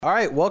All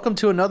right, welcome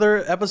to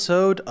another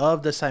episode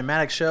of the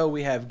Cymatics Show.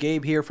 We have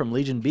Gabe here from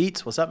Legion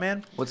Beats. What's up,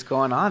 man? What's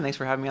going on? Thanks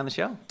for having me on the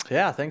show.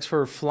 Yeah, thanks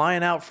for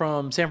flying out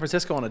from San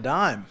Francisco on a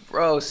dime.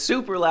 Bro,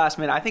 super last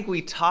minute. I think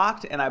we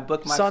talked and I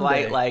booked my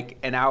flight like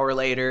an hour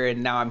later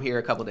and now I'm here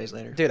a couple days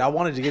later. Dude, I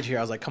wanted to get you here.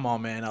 I was like, come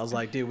on, man. I was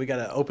like, dude, we got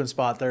an open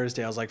spot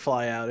Thursday. I was like,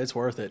 fly out. It's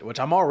worth it,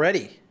 which I'm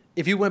already.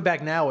 If you went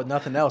back now with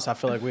nothing else, I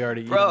feel like we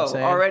already, you know what I'm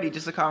saying? Already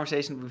just the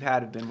conversations we've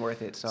had have been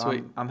worth it.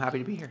 So I'm happy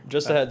to be here.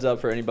 Just a heads up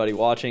for anybody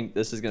watching,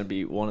 this is going to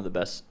be one of the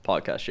best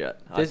podcasts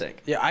yet, I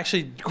think. Yeah,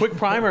 actually, quick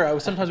primer.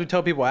 Sometimes we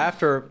tell people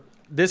after,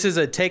 this is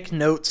a take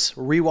notes,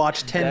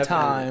 rewatch 10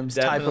 times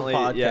type of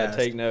podcast. Yeah,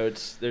 take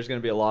notes. There's going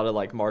to be a lot of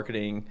like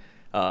marketing,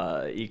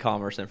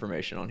 e-commerce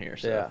information on here.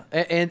 So. Yeah,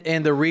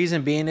 and the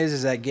reason being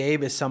is that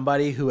Gabe is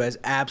somebody who has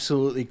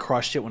absolutely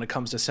crushed it when it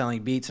comes to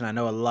selling beats, and I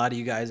know a lot of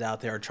you guys out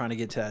there are trying to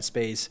get to that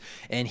space,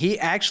 and he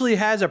actually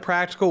has a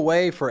practical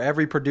way for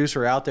every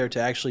producer out there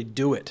to actually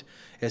do it.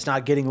 It's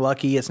not getting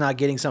lucky. It's not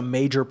getting some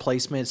major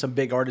placement, some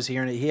big artist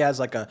hearing it. He has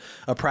like a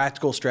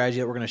practical strategy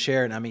that we're going to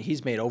share. And I mean,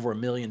 he's made over $1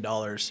 million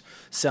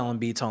selling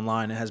beats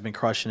online and has been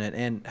crushing it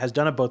and has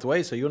done it both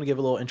ways. So you want to give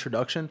a little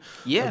introduction?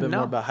 Yeah, a bit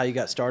more about how you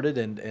got started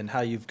and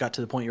how you've got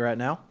to the point you're at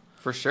now?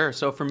 For sure.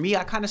 So for me,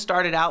 I kind of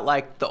started out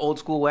like the old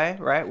school way,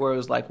 right? Where it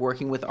was like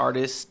working with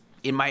artists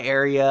in my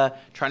area,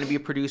 trying to be a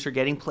producer,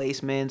 getting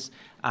placements.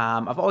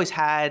 I've always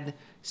had,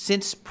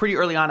 since pretty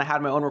early on, I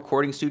had my own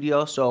recording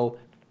studio. So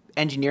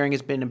engineering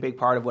has been a big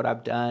part of what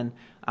I've done.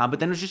 But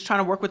then I was just trying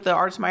to work with the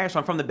artists in my area. So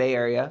I'm from the Bay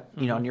Area,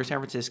 you know, near San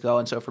Francisco.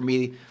 And so for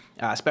me,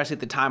 especially at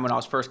the time when I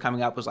was first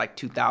coming up, was like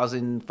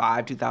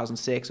 2005,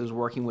 2006. I was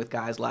working with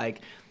guys like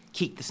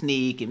Keek the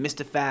Sneak and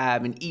Mr.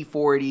 Fab and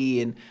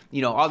E40 and,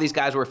 you know, all these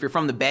guys where if you're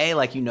from the Bay,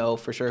 like, you know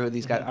for sure who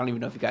these guys, I don't even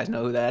know if you guys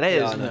know who that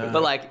is. Yeah, no.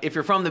 But like if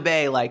you're from the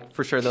Bay, like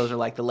for sure those are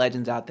like the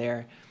legends out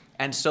there.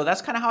 And so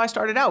that's kind of how I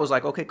started out. Was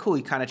like, okay, cool.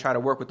 You kind of try to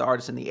work with the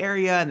artists in the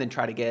area and then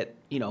try to get,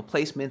 you know,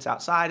 placements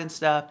outside and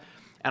stuff.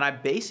 And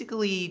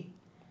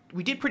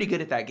we did pretty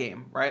good at that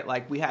game, right?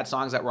 Like we had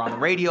songs that were on the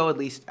radio, at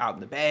least out in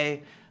the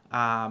Bay,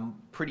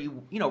 pretty,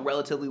 you know,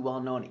 relatively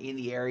well known in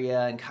the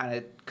area and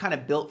kind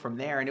of built from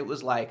there. And it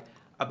was like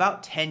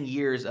about 10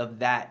 years of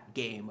that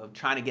game of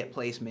trying to get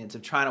placements,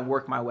 of trying to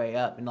work my way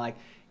up. And like,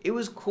 it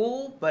was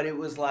cool, but it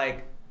was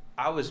like,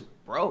 I was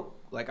broke.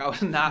 Like I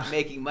was not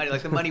making money.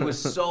 Like the money was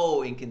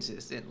so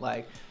inconsistent.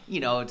 Like,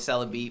 you know, I'd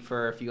sell a beat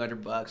for a few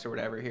 $100 or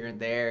whatever here and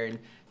there and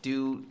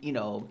do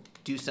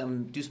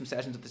some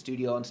sessions at the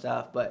studio and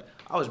stuff, but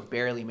I was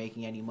barely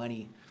making any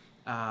money.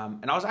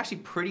 And I was actually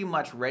pretty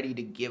much ready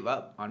to give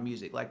up on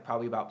music, like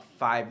probably about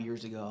 5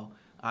 years ago.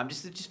 It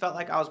just felt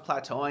like I was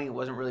plateauing. It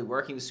wasn't really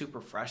working. It was super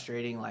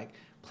frustrating, like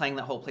playing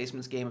that whole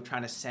placements game of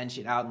trying to send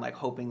shit out and like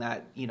hoping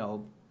that, you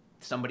know,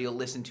 somebody will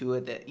listen to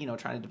it, that, you know,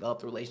 trying to develop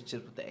the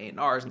relationships with the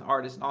A&Rs and the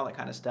artists and all that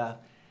kind of stuff.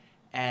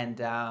 And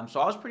so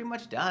I was pretty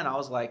much done. I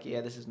was like,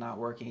 yeah, this is not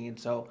working. And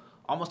so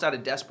almost out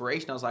of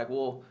desperation, I was like,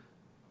 well,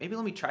 maybe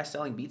let me try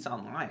selling beats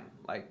online.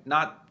 Like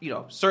not, you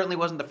know, certainly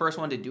wasn't the first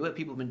one to do it.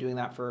 People have been doing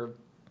that for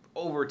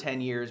over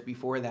 10 years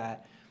before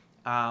that.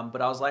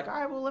 But I was like, all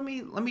right, well, let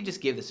me just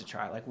give this a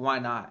try. Like, why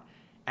not?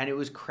 And it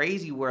was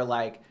crazy where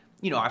like,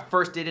 you know, I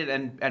first did it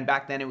and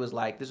back then it was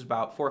like, this was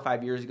about 4 or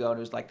 5 years ago, and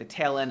it was like the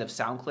tail end of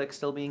SoundClick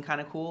still being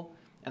kind of cool.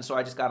 And so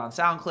I just got on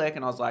SoundClick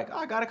and I was like, oh,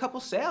 I got a couple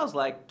sales,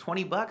 like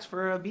 $20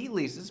 for a beat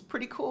lease. This is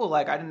pretty cool.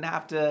 Like I didn't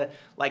have to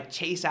like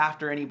chase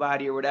after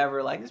anybody or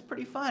whatever. Like it's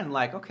pretty fun.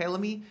 Like, okay,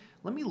 let me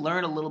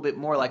learn a little bit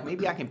more. Like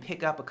maybe I can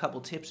pick up a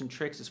couple tips and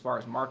tricks as far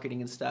as marketing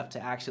and stuff to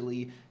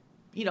actually,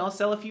 you know,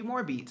 sell a few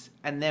more beats.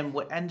 And then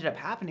what ended up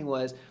happening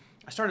was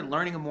I started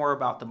learning more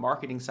about the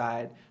marketing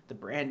side, the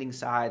branding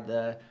side,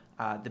 the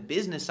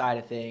business side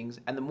of things.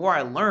 And the more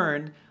I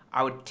learned,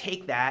 I would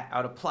take that, I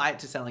would apply it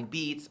to selling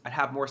beats, I'd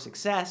have more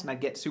success, and I'd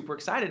get super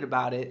excited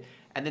about it.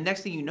 And the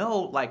next thing you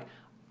know, like,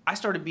 I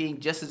started being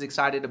just as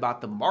excited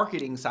about the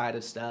marketing side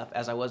of stuff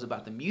as I was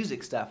about the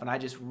music stuff. And I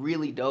just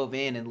really dove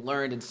in and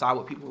learned and saw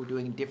what people were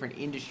doing in different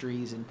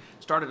industries and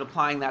started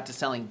applying that to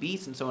selling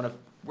beats. And so in a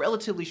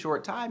relatively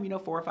short time, you know,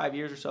 4 or 5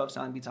 years or so of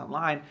selling beats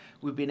online,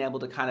 we've been able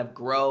to kind of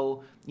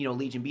grow, you know,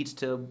 Legion Beats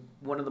to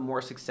one of the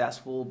more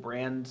successful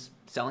brands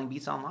selling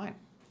beats online.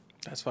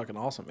 That's fucking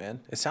awesome, man.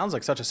 It sounds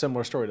like such a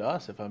similar story to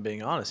us, if I'm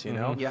being honest, you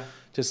know? Yeah.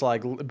 Just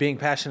like being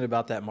passionate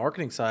about that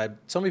marketing side.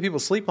 So many people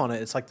sleep on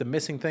it. It's like the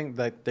missing thing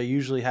that they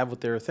usually have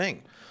with their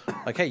thing.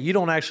 Like, hey, you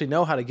don't actually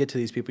know how to get to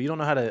these people. You don't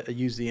know how to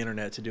use the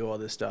internet to do all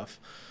this stuff.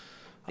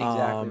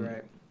 Exactly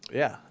right.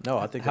 Yeah. No,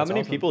 I think How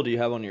many awesome. people do you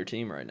have on your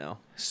team right now?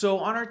 So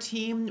on our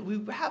team,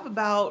 we have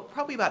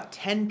probably about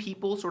 10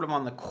 people sort of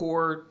on the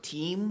core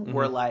team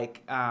where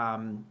like,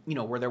 you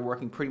know, where they're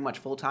working pretty much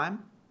full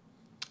time.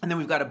 And then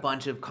we've got a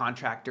bunch of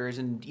contractors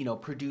and, you know,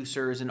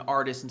 producers and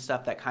artists and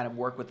stuff that kind of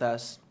work with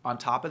us on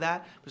top of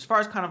that. But as far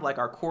as kind of like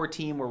our core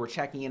team where we're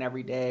checking in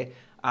every day,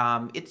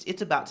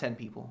 it's about 10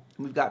 people.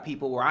 And we've got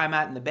people where I'm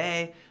at in the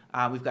Bay.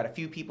 We've got a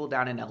few people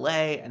down in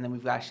LA, and then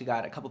we've actually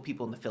got a couple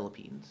people in the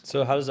Philippines.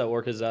 So how does that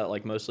work? Is that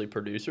like mostly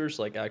producers,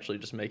 like actually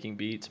just making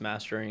beats,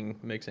 mastering,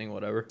 mixing,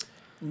 whatever?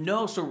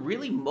 No, so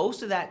really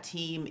most of that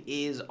team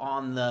is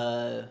on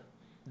the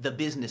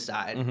business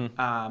side.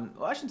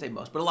 Well, I shouldn't say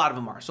most, but a lot of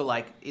them are. So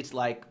like it's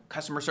like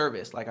customer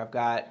service. Like I've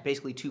got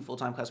basically 2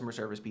 full-time customer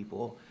service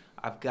people.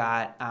 I've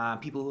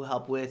got people who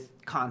help with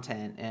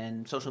content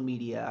and social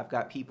media. I've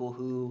got people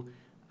who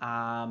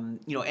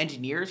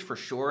engineers for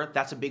sure.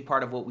 That's a big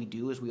part of what we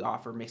do is we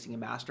offer mixing and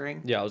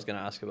mastering. Yeah, I was gonna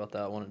ask about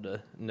that. I wanted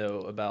to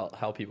know about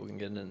how people can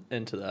get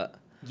into that.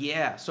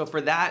 Yeah, so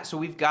for that, so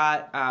we've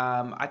got,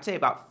 I'd say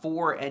about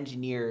 4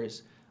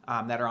 engineers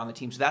that are on the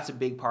team. So that's a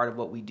big part of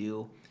what we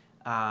do.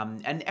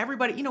 And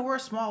everybody, we're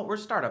a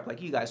startup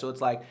like you guys. So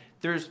it's like,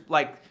 there's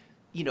like,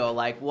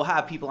 we'll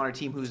have people on our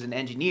team who's an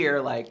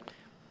engineer,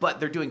 but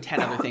they're doing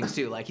 10 other things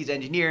too. Like he's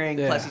engineering,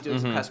 plus he's doing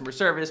some customer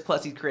service,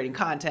 plus he's creating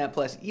content,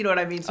 plus, you know what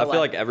I mean? So I feel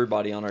like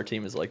everybody on our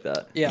team is like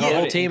that. Yeah, our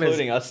whole team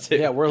including us too.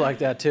 Yeah, we're like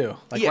that too.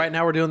 Like right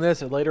now we're doing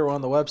this, and later we're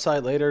on the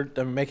website, later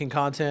I'm making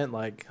content,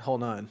 like whole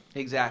nine.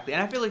 Exactly.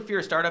 And I feel like if you're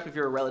a startup, if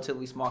you're a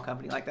relatively small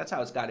company, like that's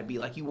how it's got to be.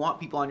 Like you want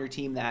people on your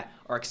team that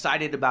are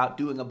excited about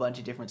doing a bunch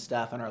of different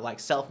stuff and are like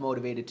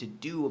self-motivated to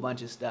do a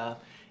bunch of stuff.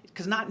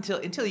 Because not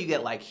until you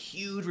get like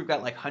huge, we've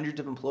got like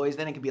hundreds of employees,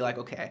 then it can be like,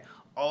 okay,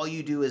 all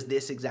you do is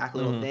this exact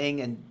little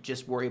thing and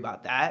just worry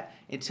about that.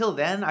 Until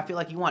then, I feel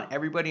like you want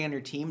everybody on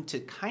your team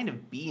to kind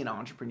of be an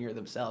entrepreneur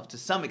themselves to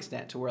some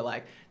extent, to where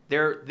like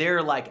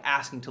they're like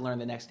asking to learn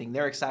the next thing.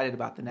 They're excited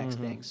about the next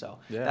thing. So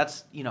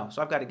that's,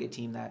 so I've got a good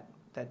team that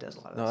does a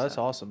lot of that. No, that's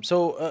awesome.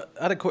 So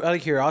out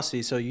of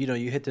curiosity, so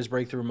you hit this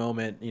breakthrough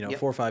moment, 4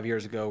 or 5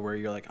 years ago where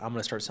you're like, I'm going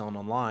to start selling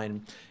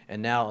online,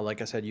 and now,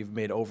 like I said, you've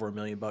made over $1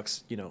 million,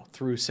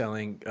 through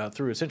selling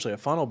through essentially a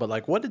funnel. But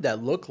like, what did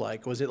that look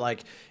like? Was it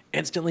like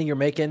instantly you're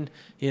making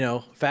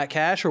fat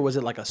cash, or was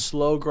it like a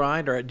slow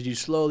grind, or did you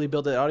slowly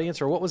build the audience,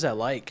 or what was that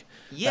like?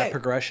 Yeah, that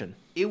progression.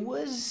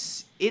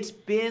 It's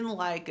been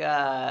like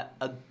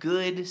a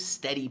good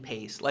steady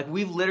pace. Like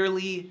we've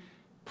literally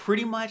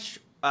pretty much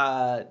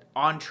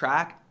on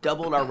track,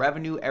 doubled our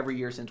revenue every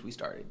year since we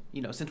started.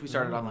 Since we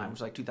started online, which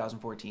was like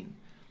 2014.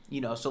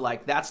 So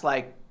like that's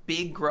like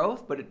big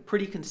growth, but it's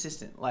pretty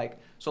consistent. Like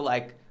so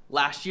like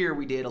last year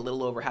we did a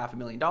little over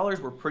 $500,000.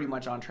 We're pretty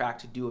much on track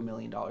to do $1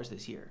 million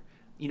this year.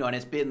 And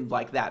it's been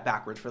like that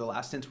backwards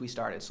for since we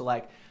started. So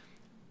like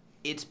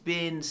it's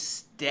been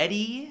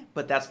steady,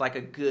 but that's like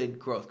a good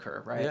growth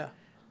curve, right? Yeah.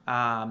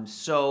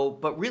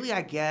 But really,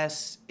 I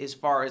guess as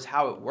far as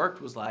how it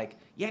worked was like,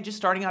 just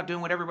starting out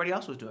doing what everybody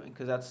else was doing.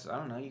 Because that's, I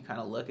don't know, you kind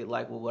of look at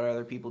like, well, what are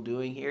other people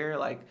doing here?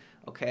 Like,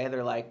 okay,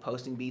 they're like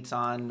posting beats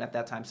on, at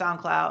that time,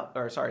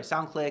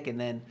 SoundClick, and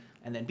then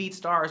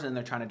BeatStars, and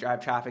they're trying to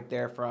drive traffic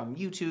there from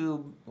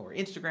YouTube or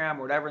Instagram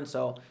or whatever. And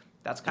so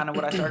that's kind of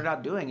what I started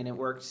out doing, and it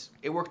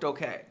worked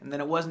okay. And then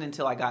it wasn't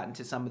until I got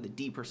into some of the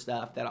deeper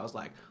stuff that I was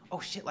like, oh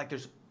shit, like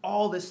there's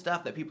all this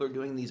stuff that people are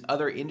doing in these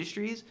other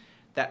industries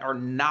that are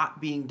not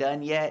being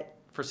done yet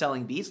for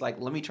selling beats. Like,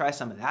 let me try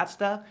some of that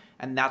stuff.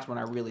 And that's when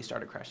I really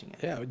started crushing it.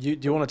 Yeah. Do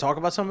you want to talk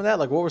about some of that?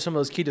 Like, what were some of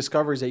those key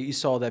discoveries that you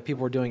saw that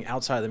people were doing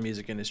outside of the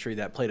music industry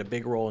that played a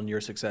big role in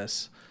your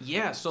success?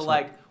 Yeah. So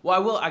I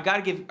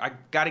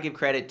gotta give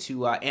credit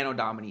to Anno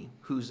Domini,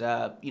 who's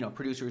a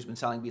producer who's been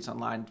selling beats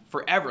online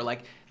forever.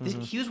 Like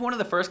he was one of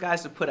the first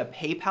guys to put a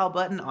PayPal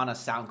button on a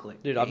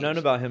SoundClick. Dude, I've known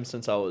about him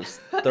since I was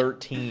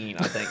 13,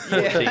 I think,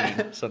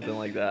 14, something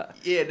like that.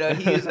 Yeah, no,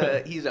 he's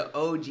an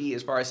OG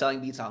as far as selling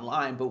beats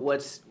online. But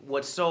what's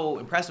so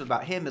impressive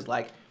about him is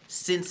like,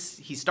 since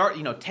he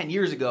started, 10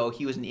 years ago,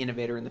 he was an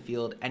innovator in the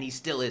field, and he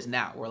still is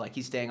now, where like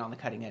he's staying on the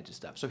cutting edge of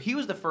stuff. So he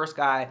was the first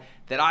guy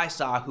that I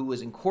saw who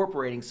was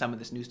incorporating some of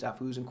this new stuff,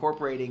 who was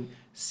incorporating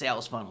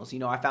sales funnels.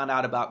 I found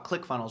out about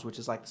ClickFunnels, which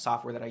is like the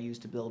software that I use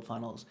to build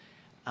funnels,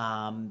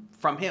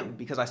 from him,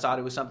 because I thought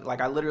it was something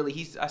like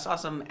I saw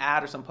some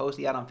ad or some post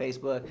he had on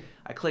Facebook.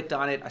 I clicked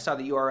on it. I saw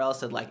the URL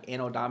said like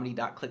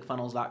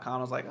annodomini.clickfunnels.com.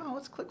 I was like, oh,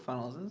 what's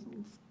ClickFunnels?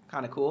 It's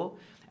kind of cool.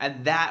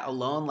 And that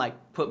alone like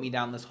put me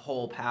down this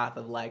whole path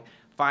of like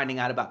finding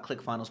out about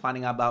ClickFunnels,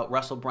 finding out about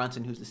Russell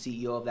Brunson, who's the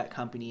CEO of that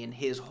company, and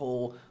his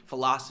whole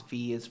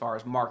philosophy as far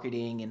as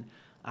marketing,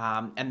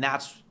 and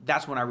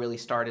that's when I really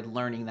started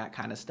learning that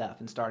kind of stuff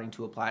and starting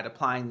to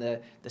applying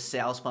the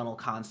sales funnel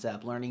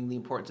concept, learning the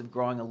importance of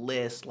growing a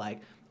list,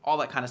 like all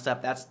that kind of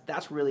stuff.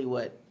 That's really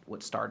what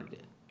started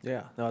it.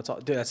 Yeah, no,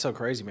 dude, that's so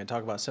crazy, man.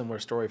 Talk about a similar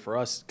story for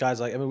us guys.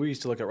 Like, we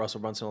used to look at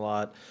Russell Brunson a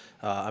lot.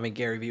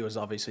 Gary Vee was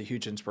obviously a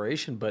huge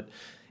inspiration, but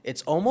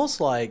it's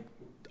almost like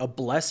a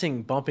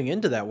blessing bumping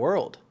into that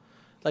world.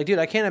 Like, dude,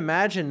 I can't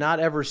imagine not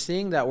ever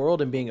seeing that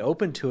world and being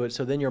open to it.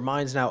 So then your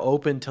mind's now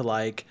open to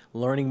like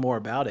learning more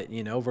about it,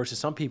 versus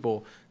some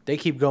people, they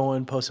keep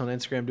going, post on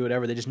Instagram, do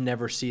whatever. They just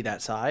never see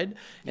that side,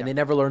 and they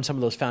never learn some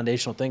of those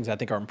foundational things I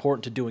think are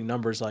important to doing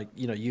numbers like,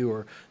 you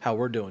or how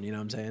we're doing, you know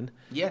what I'm saying?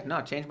 Yeah, no,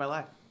 it changed my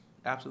life.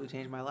 Absolutely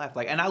changed my life.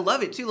 Like, and I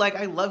love it too. Like,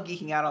 I love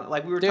geeking out on,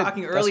 like we were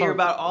talking earlier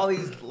about all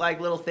these like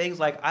little things.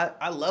 Like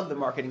I love the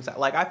marketing side.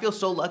 Like I feel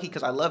so lucky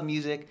because I love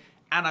music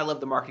and I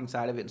love the marketing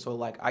side of it. And so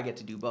like I get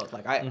to do both.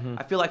 Like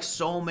I feel like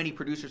so many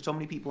producers, so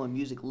many people in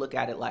music look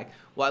at it like,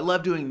 well, I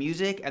love doing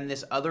music, and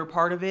this other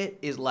part of it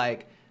is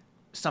like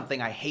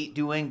something I hate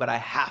doing, but I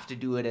have to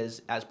do it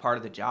as part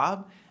of the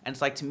job. And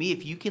it's like, to me,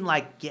 if you can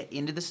like get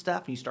into the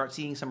stuff and you start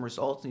seeing some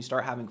results and you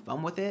start having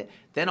fun with it,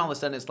 then all of a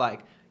sudden it's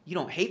like, you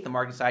don't hate the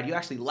marketing side. You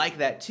actually like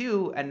that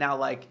too. And now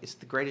like it's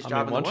the greatest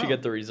job in the world. Once you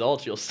get the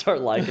results, you'll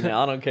start liking it.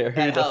 I don't care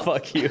who the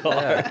fuck you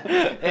are.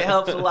 It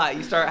helps a lot.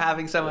 You start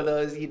having some of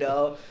those,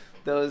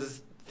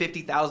 those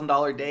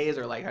 $50,000 days,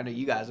 or like I know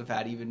you guys have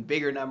had even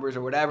bigger numbers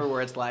or whatever,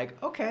 where it's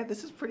like, okay,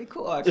 this is pretty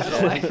cool. I kind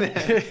of like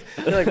this.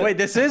 You're like, wait,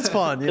 this is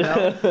fun,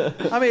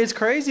 I mean, it's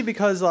crazy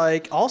because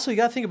like also you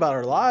got to think about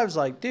our lives.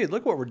 Like, dude,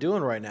 look what we're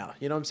doing right now.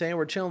 You know what I'm saying?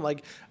 We're chilling.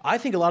 Like, I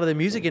think a lot of the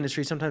music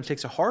industry sometimes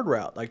takes a hard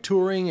route, like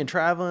touring and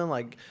traveling,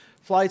 like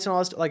flights and all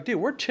that stuff. Like, dude,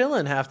 we're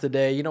chilling half the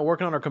day,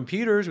 working on our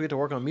computers. We get to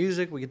work on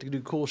music. We get to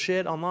do cool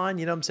shit online.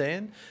 You know what I'm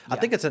saying? Yeah. I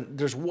think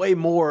there's way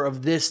more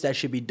of this that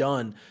should be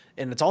done.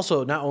 And it's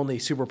also not only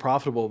super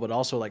profitable, but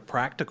also like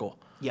practical.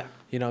 Yeah.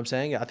 You know what I'm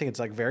saying? I think it's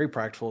like very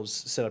practical to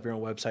set up your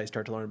own website,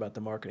 start to learn about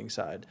the marketing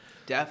side.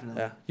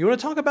 Definitely. Yeah. You want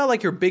to talk about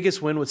like your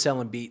biggest win with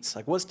selling beats?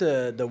 Like, what's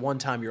the one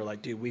time you're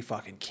like, dude, we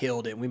fucking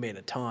killed it and we made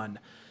a ton?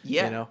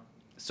 Yeah.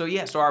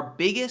 So our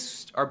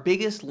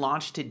biggest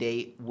launch to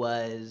date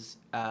was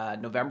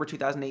November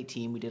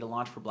 2018. We did a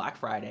launch for Black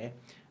Friday,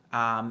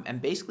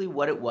 and basically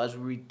what it was,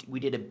 we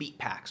did a beat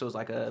pack. So it was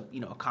like a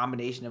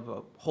combination of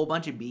a whole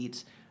bunch of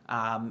beats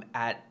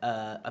at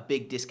a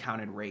big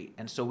discounted rate.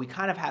 And so we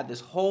kind of had this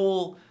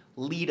whole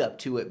lead up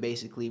to it,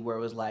 basically, where it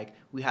was like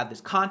we had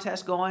this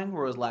contest going,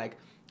 where it was like,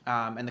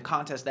 and the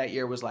contest that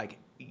year was like,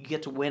 you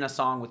get to win a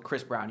song with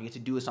Chris Brown. You get to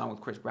do a song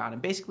with Chris Brown.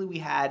 And basically we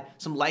had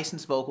some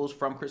licensed vocals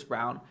from Chris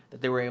Brown that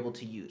they were able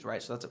to use,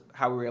 right? So that's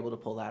how we were able to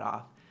pull that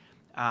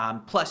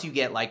off. Plus you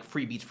get like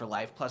free beats for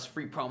life, plus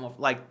free promo,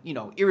 like,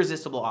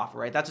 irresistible offer,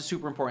 right? That's a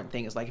super important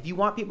thing. Is like, if you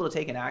want people to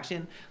take an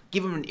action,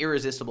 give them an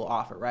irresistible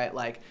offer, right?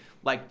 Like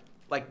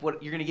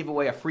what you're going to give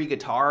away a free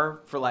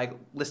guitar for like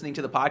listening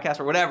to the podcast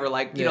or whatever,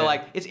 like,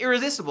 like it's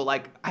irresistible.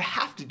 Like I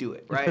have to do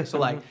it. Right. So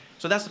like,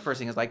 so that's the first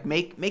thing, is like,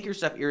 make your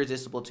stuff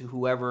irresistible to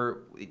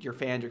whoever, your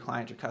fans, your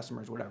clients, your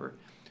customers, whatever.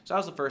 So that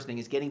was the first thing,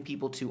 is getting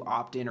people to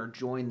opt in or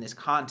join this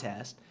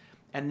contest.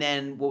 And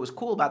then what was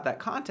cool about that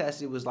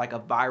contest, it was like a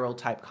viral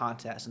type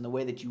contest. And the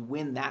way that you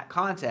win that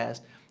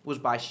contest was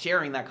by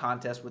sharing that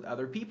contest with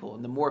other people.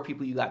 And the more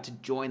people you got to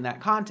join that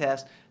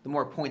contest, the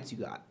more points you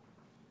got.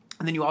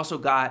 And then you also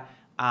got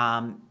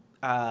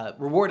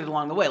rewarded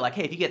along the way. Like,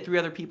 hey, if you get 3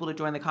 other people to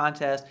join the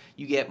contest,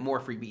 you get more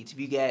free beats. If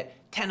you get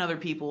 10 other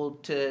people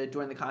to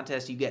join the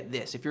contest, you get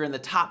this. If you're in the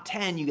top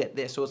 10, you get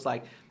this. So it's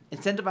like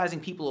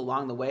incentivizing people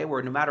along the way,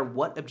 where no matter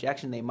what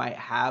objection they might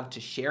have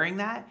to sharing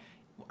that,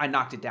 I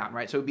knocked it down,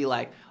 right? So it'd be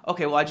like,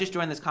 okay, well, I just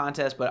joined this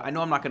contest, but I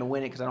know I'm not going to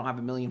win it because I don't have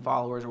 1 million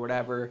followers or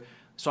whatever,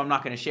 so I'm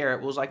not going to share it.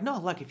 Well, it was like, no,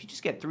 look, if you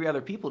just get 3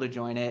 other people to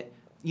join it,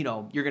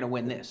 you're going to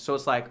win this. So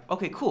it's like,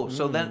 okay, cool.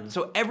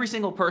 So every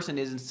single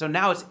person so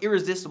now it's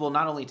irresistible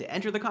not only to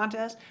enter the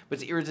contest, but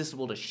it's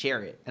irresistible to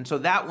share it. And so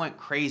that went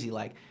crazy.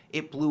 Like,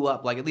 it blew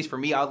up. Like, at least for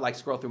me, I would like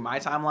scroll through my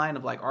timeline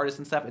of like artists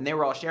and stuff, and they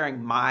were all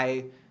sharing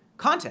my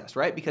contest,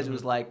 right? Because it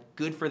was like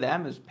good for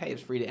them.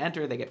 It's free to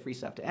enter. They get free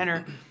stuff to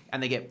enter,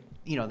 and they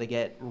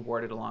get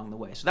rewarded along the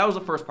way. So that was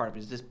the first part of it,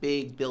 is this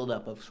big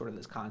buildup of sort of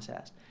this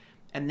contest.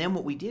 And then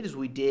what we did is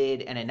we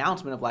did an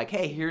announcement of like,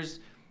 hey, here's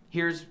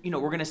we're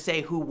going to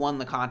say who won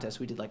the contest.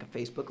 We did like a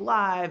Facebook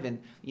Live,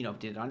 and,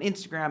 did it on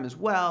Instagram as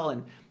well.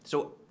 And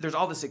so there's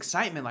all this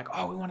excitement, like,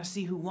 oh, we want to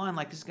see who won.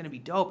 Like, this is going to be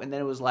dope. And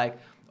then it was like,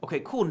 okay,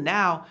 cool.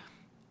 Now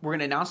we're going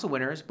to announce the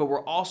winners, but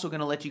we're also going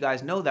to let you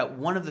guys know that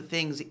one of the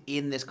things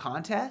in this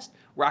contest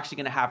we're actually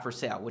going to have for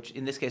sale, which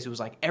in this case, it was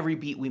like every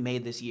beat we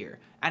made this year.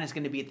 And it's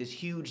going to be at this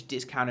huge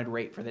discounted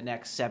rate for the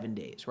next 7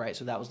 days, right?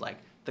 So that was like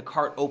the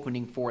cart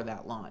opening for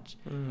that launch.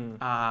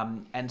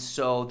 And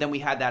so then we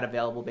had that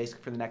available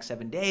basically for the next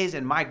 7 days.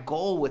 And my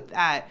goal with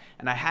that,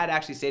 and I had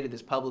actually stated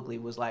this publicly,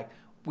 was like,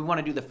 we want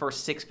to do the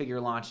first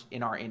 6-figure launch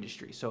in our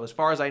industry. So as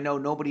far as I know,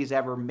 nobody's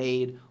ever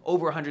made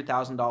over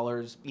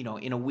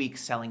 $100,000, in a week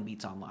selling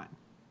beats online.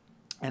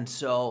 And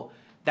so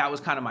that was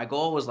kind of my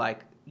goal, was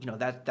like,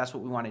 that's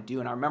what we want to do.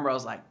 And I remember I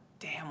was like,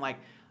 damn, like,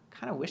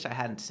 kind of wish I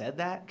hadn't said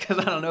that, because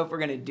I don't know if we're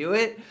going to do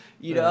it,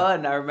 know?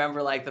 And I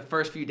remember like the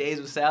first few days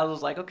of sales, I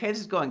was like, okay, this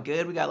is going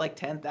good. We got like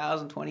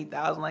 10,000,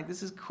 20,000. Like,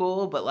 this is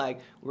cool, but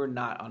like, we're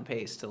not on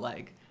pace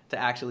to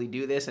actually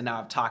do this. And now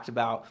I've talked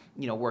about,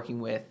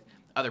 working with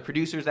other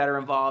producers that are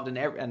involved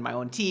and my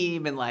own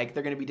team. And like,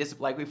 they're going to be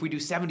like, if we do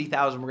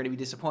 70,000, we're going to be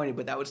disappointed,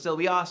 but that would still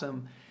be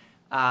awesome.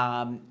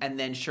 And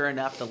then sure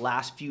enough, the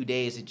last few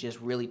days, it just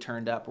really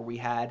turned up, where we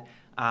had,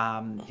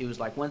 it was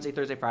like Wednesday,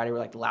 Thursday, Friday were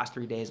like the last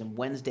 3 days. And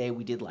Wednesday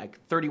we did like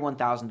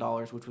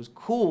 $31,000, which was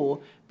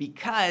cool,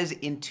 because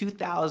in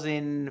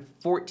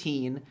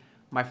 2014,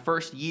 my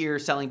first year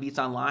selling beats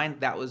online,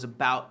 that was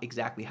about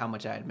exactly how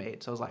much I had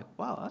made. So I was like,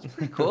 wow, that's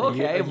pretty cool.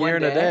 Okay. a year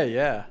and a day.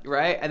 Yeah.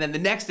 Right. And then the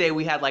next day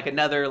we had like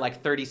another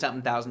like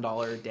 $30-something thousand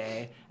a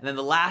day. And then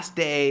the last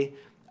day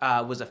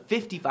was a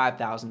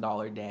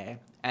 $55,000 day.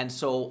 And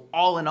so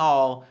all in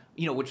all,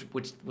 which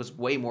was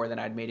way more than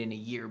I'd made in a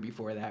year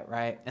before that,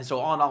 right? And so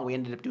all in all, we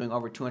ended up doing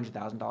over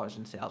 $200,000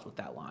 in sales with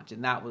that launch.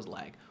 And that was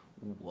like,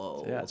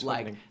 whoa. Yeah, it's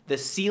like fucking- the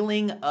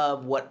ceiling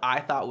of what I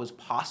thought was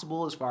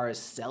possible as far as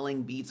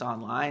selling beats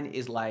online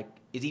is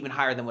even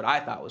higher than what I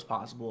thought was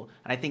possible.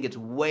 And I think it's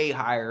way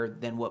higher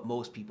than what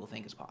most people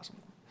think is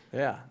possible.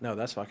 Yeah, no,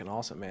 that's fucking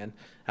awesome, man.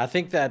 I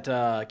think that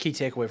key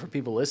takeaway for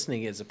people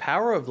listening is the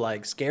power of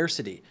like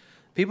scarcity.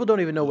 People don't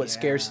even know what Yeah.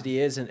 scarcity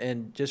is,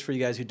 and just for you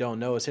guys who don't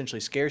know, essentially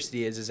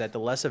scarcity is that the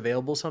less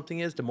available something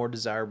is, the more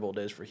desirable it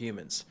is for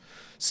humans.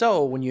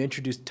 So when you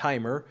introduce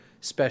timer,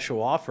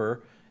 special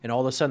offer, and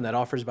all of a sudden that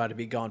offer is about to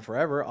be gone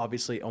forever,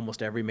 obviously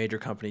almost every major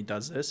company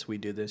does this. We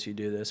do this, you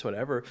do this,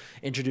 whatever.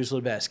 Introduce a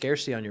little bit of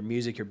scarcity on your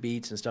music, your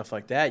beats, and stuff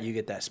like that. You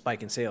get that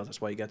spike in sales. That's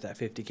why you got that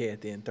 50K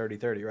at the end,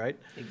 30-30, right?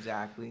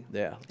 Exactly.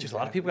 Yeah. Just a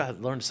lot of people got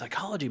to learn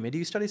psychology, man. Do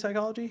you study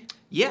psychology?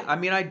 Yeah, I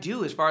mean, I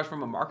do as far as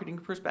from a marketing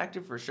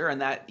perspective for sure.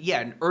 And that, yeah,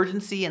 and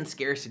urgency and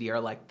scarcity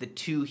are like the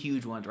two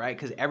huge ones, right?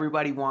 Because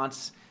everybody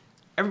wants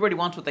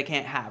what they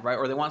can't have, right?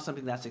 Or they want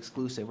something that's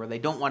exclusive, or they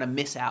don't want to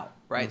miss out,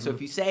 right? Mm-hmm. So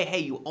if you say, hey,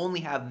 you only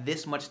have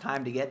this much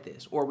time to get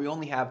this, or we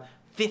only have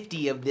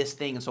 50 of this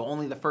thing, and so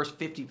only the first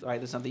 50,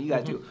 right, that's something you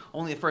guys do,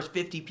 only the first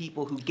 50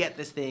 people who get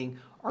this thing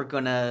are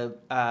going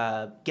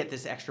to get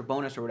this extra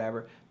bonus or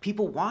whatever.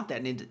 People want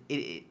that, and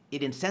it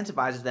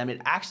incentivizes them.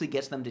 It actually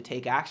gets them to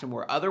take action,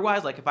 where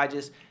otherwise, like if I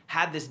just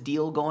had this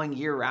deal going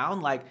year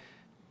round, like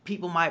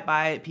people might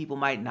buy it, people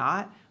might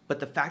not. But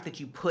the fact that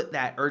you put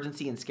that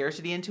urgency and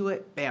scarcity into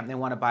it, bam, they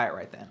want to buy it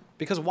right then.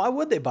 Because why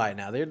would they buy it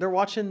now? They're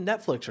watching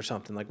Netflix or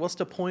something. Like, what's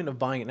the point of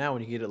buying it now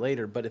when you get it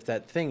later? But if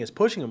that thing is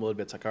pushing them a little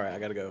bit, it's like, all right, I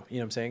got to go. You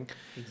know what I'm saying?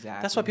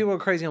 Exactly. That's why people are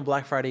crazy on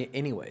Black Friday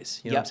anyways.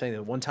 You know what I'm Yep. saying?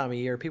 That one time a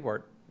year, people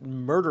are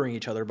murdering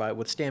each other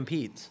with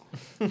stampedes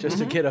just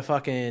to get a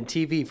fucking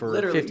TV for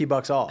Literally.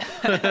 $50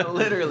 off.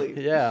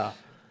 Literally. Yeah.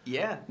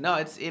 Yeah. No,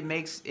 it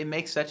makes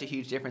such a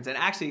huge difference. And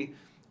actually,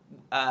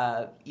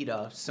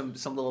 some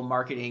little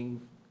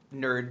marketing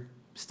nerd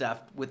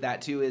stuff with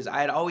that too is I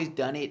had always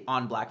done it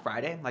on Black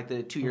Friday, like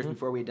the 2 years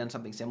before we had done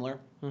something similar.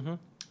 And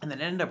then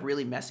it ended up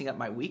really messing up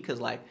my week because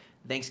like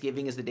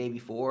Thanksgiving is the day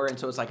before, and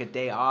so it's like a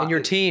day off. And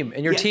your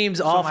team's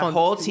so off my on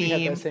whole we had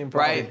team, that same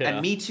problem. right? Yeah.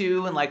 And me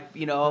too, and like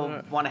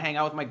want to hang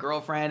out with my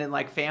girlfriend and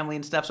like family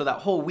and stuff. So that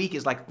whole week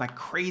is like my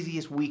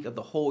craziest week of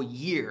the whole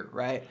year,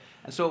 right?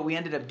 And so what we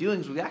ended up doing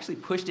is we actually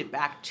pushed it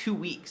back 2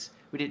 weeks.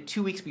 We did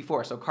 2 weeks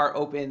before, so cart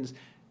opens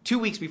 2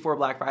 weeks before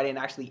Black Friday and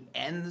actually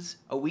ends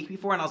a week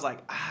before. And I was like,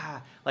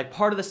 like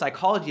part of the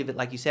psychology of it,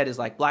 like you said, is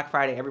like Black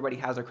Friday, everybody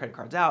has their credit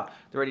cards out,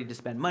 they're ready to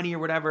spend money or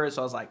whatever.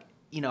 So I was like,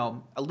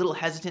 a little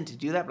hesitant to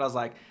do that, but I was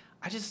like,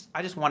 I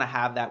just want to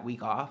have that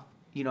week off.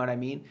 You know what I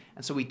mean?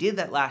 And so we did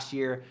that last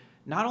year.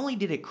 Not only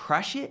did it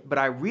crush it, but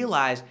I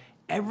realized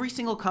every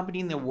single company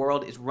in the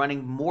world is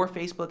running more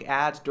Facebook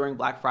ads during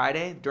Black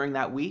Friday, during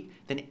that week,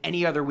 than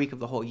any other week of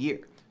the whole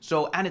year.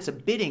 So, and it's a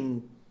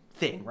bidding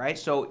thing, right?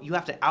 So you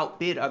have to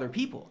outbid other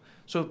people.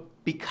 So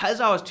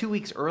because I was 2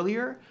 weeks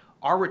earlier,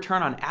 our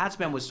return on ad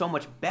spend was so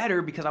much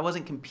better because I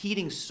wasn't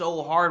competing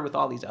so hard with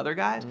all these other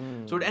guys.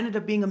 So it ended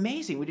up being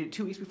amazing. We did it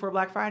 2 weeks before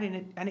Black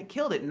Friday and it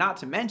killed it. Not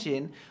to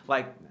mention,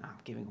 like, I'm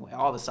giving away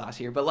all the sauce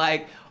here, but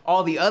like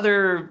all the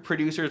other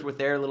producers with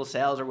their little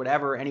sales or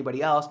whatever,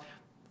 anybody else,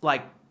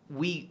 like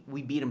we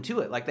beat them to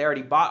it. Like they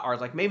already bought ours.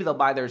 Like maybe they'll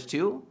buy theirs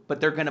too,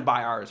 but they're going to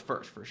buy ours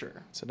first for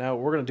sure. So now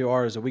we're going to do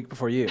ours a week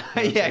before you. You know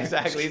what I'm Yeah, saying?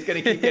 exactly. It's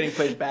going to keep getting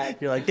pushed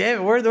back. You're like, damn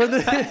it, we're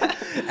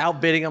the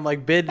outbidding. I'm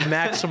like, bid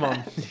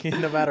maximum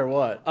no matter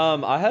what.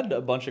 I had a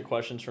bunch of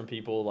questions from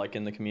people like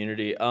in the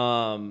community,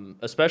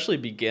 especially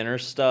beginner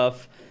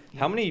stuff.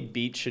 How many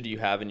beats should you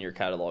have in your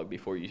catalog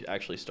before you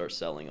actually start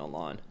selling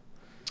online?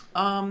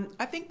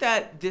 I think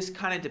that this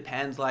kind of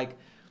depends. Like,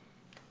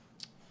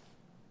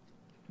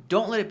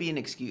 don't let it be an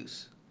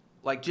excuse.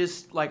 Like,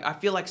 just like, I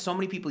feel like so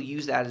many people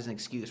use that as an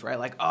excuse, right?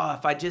 Like, oh,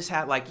 if I just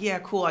had like, yeah,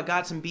 cool, I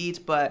got some beats,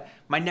 but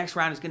my next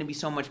round is going to be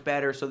so much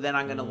better. So then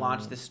I'm going to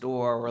launch this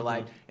store. Or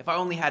like, if I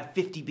only had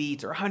 50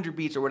 beats or 100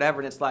 beats or whatever.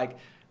 And it's like,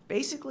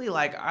 basically,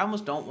 like, I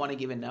almost don't want to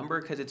give a number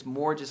because it's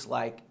more just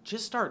like,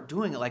 just start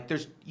doing it. Like,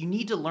 you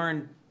need to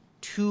learn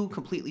two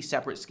completely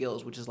separate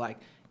skills, which is like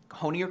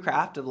honing your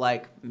craft of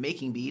like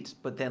making beats,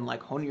 but then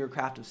like honing your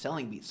craft of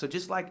selling beats. So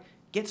just like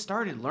get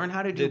started, learn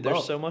how to do Dude, both.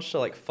 there's so much to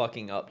like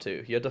fucking up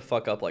to. You have to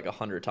fuck up like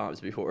 100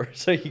 times before,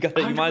 so you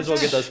might as well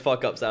get those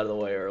fuck ups out of the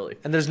way early.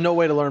 And there's no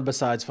way to learn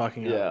besides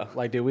fucking up. Yeah.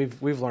 Like, dude,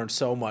 we've learned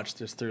so much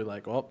just through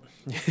like, well,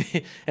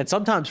 and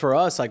sometimes for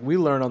us, like we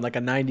learn on like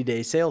a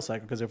 90-day sales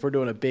cycle because if we're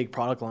doing a big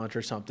product launch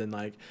or something,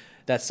 like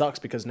that sucks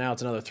because now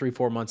it's another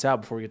 3-4 months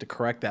out before we get to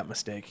correct that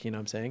mistake. You know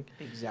what I'm saying?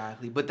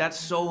 Exactly. But that's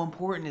so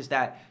important is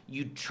that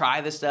you try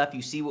the stuff,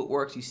 you see what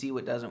works, you see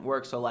what doesn't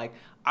work. So like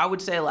I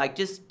would say like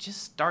just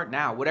start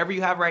now. Whatever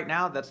you have right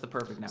now, that's the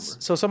perfect number.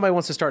 So somebody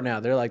wants to start now.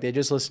 They're like, they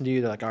just listened to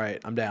you. They're like, all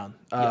right, I'm down.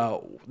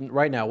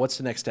 Right now, what's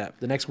the next step?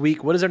 The next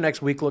week, what does their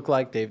next week look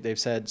like? They've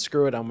said,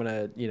 screw it, I'm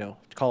gonna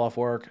call off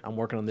work. I'm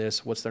working on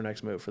this. What's their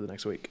next move for the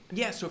next week?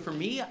 Yeah. So for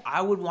me,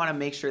 I would want to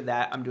make sure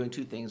that I'm doing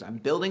two things. I'm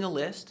building a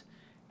list,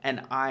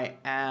 and I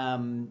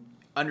am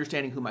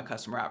understanding who my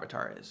customer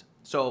avatar is.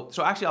 So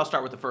actually, I'll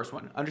start with the first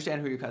one.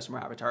 Understand who your customer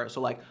avatar is.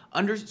 So like,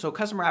 so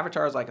customer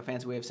avatar is like a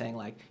fancy way of saying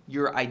like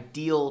your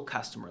ideal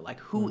customer. Like,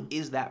 who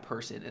is that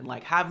person? And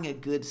like having a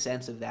good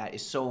sense of that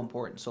is so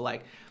important. So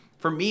like,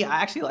 for me,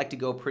 I actually like to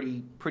go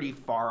pretty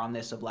far on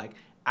this of like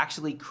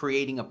actually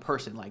creating a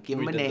person. Like, give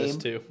them a name. This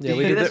too. Yeah,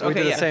 we did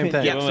the same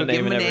thing. Yeah, so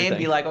give them a name. Everything.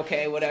 Be like,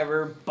 okay,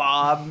 whatever.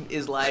 Bob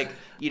is like,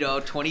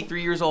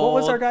 23 years old.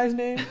 What was our guy's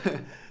name?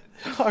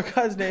 Our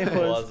guy's name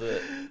What was. was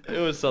it? It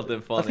was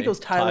something funny. I think it was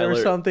Tyler or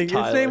something. His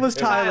Tyler. name was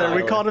Tyler.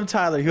 We called him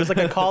Tyler. He was like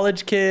a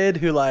college kid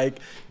who like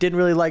didn't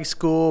really like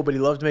school, but he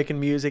loved making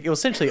music. It was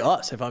essentially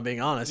us, if I'm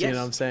being honest. Yes. You know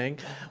what I'm saying?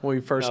 When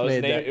we first No,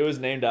 made that. It was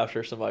named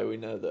after somebody we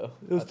know, though.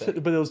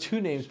 But there was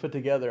two names put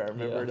together, I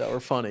remember, Yeah. that were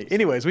funny.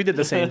 Anyways, we did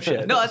the same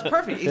shit. No, that's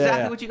perfect.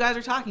 Exactly Yeah. what you guys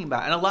are talking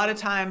about. And a lot of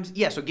times,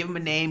 yeah, so give them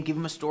a name, give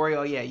them a story.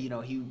 Oh, yeah,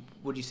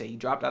 what'd you say? He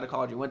dropped out of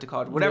college or went to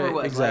college, whatever it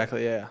was.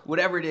 Exactly, yeah.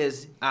 Whatever it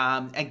is.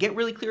 And get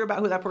really clear about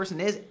who that person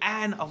is.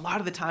 And a lot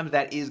of the times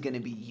that is going to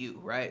be you,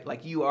 right?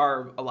 Like you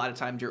are a lot of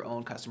times your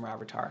own customer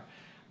avatar.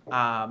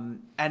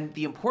 And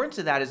the importance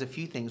of that is a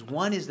few things.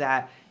 One is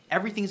that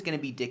everything's going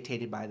to be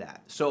dictated by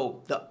that.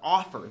 So the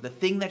offer, the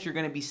thing that you're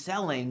going to be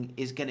selling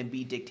is going to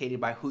be dictated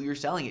by who you're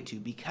selling it to,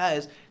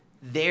 because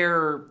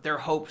their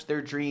hopes,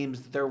 their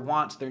dreams, their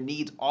wants, their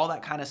needs, all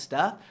that kind of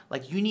stuff,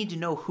 like you need to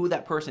know who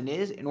that person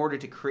is in order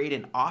to create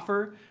an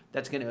offer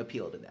that's going to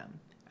appeal to them.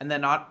 And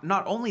then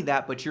not only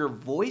that, but your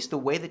voice, the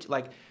way that,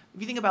 like, if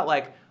you think about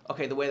like,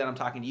 okay, the way that I'm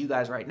talking to you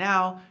guys right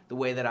now, the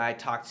way that I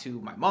talk to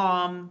my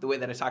mom, the way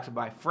that I talk to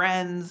my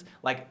friends,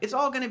 like it's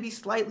all going to be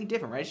slightly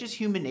different, right? It's just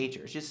human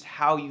nature. It's just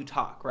how you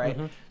talk, right?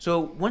 Mm-hmm. So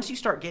once you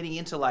start getting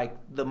into like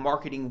the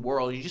marketing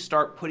world, you just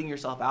start putting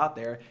yourself out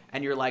there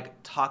and you're like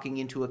talking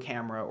into a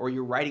camera or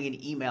you're writing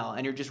an email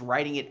and you're just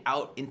writing it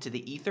out into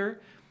the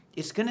ether,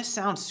 it's going to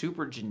sound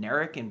super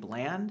generic and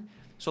bland.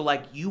 So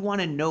like you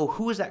want to know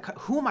who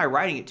am I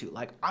writing it to?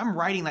 Like I'm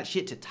writing that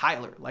shit to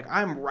Tyler. Like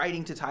I'm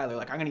writing to Tyler.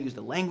 Like I'm going to use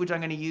the language I'm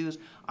going to use.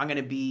 I'm going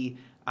to be,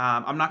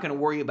 I'm not going to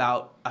worry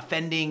about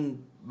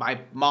offending my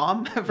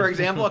mom, for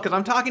example, because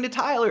I'm talking to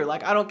Tyler.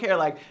 Like I don't care.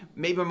 Like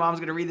maybe my mom's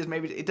going to read this.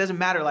 Maybe it doesn't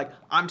matter. Like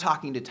I'm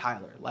talking to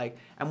Tyler. Like,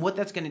 and what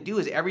that's going to do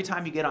is every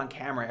time you get on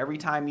camera, every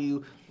time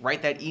you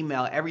write that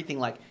email, everything,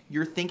 like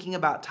you're thinking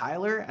about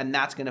Tyler, and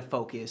that's going to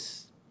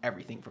focus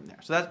everything from there.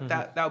 So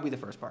that would be the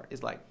first part,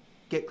 is like,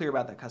 get clear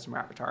about that customer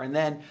avatar. And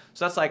then,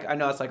 so that's like, I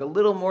know it's like a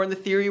little more in the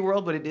theory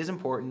world, but it is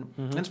important.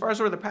 And as far as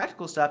sort of the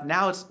practical stuff,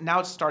 now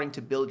it's starting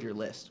to build your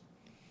list.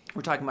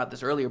 We're talking about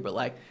this earlier, but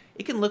like,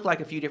 it can look like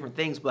a few different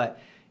things,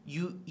 but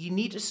you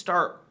need to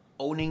start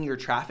owning your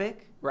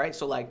traffic, right?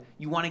 So like,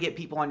 you want to get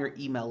people on your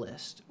email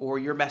list or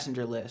your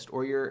messenger list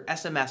or your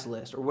SMS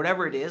list or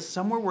whatever it is,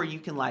 somewhere where you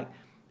can like,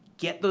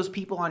 get those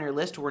people on your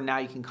list where now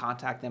you can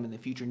contact them in the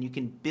future and you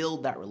can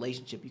build that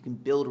relationship. You can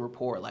build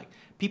rapport. Like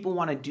people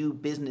want to do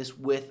business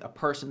with a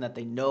person that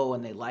they know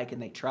and they like and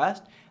they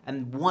trust.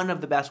 And one of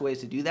the best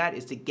ways to do that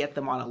is to get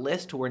them on a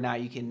list to where now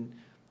you can,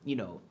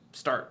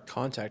 start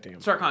Contacting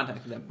them. Start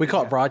contacting them. We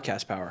call it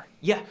broadcast power.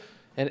 Yeah.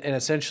 And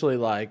essentially,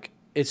 like,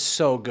 it's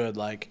so good.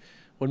 Like,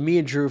 when me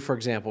and Drew, for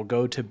example,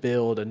 go to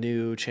build a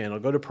new channel,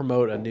 go to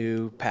promote a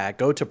new pack,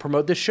 go to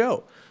promote this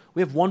show,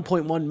 we have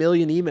 1.1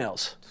 million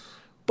emails.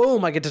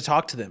 Boom, I get to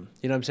talk to them.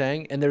 You know what I'm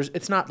saying? And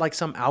it's not like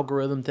some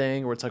algorithm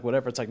thing where it's like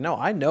whatever. It's like, no,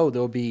 I know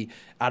there'll be,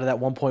 out of that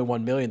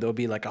 1.1 million, there'll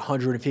be like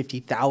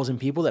 150,000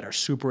 people that are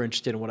super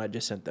interested in what I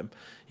just sent them.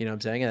 You know what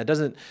I'm saying? And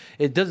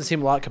it doesn't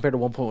seem a lot compared to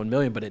 1.1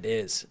 million, but it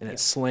is. And it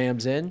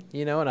slams in,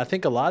 and I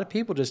think a lot of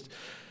people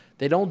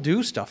they don't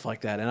do stuff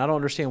like that. And I don't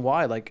understand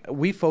why. Like,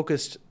 we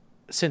focused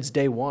since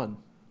day one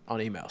on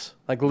emails.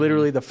 Like,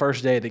 literally the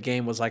first day of the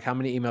game was like, how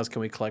many emails can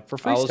we collect for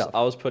free stuff?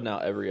 I was putting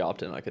out every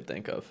opt-in I could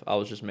think of. I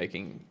was just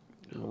making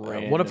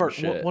one of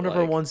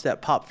our ones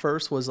that popped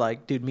first was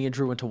like, dude, me and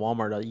Drew went to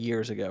Walmart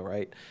years ago,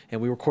 right?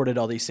 And we recorded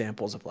all these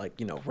samples of like,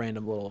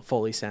 random little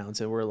Foley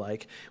sounds. And we're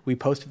like, we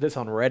posted this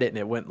on Reddit and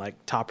it went like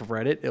top of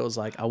Reddit. It was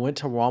like, I went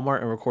to Walmart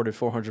and recorded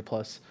 400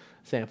 plus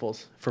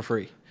samples for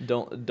free.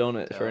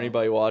 For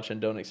anybody watching,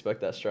 don't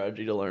expect that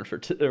strategy to learn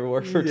or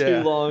work for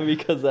too long,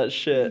 because that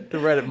shit. The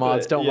Reddit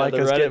mods don't like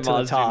us getting to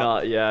the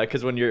top.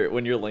 Because when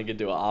you're linking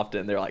to an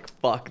opt-in, they're like,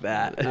 fuck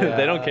that.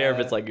 They don't care if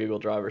it's like Google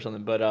Drive or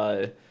something,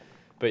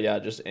 but yeah,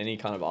 just any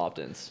kind of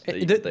opt-ins that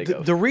you can think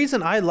of. The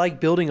reason I like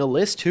building a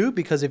list too,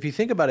 because if you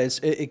think about it,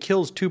 it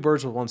kills two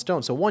birds with one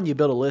stone. So one, you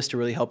build a list to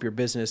really help your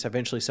business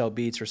eventually sell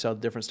beats or sell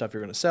different stuff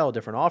you're going to sell,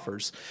 different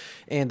offers.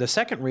 And the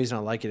second reason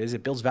I like it is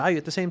it builds value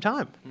at the same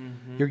time.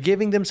 Mm-hmm. You're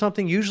giving them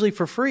something usually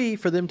for free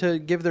for them to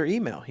give their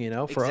email.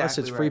 For us,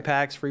 it's free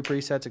packs, free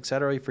presets,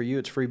 etc. For you,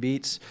 it's free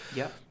beats.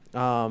 Yep. So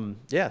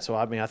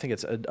I mean, I think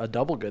it's a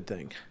double good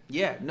thing.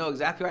 Yeah, no,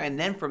 exactly right. And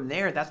then from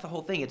there, that's the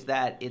whole thing. It's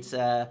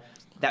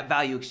that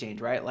value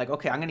exchange, right? Like,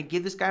 okay, I'm going to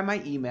give this guy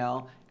my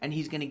email and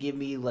he's going to give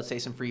me, let's say,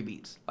 some free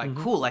beats. Like,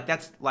 cool. Like,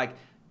 that's like,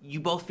 you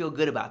both feel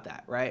good about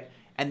that, right?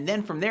 And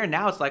then from there,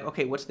 now it's like,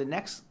 okay, what's the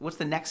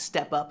next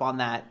step up on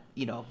that,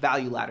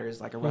 value ladder is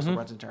like a Russell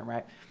Brunson term,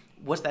 right?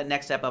 what's that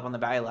next step up on the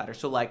value ladder?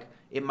 So like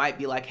it might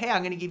be like, hey,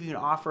 I'm going to give you an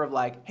offer of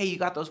like, hey, you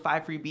got those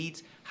 5 free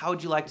beats. How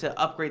would you like to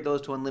upgrade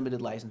those to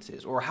unlimited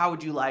licenses? Or how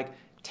would you like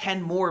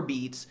 10 more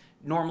beats?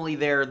 Normally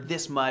they're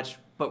this much,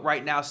 but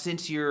right now,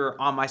 since you're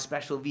on my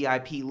special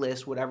VIP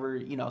list, whatever,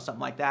 you know,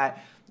 something like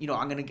that, you know,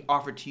 I'm going to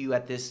offer it to you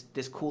at this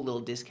cool little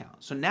discount.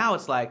 So now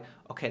it's like,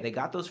 okay, they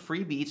got those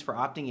free beats for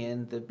opting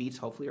in. The beats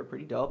hopefully are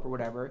pretty dope or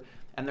whatever.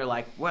 And they're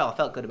like, well, I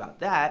felt good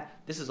about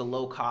that. This is a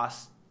low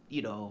cost,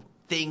 you know,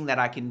 thing that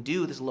I can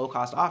do, this low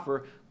cost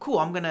offer. Cool,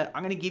 I'm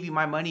gonna give you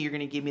my money. You're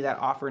gonna give me that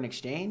offer in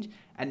exchange.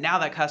 And now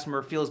that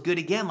customer feels good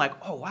again, like,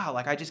 oh wow,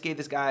 like I just gave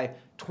this guy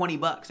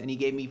 $20 and he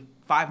gave me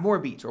 5 more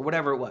beats or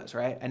whatever it was,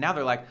 right? And now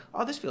they're like,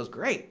 oh, this feels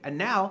great. And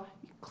now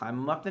you climb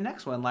them up the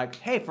next one, like,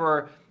 hey,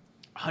 for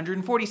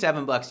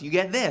 $147 you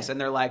get this. And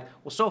they're like,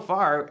 well, so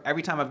far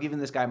every time I've given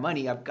this guy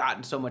money, I've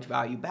gotten so much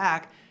value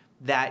back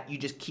that you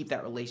just keep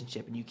that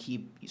relationship and you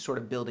keep sort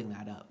of building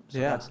that up. So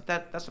yeah,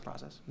 that's the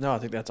process. No, I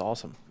think that's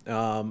awesome.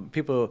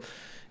 People,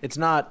 it's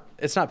not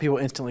people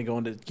instantly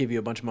going to give you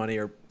a bunch of money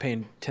or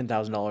paying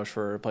 $10,000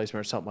 for a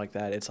replacement or something like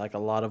that. It's like a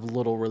lot of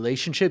little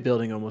relationship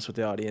building almost with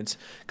the audience.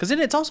 Because then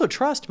it's also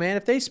trust, man.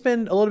 If they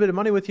spend a little bit of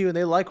money with you and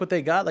they like what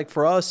they got, like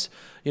for us,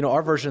 you know,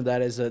 our version of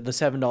that is the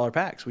 $7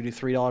 packs. We do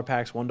 $3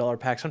 packs, $1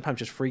 packs, sometimes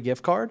just free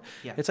gift card.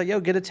 Yeah. It's like, yo,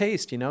 get a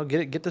taste, you know,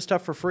 get the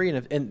stuff for free.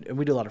 And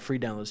we do a lot of free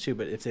downloads too.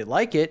 But if they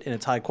like it and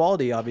it's high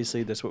quality,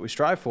 obviously that's what we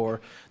strive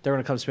for. They're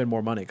going to come spend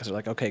more money because they're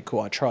like, okay,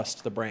 cool, I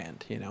trust the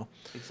brand, you know.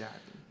 Exactly.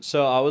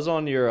 So I was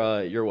on your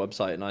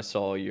website and I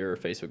saw your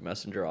Facebook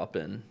Messenger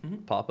opt-in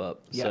pop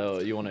up. Yeah. So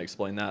you want to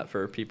explain that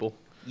for people?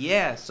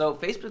 Yeah. So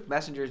Facebook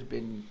Messenger has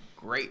been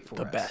great for us.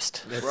 The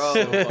best. It's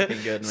so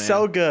fucking good, man.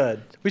 So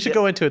good. We should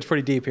go into it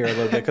pretty deep here a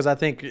little bit because I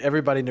think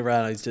everybody in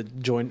Nevada needs to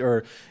join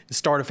or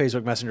start a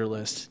Facebook Messenger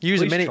list.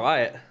 Please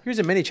try it. You're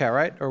using ManyChat,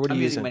 right? Or what are I'm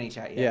you using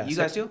using? ManyChat. Yeah. You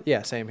guys do?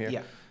 Yeah, same here.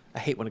 Yeah. I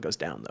hate when it goes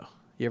down though.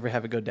 You ever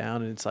have it go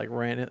down and it's like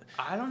random?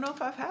 I don't know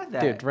if I've had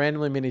that. Dude,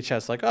 randomly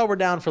ManyChat's like, oh, we're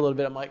down for a little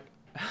bit. I'm like,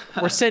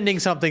 we're sending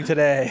something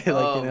today. Like,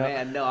 Oh you know?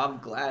 man, no, I'm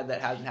glad that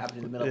hasn't happened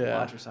in the middle of Yeah.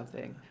 launch or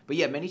something. But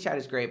yeah, ManyChat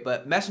is great.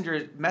 But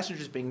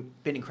Messenger's been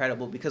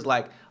incredible because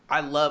like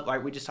I love,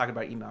 like we just talked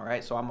about email,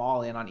 right? So I'm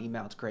all in on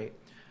email. It's great.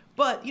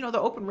 But you know the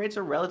open rates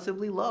are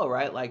relatively low,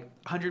 right? Like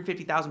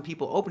 150,000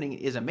 people opening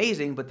is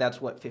amazing, but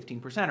that's what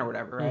 15% or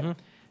whatever,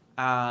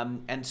 right?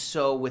 And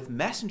so with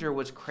Messenger,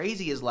 what's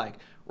crazy is like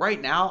right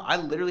now I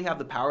literally have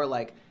the power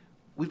like.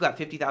 We've got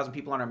 50,000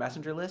 people on our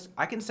messenger list.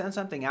 I can send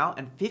something out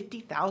and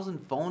 50,000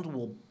 phones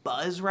will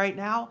buzz right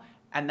now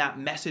and that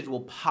message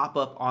will pop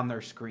up on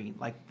their screen.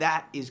 Like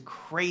that is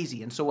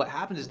crazy. And so what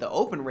happens is the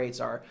open rates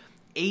are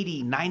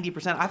 80,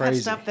 90%. I've had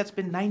stuff that's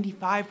been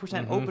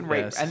 95% open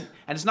rate. Yes. And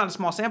it's not a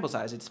small sample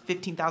size. It's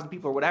 15,000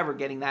 people or whatever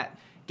getting that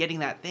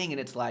thing. And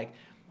it's like,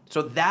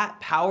 so that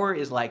power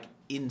is like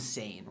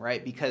insane,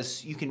 right?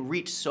 Because you can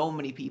reach so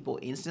many people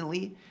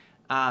instantly.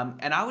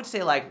 And I would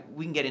say like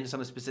we can get into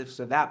some of the specifics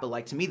of that, but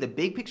like to me the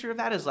big picture of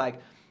that is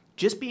like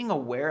just being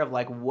aware of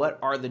like what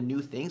are the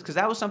new things because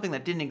that was something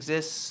that didn't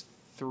exist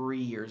 3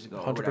 years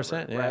ago.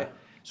 100%, yeah. Right.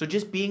 So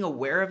just being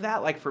aware of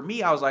that, like for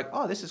me, I was like,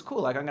 oh, this is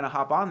cool. Like I'm gonna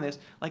hop on this.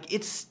 Like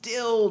it's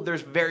still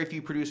there's very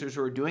few producers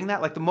who are doing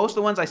that. Like the most of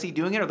the ones I see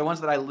doing it are the ones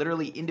that I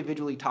literally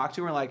individually talk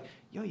to and are like,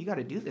 yo, you got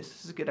to do this.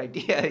 This is a good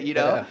idea, you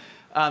know.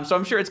 Yeah. So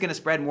I'm sure it's gonna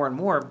spread more and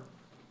more,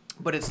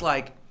 but it's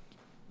like.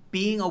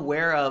 Being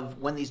aware of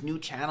when these new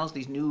channels,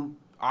 these new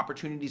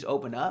opportunities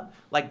open up,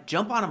 like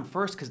jump on them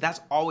first because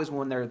that's always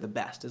when they're the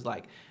best. Is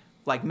like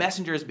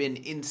Messenger has been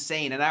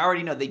insane, and I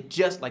already know they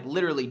just like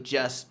literally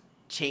just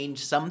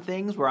changed some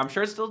things where I'm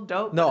sure it's still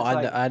dope. No,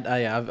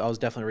 I was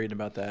definitely reading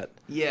about that.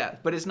 Yeah,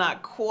 but it's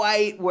not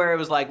quite where it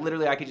was like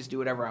literally I could just do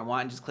whatever I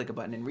want and just click a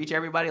button and reach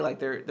everybody. Like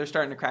they're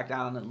starting to crack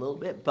down on it a little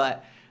bit,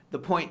 but. The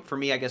point for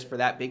me, I guess, for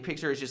that big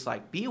picture is just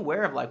like be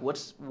aware of like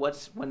what's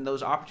when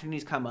those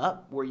opportunities come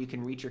up where you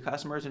can reach your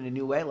customers in a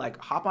new way. Like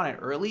hop on it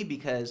early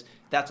because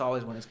that's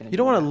always when it's going to. You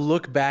don't want to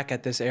look back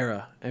at this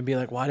era and be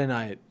like, why didn't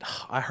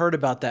I heard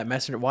about that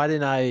messenger. Why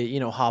didn't I,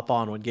 hop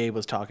on when Gabe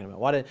was talking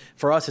about?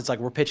 For us, it's like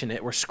we're pitching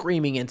it. We're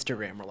screaming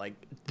Instagram. We're like,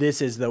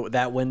 this is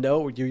that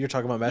window. You're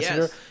talking about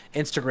Messenger.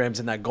 Yes. Instagram's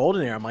in that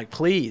golden era. I'm like,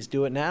 please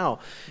do it now.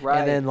 Right.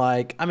 And then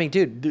like, I mean,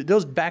 dude,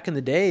 those back in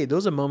the day,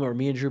 those a moment where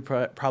me and Drew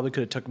probably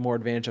could have took more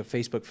advantage of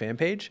Facebook fan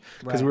page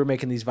because we were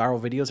making these viral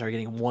videos that are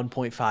getting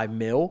 1.5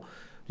 mil.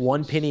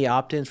 1 penny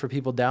opt-ins for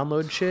people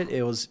download shit.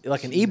 It was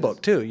like an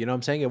ebook too. You know what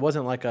I'm saying? It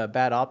wasn't like a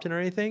bad opt-in or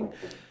anything.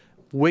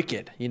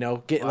 Wicked,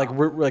 like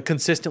we're like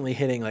consistently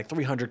hitting like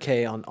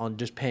 300K on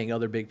just paying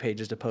other big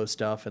pages to post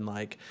stuff, and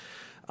like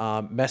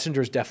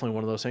Messenger is definitely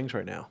one of those things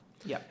right now.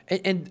 Yeah.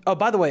 And oh,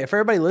 by the way, if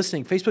everybody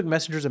listening, Facebook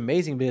Messenger is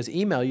amazing because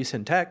email you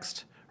send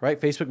text, right?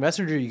 Facebook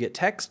Messenger you get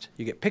text,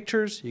 you get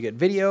pictures, you get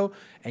video,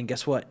 and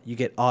guess what? You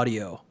get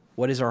audio.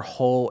 what is our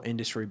whole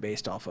industry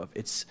based off of?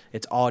 It's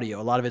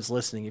audio. A lot of it's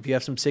listening. If you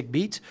have some sick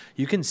beats,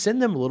 you can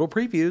send them little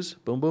previews,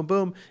 boom, boom,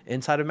 boom,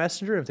 inside of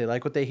Messenger. If they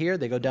like what they hear,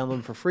 they go download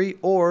them for free,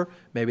 or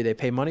maybe they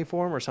pay money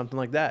for them or something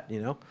like that,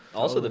 you know?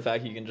 Also, the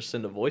fact you can just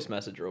send a voice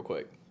message real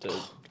quick to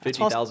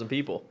 50,000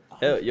 people.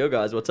 Hey, yo,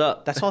 guys, what's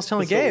up? That's what I was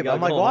telling Gabe.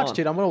 I'm like, watch,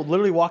 dude, I'm going to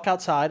literally walk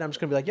outside. I'm just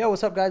going to be like, yo,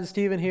 what's up, guys? It's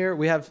Steven here.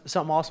 We have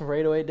something awesome for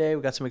 808 Day.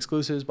 We got some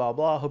exclusives, blah,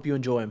 blah. Hope you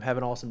enjoy them. Have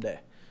an awesome day.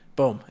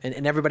 Boom.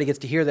 And everybody gets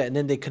to hear that, and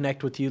then they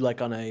connect with you like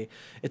on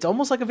it's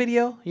almost like a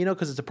video, you know,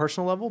 because it's a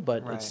personal level,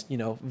 but it's, you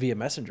know, via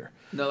Messenger.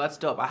 No, that's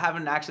dope. I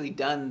haven't actually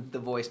done the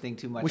voice thing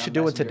too much. We should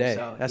do it today.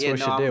 So, that's what we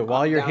should do.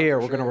 While you're here,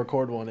 we're going to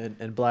record one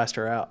and blast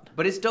her out.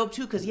 But it's dope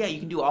too because, you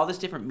can do all this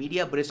different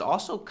media, but it's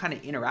also kind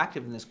of interactive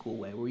in this cool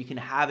way where you can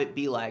have it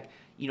be like,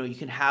 you know, you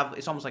can have,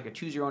 it's almost like a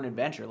choose your own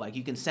adventure. Like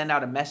you can send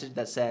out a message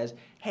that says,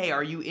 hey,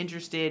 are you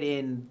interested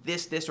in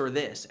this, or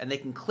this? And they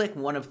can click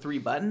one of 3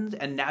 buttons,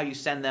 and now you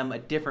send them a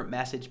different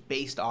message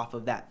based off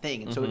of that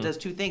thing. And so it does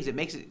 2 things. It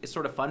makes it's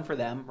sort of fun for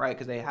them, right?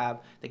 Because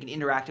they can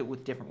interact it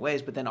with different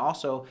ways, but then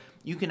also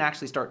you can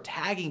actually start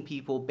tagging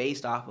people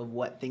based off of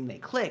what thing they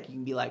click. You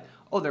can be like,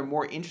 oh, they're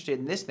more interested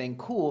in this thing.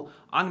 Cool.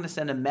 I'm going to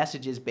send them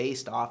messages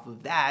based off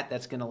of that.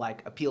 That's going to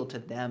like appeal to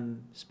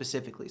them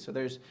specifically. So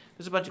there's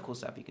a bunch of cool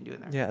stuff you can do in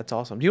there. Yeah, that's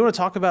awesome. Do you want to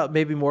talk about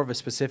maybe more of a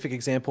specific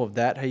example of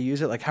that, how you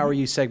use it? Like, how are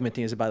you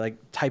segmenting? Is it by like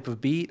type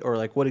of beat, or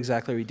like what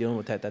exactly are you dealing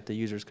with that the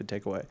users could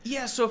take away?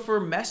 Yeah, so for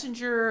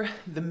Messenger,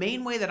 the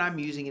main way that I'm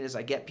using it is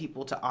I get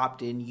people to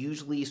opt in,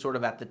 usually sort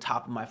of at the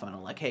top of my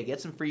funnel. Like, hey,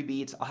 get some free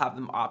beats. I'll have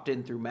them opt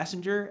in through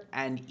Messenger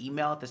and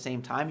email at the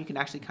same time. You can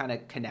actually kind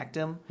of connect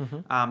them.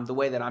 The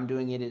way that I'm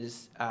doing it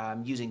is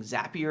using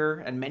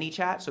Zapier and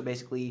ManyChat. So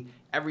basically,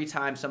 every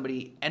time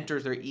somebody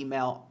enters their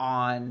email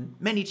on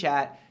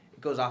ManyChat,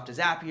 it goes off to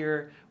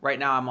Zapier. Right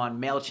now, I'm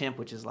on MailChimp,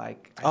 which is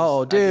like... I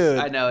know. It's dude.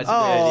 I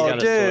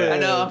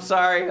know, I'm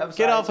sorry.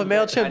 Get off of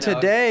MailChimp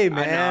today,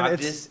 man.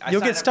 You'll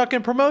get stuck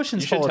in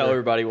promotions. You should tell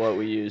everybody what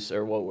we use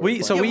or what we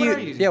use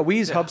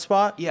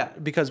HubSpot. Yeah.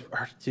 Because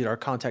our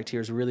contact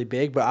here is really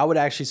big, but I would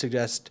actually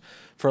suggest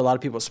for a lot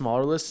of people with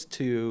smaller lists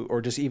or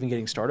just even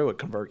getting started with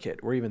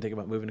ConvertKit. We're even thinking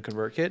about moving to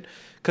ConvertKit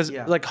because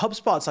like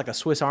HubSpot's like a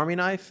Swiss Army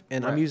knife,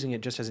 and I'm using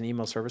it just as an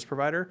email service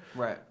provider.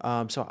 Right.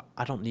 So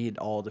I don't need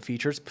all the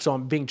features. So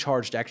I'm being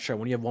charged extra.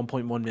 When you have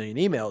 1.1 million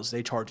emails,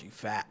 they charge you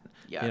fat.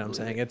 Yeah, you know what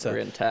I'm saying? We're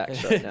in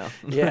tax right now.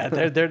 Yeah,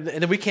 and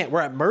then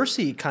we're at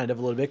mercy kind of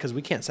a little bit because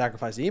we can't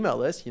sacrifice the email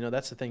list. You know,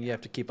 that's the thing you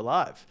have to keep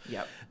alive.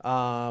 Yep.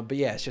 But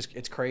yeah,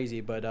 it's crazy.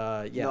 But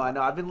yeah. No, I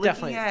know. I've been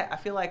looking at. I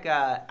feel like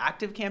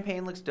Active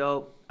Campaign looks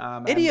dope.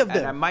 Any of them.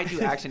 And I might do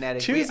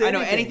Actionetics. Choose I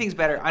know anything's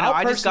better. I know.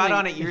 I just got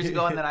on it years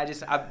ago, and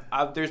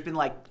then there's been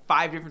like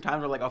 5 different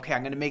times where like, okay,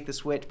 I'm gonna make the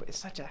switch, but it's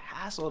such a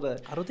hassle to.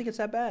 I don't think it's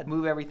that bad.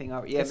 Move everything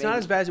over. Yeah, it's not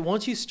as bad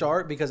once you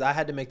start, because I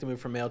had to make the move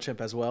from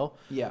MailChimp as well.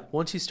 Yeah.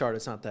 Once you start,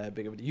 it's not that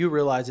big of a deal. You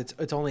realize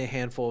it's only a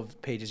handful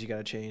of pages you got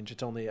to change.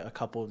 It's only a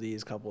couple of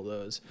these, couple of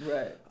those.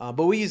 Right.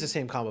 But we use the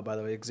same combo, by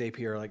the way.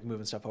 Zapier, like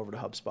moving stuff over to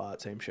HubSpot,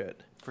 same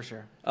shit. For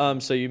sure.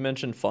 So you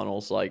mentioned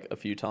funnels like a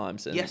few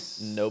times, and yes.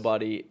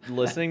 Nobody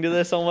listening to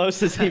this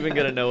almost is even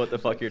gonna know what the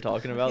fuck you're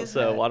talking about.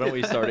 So why don't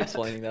we start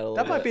explaining that a little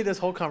bit? That might be this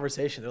whole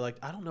conversation. They're like,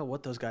 I don't know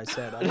what those guys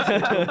said. I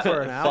listened to them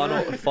for an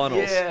hour.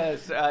 Funnels.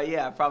 Yes.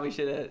 Probably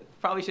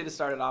should have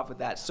started off with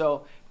that.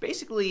 So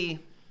basically,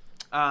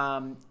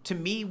 to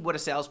me, what a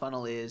sales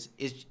funnel is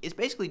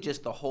basically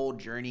just the whole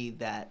journey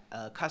that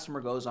a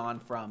customer goes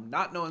on from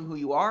not knowing who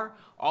you are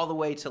all the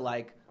way to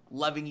like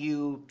loving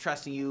you,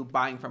 trusting you,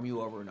 buying from you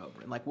over and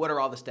over. And like, what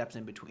are all the steps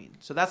in between?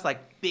 So that's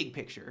like big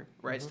picture,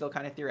 right? Still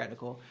kind of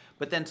theoretical.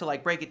 But then to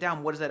like break it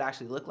down, what does that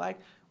actually look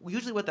like?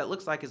 Usually what that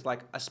looks like is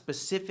like a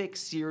specific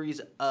series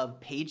of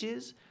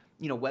pages,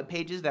 you know, web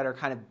pages that are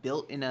kind of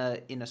built in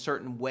a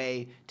certain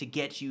way to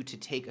get you to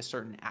take a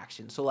certain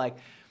action. So like,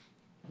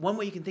 one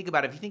way you can think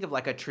about it, if you think of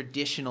like a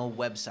traditional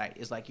website,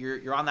 is like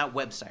you're on that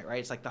website, right?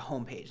 It's like the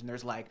homepage, and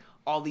there's like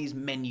all these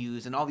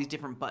menus and all these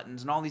different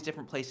buttons and all these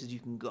different places you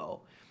can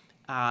go.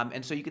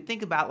 And so you could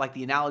think about like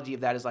the analogy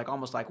of that is like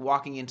almost like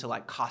walking into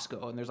like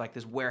Costco, and there's like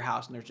this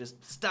warehouse and there's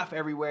just stuff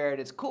everywhere,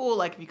 and it's cool.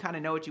 Like if you kind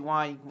of know what you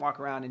want, you can walk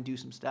around and do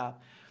some stuff.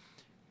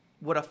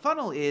 What a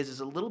funnel is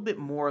a little bit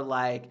more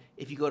like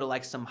if you go to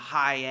like some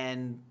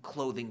high-end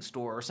clothing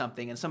store or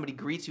something, and somebody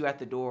greets you at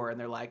the door and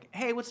they're like,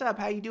 hey, what's up?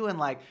 How you doing?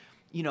 Like,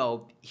 you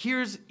know,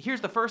 here's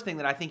the first thing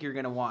that I think you're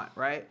going to want,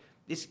 right?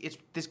 It's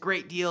this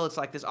great deal. It's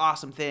like this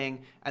awesome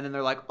thing. And then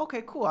they're like,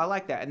 okay, cool. I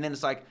like that. And then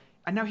it's like,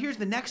 and now here's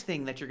the next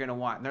thing that you're going to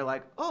want. And they're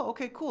like, oh,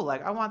 okay, cool.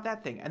 Like, I want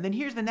that thing. And then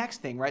here's the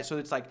next thing, right? So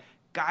it's like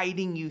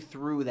guiding you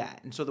through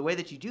that. And so the way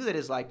that you do that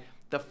is like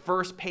the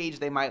first page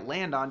they might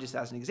land on, just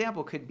as an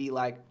example, could be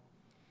like,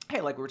 hey,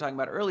 like we were talking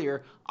about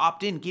earlier,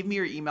 opt in, give me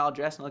your email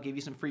address, and I'll give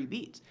you some free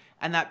beats.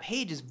 And that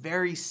page is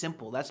very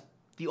simple. That's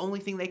the only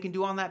thing they can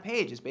do on that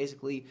page is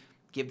basically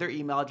give their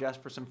email address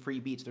for some free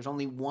beats. There's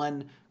only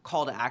one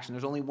call to action.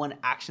 There's only one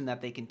action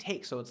that they can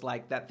take. So it's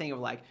like that thing of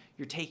like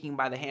you're taking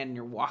by the hand and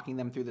you're walking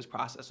them through this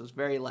process. So it's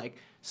very like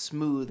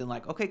smooth and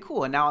like, okay,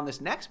 cool. And now on this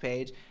next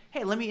page,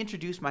 hey, let me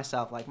introduce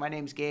myself. Like, my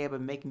name's Gabe.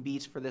 I'm making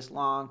beats for this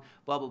long,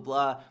 blah, blah,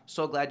 blah.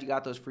 So glad you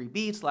got those free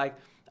beats. Like,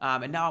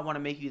 and now I want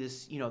to make you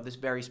this, this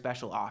very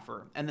special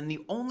offer. And then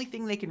the only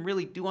thing they can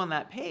really do on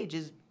that page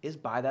is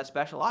buy that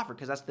special offer,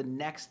 because that's the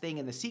next thing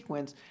in the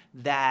sequence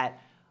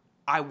that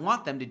I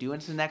want them to do, and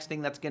it's the next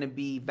thing that's going to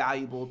be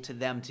valuable to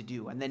them to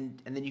do. And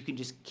then you can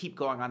just keep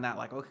going on that,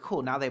 like, okay,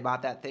 cool, now they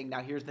bought that thing.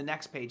 Now here's the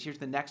next page. Here's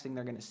the next thing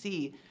they're going to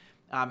see.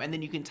 And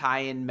then you can tie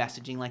in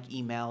messaging like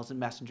emails and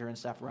Messenger and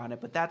stuff around it.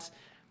 But that's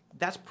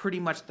pretty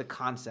much the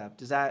concept.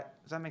 Does that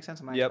make sense?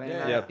 Am I explaining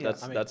that?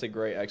 Yep. That's a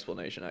great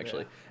explanation,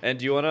 actually. Yeah. And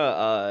do you want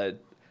to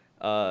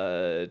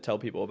tell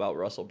people about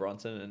Russell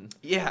Brunson and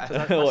because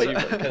I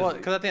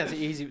think that's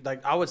easy.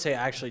 Like, I would say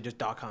actually just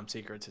 .com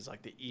Secrets is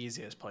like the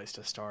easiest place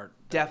to start.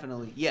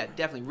 Definitely.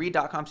 Read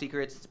 .com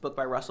Secrets. It's a book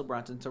by Russell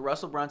Brunson. So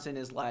Russell Brunson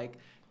is like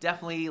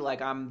definitely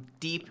like I'm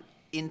deep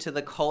into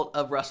the cult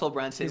of Russell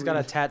Brunson. He's got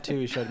a tattoo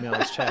he showed me on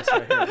his chest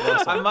right here.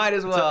 Russell. I might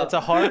as well. It's a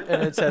heart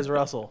and it says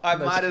Russell. I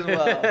might as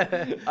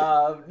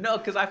well. No,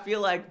 because I feel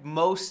like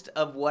most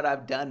of what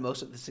I've done,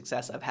 most of the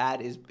success I've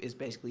had is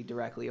basically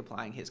directly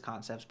applying his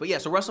concepts. But yeah,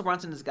 so Russell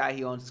Brunson is a guy,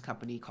 he owns this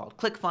company called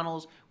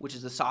ClickFunnels, which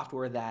is a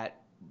software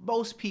that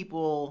most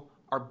people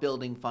are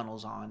building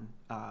funnels on,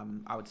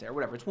 I would say, or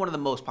whatever. It's one of the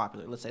most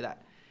popular, let's say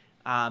that.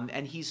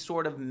 And he's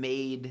sort of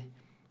made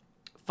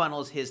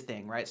funnels his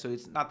thing, right? So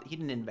it's not, he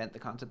didn't invent the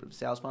concept of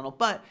sales funnel,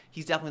 but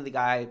he's definitely the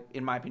guy,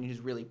 in my opinion, who's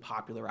really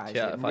popularized it.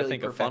 Yeah, and if really I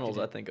think of funnels,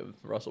 I think of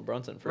Russell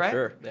Brunson for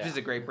sure. This is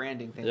a great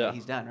branding thing that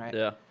he's done, right?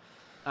 Yeah.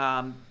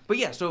 But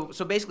yeah, so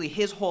basically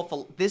his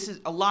whole, this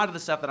is a lot of the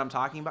stuff that I'm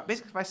talking about.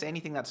 Basically, if I say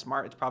anything that's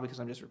smart, it's probably because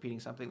I'm just repeating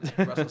something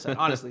that Russell said,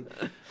 honestly.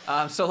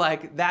 So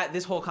like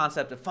this whole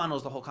concept of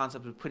funnels, the whole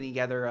concept of putting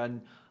together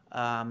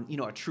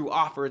a true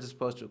offer as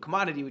opposed to a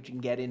commodity, which you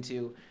can get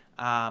into,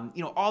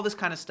 all this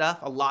kind of stuff,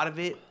 a lot of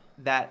it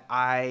that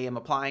I am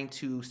applying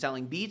to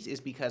selling beats is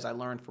because I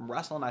learned from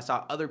Russell and I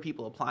saw other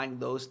people applying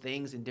those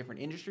things in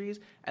different industries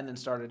and then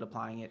started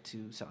applying it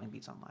to selling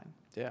beats online.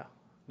 Yeah.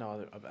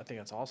 No, I think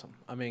that's awesome.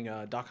 I mean,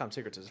 .com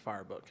Secrets is a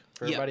fire book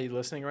for everybody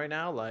listening right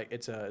now. Like,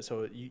 it's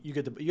so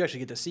you actually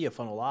get to see a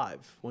funnel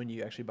live when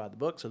you actually buy the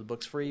book. So the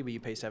book's free, but you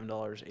pay $7,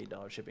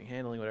 $8 shipping,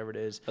 handling, whatever it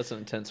is. That's an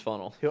intense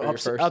funnel. He'll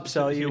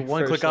upsell you,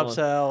 one-click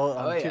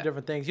upsell, 2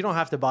 different things. You don't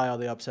have to buy all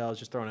the upsells.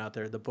 Just throwing out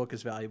there. The book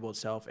is valuable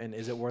itself, and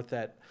is it worth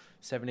that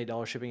 $7,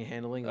 $8 shipping and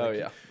handling?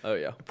 Like, oh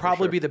yeah.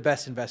 Probably be the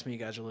best investment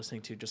you guys are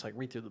listening to. Just like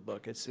read through the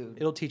book.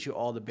 It'll teach you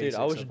all the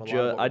basics.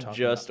 Dude, I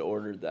just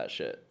ordered that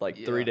shit like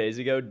 3 days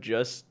ago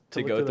just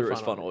to go through his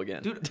funnel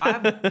again. Dude,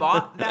 I've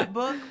bought that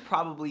book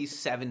probably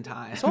 7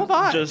 times. So have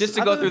I. Just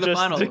to go through the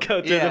funnel. To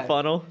go through the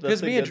funnel.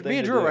 Because me and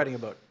Drew are writing a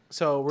book.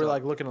 So we're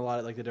like looking a lot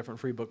at like the different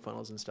free book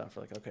funnels and stuff.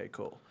 We're like, okay,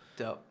 cool.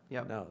 Dope.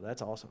 Yep. No,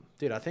 that's awesome.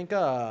 Dude, I think,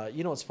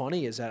 what's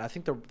funny is that I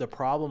think the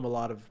problem a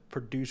lot of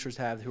producers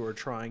have who are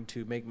trying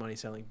to make money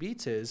selling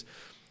beats is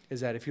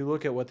that if you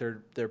look at what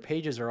their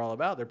pages are all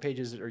about, their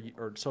pages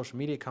or social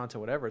media content,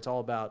 whatever, it's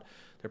all about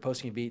they're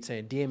posting a beat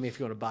saying, DM me if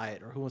you want to buy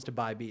it, or who wants to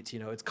buy beats.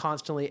 It's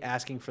constantly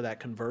asking for that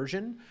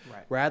conversion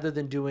rather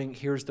than doing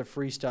here's the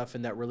free stuff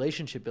and that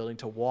relationship building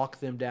to walk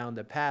them down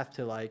the path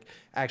to like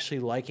actually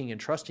liking and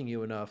trusting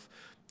you enough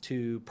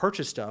to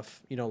purchase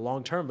stuff,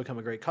 long term, become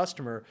a great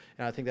customer.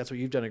 And I think that's what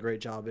you've done a great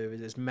job of,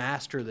 is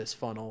master this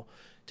funnel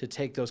to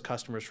take those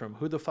customers from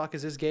who the fuck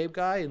is this Gabe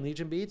guy in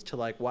Legion Beats to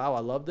like, wow, I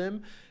love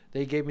them.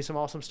 They gave me some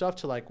awesome stuff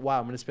to like, wow,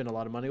 I'm going to spend a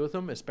lot of money with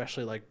them,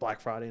 especially like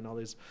Black Friday and all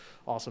these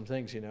awesome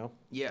things,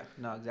 Yeah,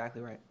 no,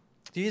 exactly right.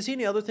 Do you see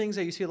any other things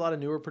that you see a lot of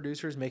newer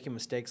producers making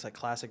mistakes, like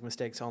classic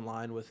mistakes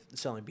online with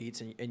selling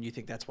beats, and you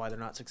think that's why they're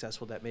not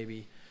successful, that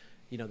maybe,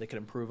 they could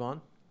improve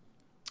on?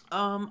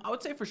 I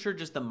would say for sure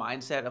just the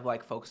mindset of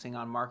like focusing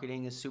on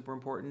marketing is super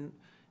important,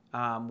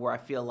 where I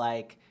feel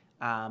like,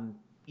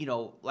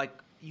 like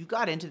you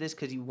got into this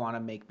because you want to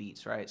make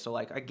beats, right? So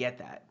like I get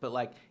that. But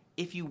like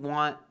if you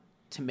want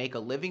to make a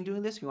living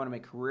doing this, if you want to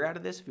make a career out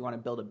of this, if you want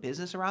to build a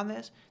business around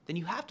this, then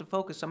you have to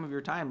focus some of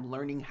your time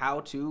learning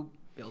how to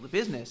build a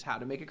business, how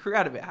to make a career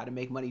out of it, how to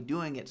make money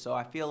doing it. So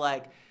I feel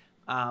like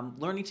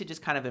learning to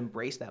just kind of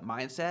embrace that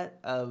mindset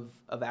of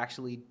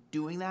actually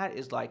doing that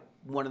is like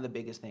one of the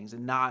biggest things,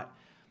 and not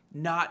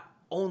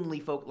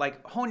only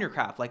like hone your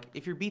craft. Like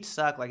if your beats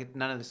suck, like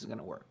none of this is going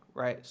to work,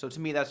 right? So to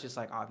me, that's just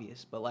like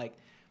obvious, but like,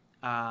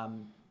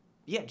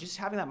 just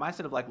having that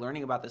mindset of like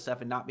learning about this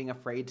stuff and not being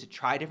afraid to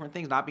try different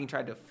things, not being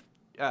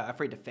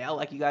afraid to fail,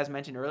 like you guys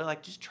mentioned earlier.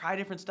 Like just try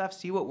different stuff,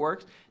 see what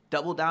works,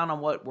 double down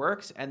on what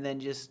works, and then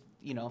just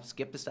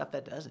skip the stuff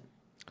that doesn't.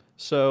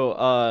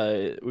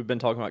 So we've been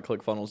talking about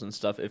ClickFunnels and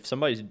stuff. If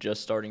somebody's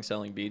just starting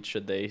selling beats,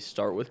 should they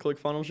start with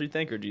ClickFunnels, do you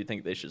think, or do you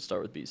think they should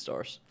start with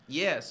BeatStars?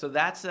 Yeah, so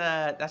that's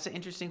an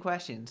interesting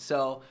question.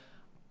 So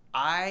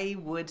I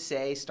would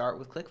say start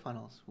with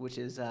ClickFunnels, which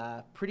is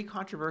pretty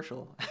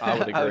controversial. I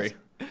would agree.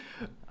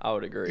 I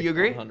would agree. You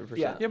agree? 100%.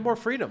 Yeah. You have more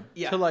freedom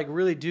Yeah. to like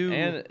really do.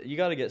 And you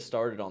got to get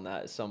started on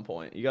that at some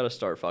point. You got to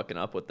start fucking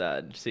up with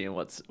that and seeing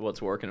what's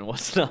working and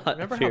what's not.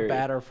 Remember how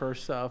bad our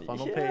first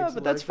funnel page? Yeah, but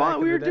looked that's back fine.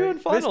 in We the were day?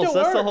 doing But it still funnels.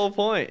 That's the worked. whole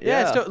point.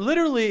 Yeah, Yeah.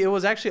 literally, it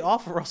was actually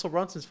off of Russell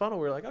Brunson's funnel.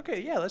 We were like,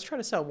 okay, yeah, let's try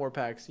to sell more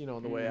packs,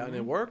 on the way out, and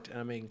it worked. And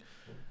I mean,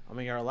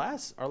 our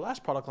last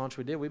product launch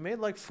we did, we made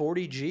like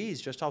 40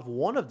 G's just off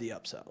one of the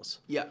upsells.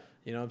 Yeah.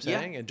 You know what I'm Yeah,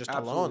 saying? And just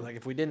absolutely. alone, like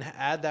if we didn't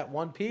add that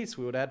one piece,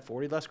 we would add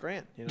 40 less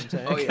grand. You know what I'm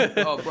saying? Oh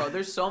yeah. Oh bro,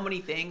 there's so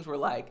many things where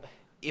like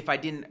if I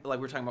didn't, like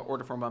we were talking about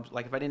order form bumps,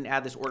 like if I didn't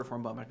add this order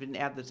form bump, if I didn't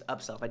add this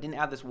upsell, if I didn't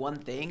add this one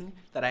thing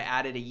that I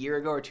added a year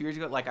ago or 2 years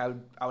ago, like I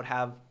would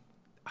have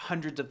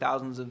hundreds of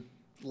thousands of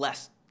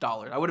less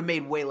dollars. I would have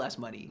made way less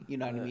money. You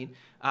know what I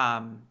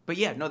mean? But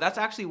yeah, no, that's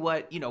actually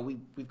what,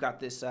 we've got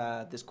this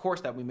this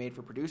course that we made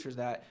for producers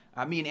that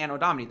me and Anno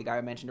Domini, the guy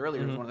I mentioned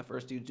earlier, was one of the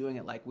first dudes doing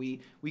it. Like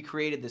we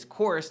created this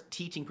course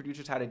teaching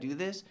producers how to do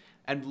this,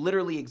 and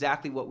literally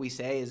exactly what we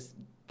say is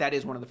that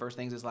is one of the first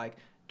things is like,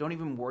 don't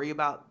even worry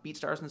about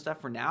BeatStars and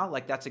stuff for now.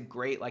 Like that's a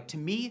great, like to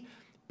me,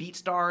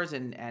 BeatStars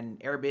and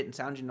Airbit and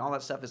SoundEngine and all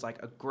that stuff is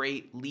like a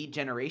great lead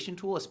generation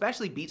tool,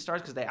 especially BeatStars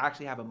because they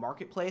actually have a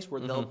marketplace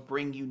where they'll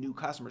bring you new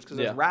customers. Because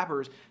there's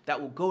rappers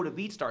that will go to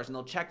BeatStars and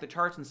they'll check the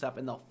charts and stuff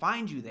and they'll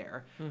find you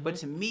there. But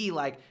to me,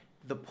 like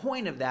the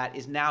point of that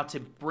is now to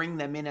bring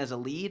them in as a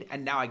lead,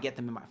 and now I get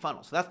them in my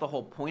funnel. So that's the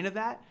whole point of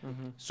that.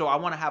 So I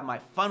want to have my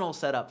funnel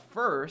set up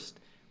first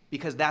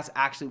because that's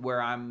actually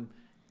where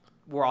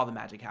all the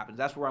magic happens.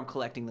 That's where I'm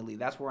collecting the lead.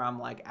 That's where I'm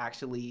like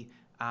actually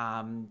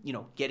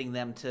getting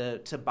them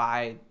to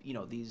buy,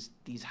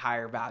 these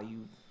higher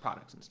value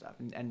products and stuff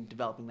and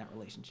developing that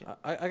relationship.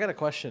 I got a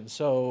question.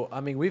 So,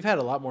 I mean, we've had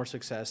a lot more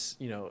success,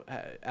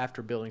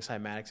 after building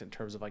Cymatics in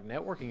terms of like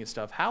networking and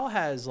stuff. How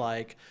has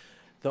like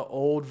the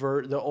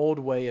old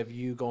way of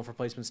you going for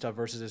placement stuff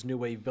versus this new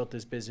way you've built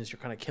this business,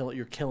 you're kind of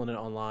killing it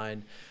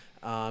online.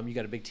 You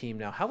got a big team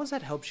now. How has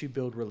that helped you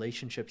build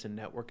relationships and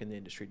network in the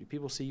industry? Do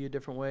people see you a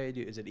different way?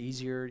 Is it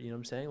easier? You know what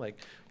I'm saying? Like,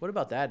 what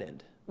about that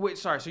end? Wait,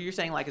 sorry. So you're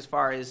saying like as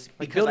far as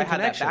Like because I building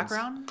had that connections.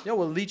 background? Yeah,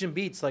 well, Legion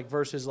Beats like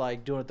versus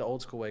like doing it the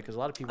old school way because a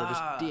lot of people are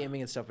just DMing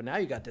and stuff. But now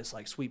you got this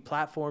like sweet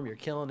platform. You're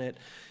killing it.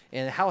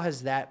 And how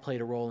has that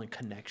played a role in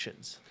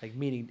connections, like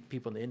meeting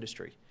people in the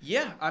industry?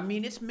 Yeah, I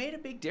mean, it's made a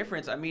big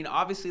difference. I mean,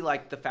 obviously,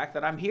 like the fact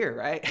that I'm here,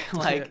 right?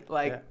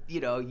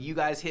 You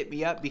guys hit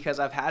me up because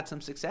I've had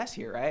some success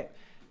here, right?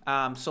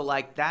 So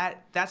like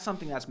that's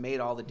something that's made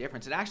all the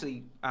difference. And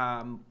actually,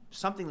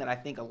 something that I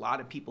think a lot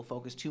of people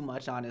focus too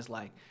much on is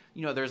like,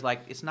 there's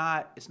like, it's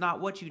not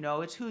what you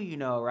know, it's who you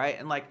know, right?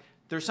 And like,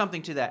 there's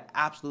something to that.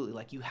 Absolutely.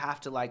 Like you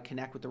have to like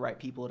connect with the right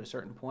people at a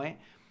certain point.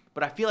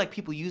 But I feel like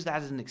people use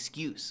that as an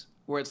excuse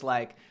where it's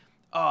like,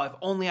 oh, if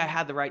only I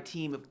had the right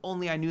team, if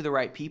only I knew the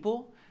right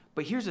people.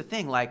 But here's the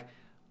thing, like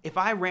if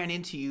I ran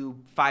into you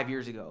 5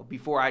 years ago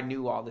before I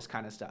knew all this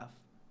kind of stuff,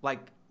 like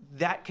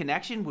that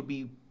connection would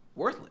be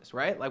worthless,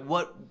 right?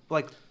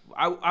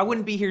 I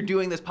wouldn't be here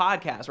doing this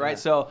podcast, right? Yeah.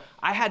 So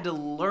I had to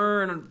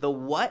learn the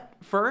what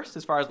first,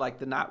 as far as like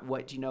the not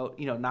what you know,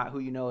 not who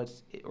you know,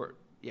 it's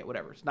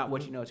not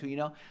what you know, it's who you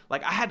know.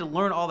 Like I had to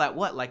learn all that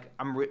what, like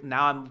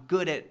now I'm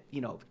good at,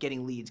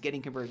 getting leads,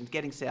 getting conversions,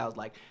 getting sales,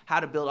 like how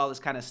to build all this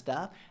kind of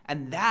stuff.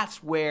 And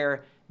that's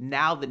where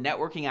now the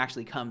networking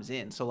actually comes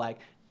in. So like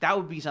that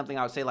would be something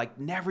I would say, like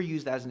never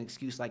use that as an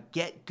excuse, like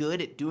get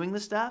good at doing the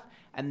stuff.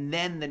 And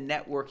then the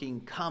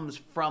networking comes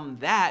from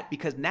that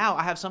because now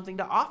I have something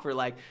to offer.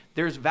 Like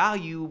there's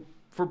value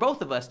for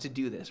both of us to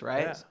do this,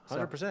 right? Yeah,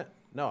 100%.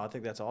 No, I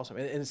think that's awesome.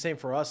 And the same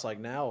for us. Like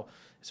now,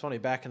 it's funny,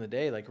 back in the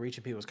day, like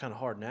reaching people was kind of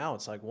hard. Now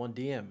it's like one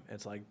DM.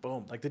 It's like,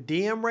 boom. Like the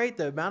DM rate,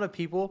 the amount of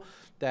people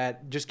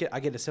that I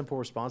get a simple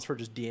response for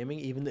just DMing,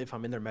 even if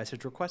I'm in their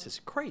message request, it's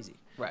crazy.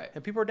 Right.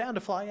 And people are down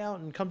to fly out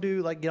and come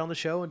do, like, get on the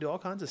show and do all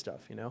kinds of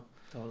stuff,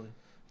 Totally.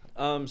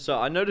 So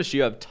I noticed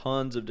you have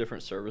tons of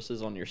different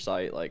services on your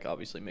site, like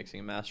obviously mixing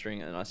and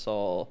mastering, and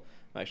I'm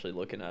actually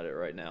looking at it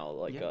right now,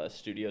 like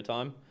studio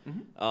time.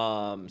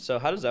 Mm-hmm. So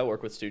how does that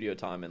work with studio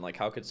time, and like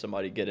how could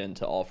somebody get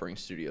into offering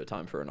studio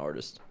time for an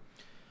artist?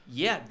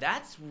 Yeah,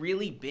 that's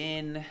really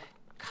been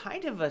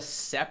kind of a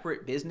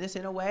separate business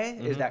in a way,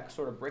 is that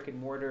sort of brick and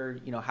mortar,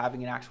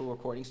 having an actual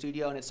recording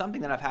studio, and it's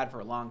something that I've had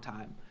for a long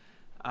time.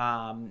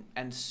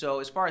 And so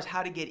as far as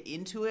how to get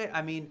into it,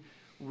 I mean,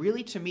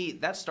 really to me,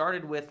 that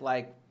started with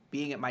like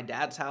being at my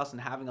dad's house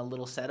and having a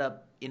little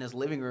setup in his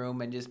living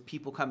room and just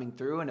people coming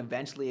through, and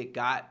eventually it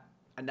got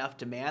enough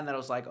demand that I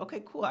was like,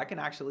 okay, cool, I can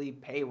actually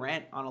pay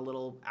rent on a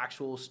little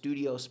actual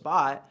studio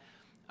spot.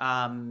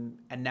 And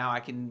now I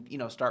can,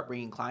 start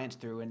bringing clients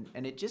through.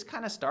 And it just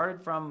kind of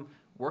started from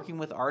working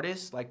with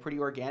artists, like pretty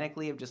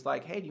organically, of just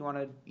like, hey, do you want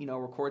to,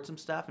 record some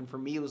stuff? And for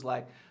me, it was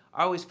like,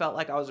 I always felt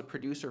like I was a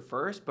producer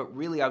first, but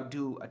really I would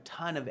do a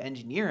ton of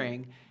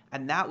engineering.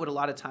 And that would a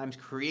lot of times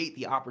create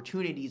the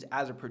opportunities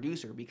as a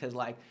producer, because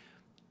like,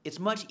 it's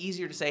much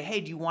easier to say,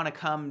 hey, do you want to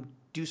come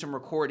do some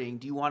recording?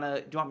 Do you want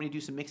me to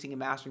do some mixing and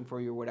mastering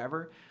for you or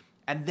whatever?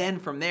 and then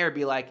from there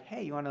be like,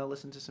 hey, you want to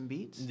listen to some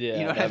beats? Yeah,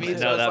 you know what I mean? No,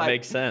 So that like,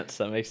 makes sense.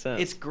 That makes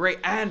sense. it's great.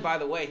 And by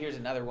the way, here's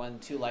another one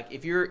too. Like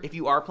if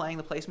you are playing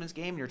the placements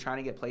game and you're trying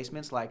to get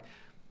placements,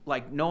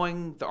 like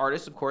knowing the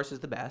artist, of course, is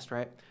the best,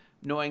 right?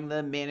 Knowing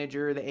the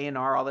manager, the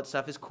A&R, all that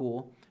stuff is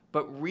cool.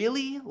 But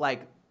really,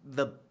 like,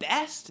 the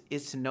best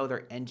is to know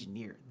their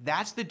engineer.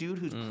 That's the dude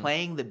who's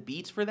playing the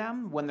beats for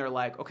them when they're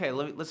like, okay,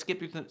 let's skip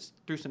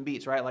through some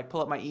beats, right? Like,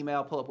 pull up my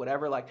email, pull up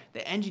whatever. Like,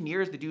 the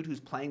engineer is the dude who's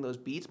playing those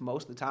beats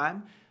most of the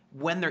time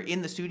when they're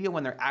in the studio,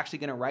 when they're actually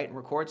going to write and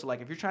record. So, like,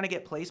 if you're trying to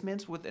get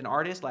placements with an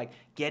artist, like,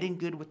 getting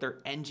good with their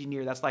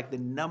engineer, that's, like, the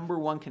number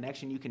one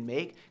connection you can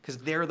make because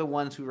they're the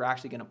ones who are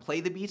actually going to play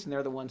the beats and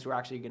they're the ones who are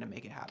actually going to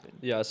make it happen.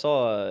 Yeah, I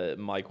saw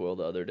Mike Will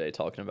the other day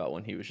talking about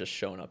when he was just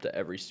showing up to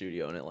every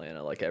studio in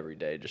Atlanta, like, every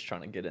day, just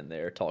trying to get in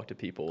there, talk to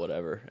people,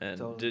 whatever. And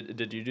Totally.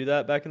 did you do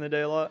that back in the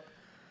day a lot?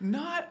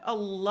 Not a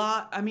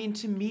lot. I mean,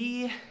 to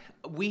me,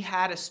 we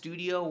had a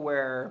studio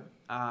where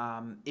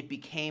it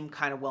became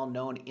kind of well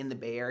known in the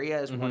Bay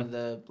Area as one of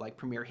the like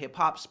premier hip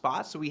hop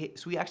spots. So we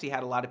actually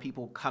had a lot of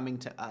people coming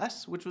to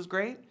us, which was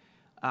great.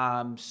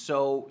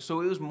 So it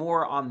was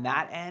more on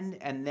that end,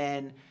 and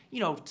then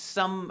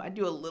I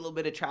do a little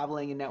bit of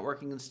traveling and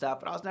networking and stuff,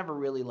 but I was never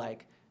really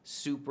like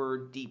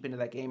super deep into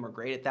that game or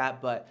great at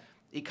that. But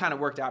it kind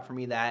of worked out for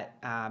me that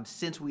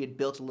since we had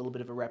built a little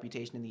bit of a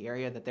reputation in the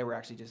area, that they were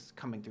actually just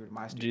coming through to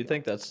my studio. Do you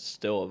think that's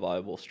still a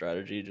viable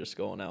strategy, just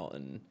going out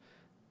and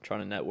trying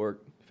to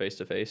network face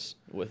to face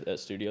at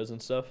studios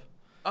and stuff?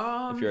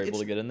 If you're able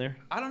to get in there?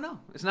 I don't know.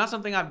 It's not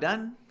something I've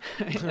done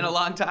in a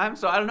long time,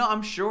 so I don't know.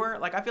 I'm sure.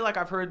 Like, I feel like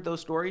I've heard those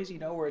stories,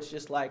 where it's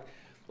just like,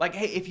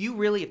 hey,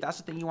 if that's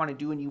the thing you want to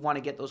do and you want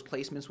to get those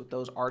placements with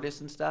those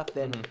artists and stuff,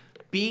 then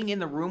being in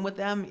the room with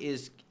them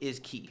is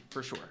key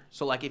for sure.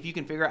 So, like, if you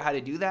can figure out how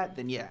to do that,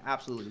 then yeah,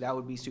 absolutely, that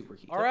would be super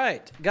key. All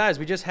right, guys,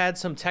 we just had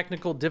some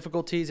technical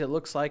difficulties. It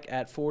looks like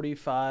at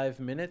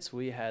 45 minutes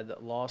we had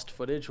lost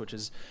footage, which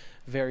is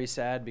very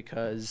sad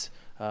because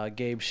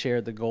Gabe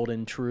shared the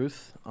golden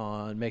truth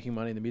on making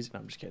money in the music. No,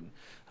 I'm just kidding.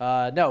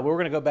 No, we're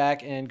going to go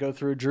back and go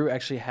through. Drew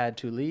actually had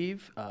to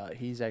leave.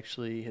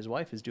 His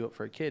wife is due up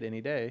for a kid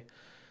any day.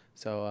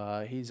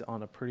 So he's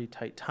on a pretty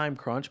tight time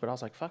crunch. But I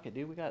was like, fuck it,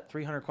 dude. We got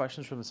 300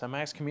 questions from the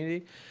Cymatics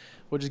community.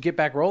 We'll just get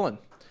back rolling.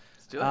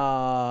 Let's do it.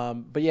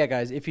 But yeah,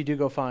 guys, if you do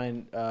go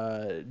find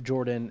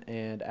Jordan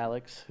and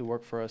Alex, who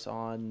work for us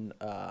on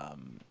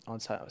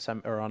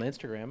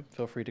Instagram,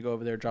 feel free to go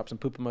over there, drop some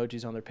poop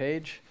emojis on their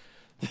page.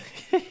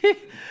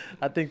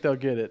 I think they'll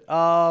get it.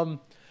 But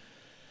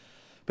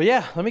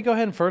yeah, let me go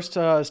ahead and first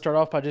start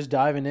off by just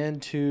diving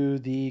into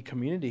the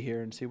community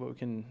here and see what we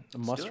can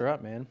muster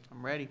up, man.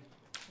 I'm ready.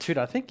 Dude,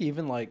 I think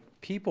even like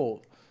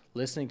people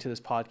listening to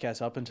this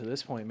podcast up until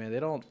this point,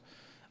 man,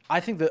 I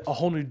think that a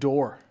whole new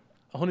door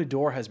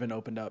has been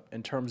opened up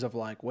in terms of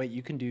like, wait,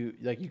 you can do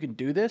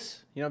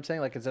this? You know what I'm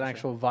saying? Like, it's an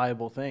actual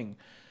viable thing.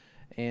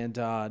 And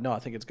no, I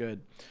think it's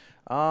good.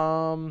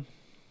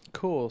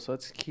 Cool. So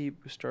let's get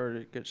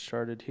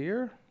started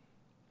here.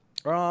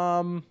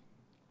 How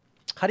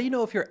do you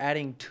know if you're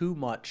adding too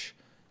much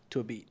to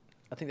a beat?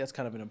 I think that's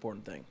kind of an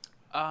important thing.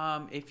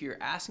 If you're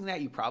asking that,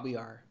 you probably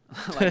are.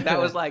 Like that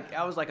was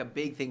like a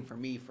big thing for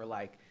me for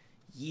like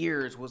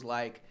years, was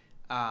like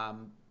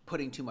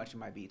putting too much in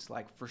my beats.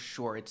 Like, for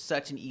sure, it's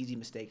such an easy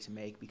mistake to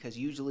make because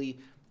usually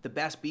the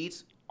best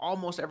beats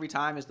almost every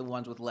time is the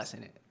ones with less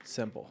in it.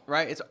 Simple.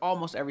 Right? It's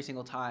almost every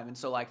single time. And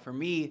so like for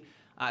me,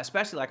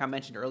 especially like I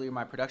mentioned earlier,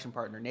 my production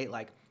partner Nate,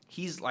 like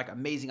he's like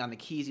amazing on the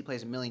keys. He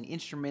plays a million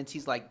instruments.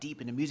 He's like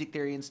deep into music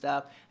theory and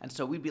stuff. And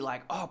so we'd be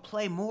like, oh,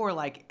 play more,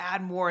 like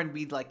add more, and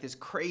be like this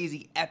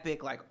crazy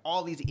epic, like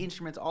all these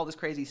instruments, all this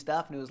crazy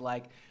stuff. And it was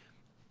like,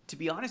 to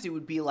be honest, it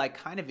would be like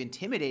kind of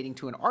intimidating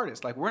to an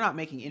artist. Like, we're not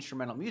making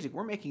instrumental music.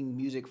 We're making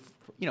music,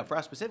 for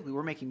us specifically,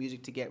 we're making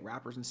music to get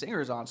rappers and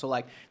singers on. So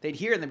like they'd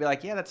hear it and they'd be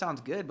like, yeah, that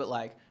sounds good, but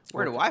like,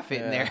 where do I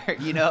fit in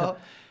there,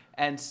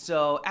 And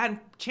so, and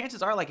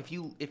chances are, like, if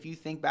you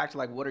think back to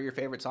like what are your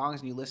favorite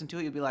songs and you listen to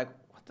it, you'll be like,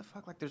 what the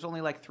fuck? Like, there's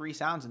only like 3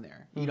 sounds in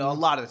there. A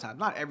lot of the time,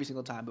 not every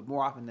single time, but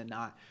more often than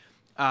not.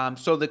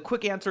 So the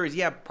quick answer is,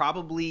 yeah,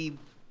 probably.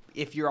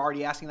 If you're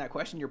already asking that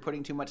question, you're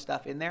putting too much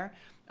stuff in there.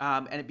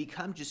 And it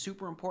becomes just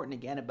super important,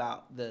 again,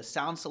 about the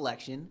sound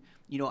selection,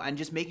 and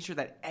just making sure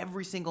that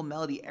every single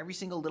melody, every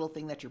single little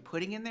thing that you're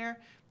putting in there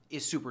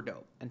is super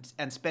dope,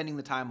 and spending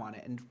the time on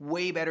it. And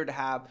way better to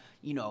have,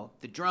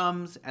 the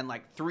drums and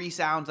like 3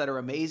 sounds that are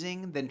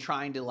amazing than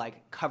trying to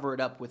like cover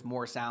it up with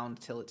more sound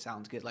till it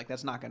sounds good. Like,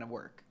 that's not going to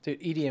work. Dude,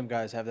 EDM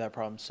guys have that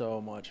problem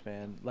so much,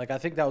 man. Like, I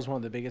think that was one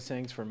of the biggest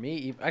things for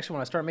me. Actually,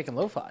 when I started making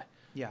lo-fi.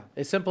 Yeah.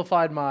 It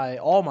simplified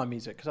all my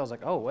music because I was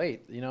like, oh,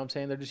 wait, you know what I'm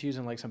saying? They're just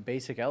using like some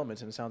basic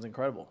elements and it sounds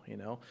incredible,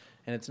 And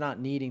it's not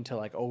needing to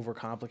like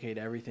overcomplicate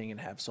everything and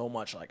have so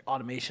much like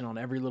automation on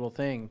every little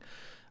thing.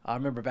 I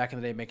remember back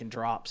in the day making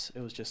drops.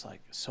 It was just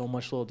like so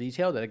much little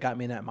detail that it got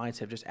me in that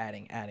mindset of just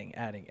adding.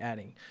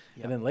 Yep.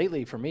 And then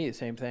lately for me, the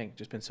same thing,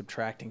 just been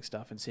subtracting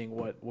stuff and seeing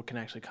what can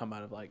actually come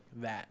out of like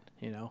that,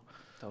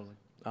 Totally.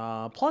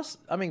 Plus,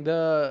 I mean,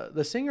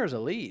 the singer is a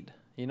lead.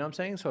 You know what I'm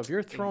saying? So if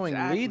you're throwing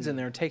leads in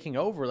there and taking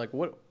over, like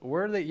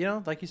where are they, you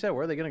know, like you said,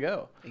 where are they going to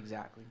go?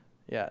 Exactly.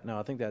 Yeah, no,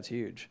 I think that's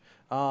huge.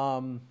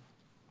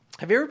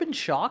 Have you ever been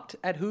shocked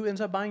at who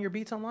ends up buying your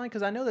beats online?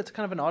 Because I know that's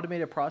kind of an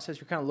automated process.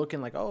 You're kind of looking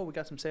like, oh, we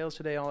got some sales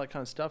today, all that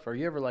kind of stuff. Or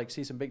you ever like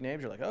see some big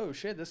names? You're like, oh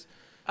shit, this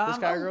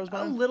guy or girl's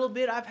buying? A little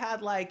bit. I've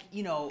had like,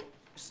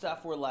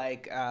 stuff where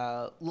like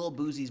Lil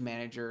Boozy's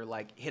manager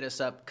like hit us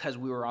up because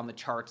we were on the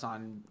charts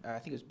on I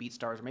think it was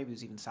BeatStars or maybe it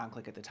was even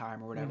SoundClick at the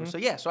time or whatever. So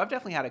yeah, so I've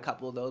definitely had a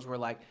couple of those where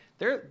like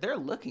they're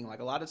looking like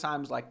a lot of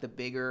times like the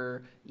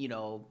bigger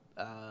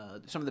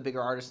some of the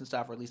bigger artists and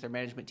stuff, or at least their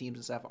management teams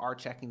and stuff, are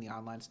checking the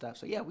online stuff.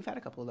 So yeah, we've had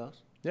a couple of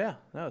those. Yeah,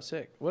 that was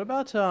sick. What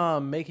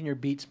about making your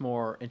beats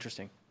more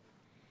interesting?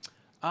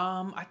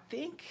 I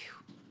think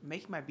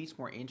making my beats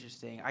more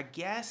interesting, I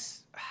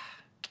guess.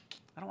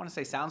 I don't want to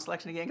say sound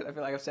selection again because I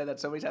feel like I've said that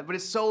so many times, but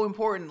it's so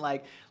important.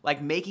 Like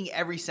making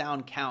every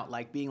sound count.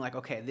 Like being like,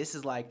 okay,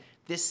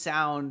 this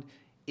sound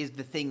is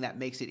the thing that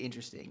makes it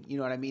interesting. You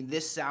know what I mean?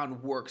 This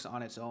sound works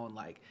on its own.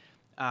 Like,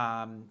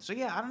 so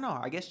yeah, I don't know.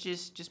 I guess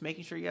just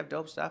making sure you have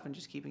dope stuff and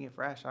just keeping it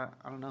fresh. I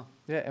don't know.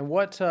 Yeah, and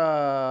what's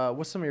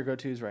some of your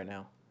go-tos right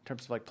now in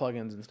terms of like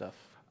plugins and stuff?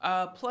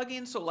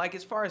 Plugins, so like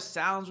as far as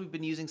sounds, we've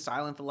been using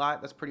Silent a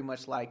lot. That's pretty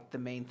much like the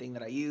main thing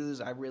that I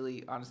use. I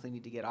really honestly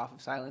need to get off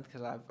of Silent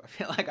because I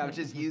feel like I've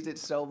just used it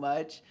so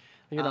much.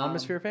 Are you an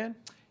Omnisphere fan?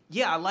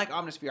 Yeah, I like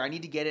Omnisphere. I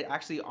need to get it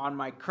actually on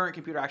my current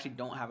computer. I actually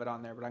don't have it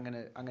on there, but I'm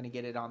gonna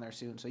get it on there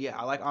soon. So yeah,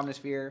 I like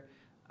Omnisphere.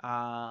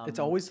 It's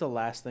always the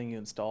last thing you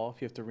install if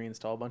you have to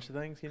reinstall a bunch of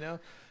things, you know?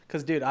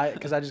 Because, dude, I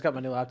just got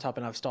my new laptop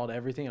and I've installed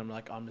everything. I'm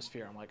like,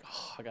 Omnisphere. I'm like,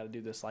 oh, I got to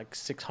do this like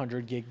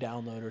 600 gig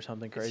download or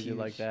something crazy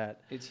like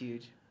that. It's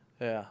huge.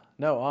 Yeah.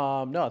 No,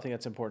 I think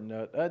that's important.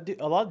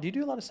 Do you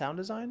do a lot of sound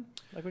design?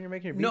 Like when you're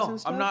making your beats and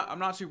stuff? No, I'm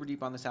not super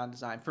deep on the sound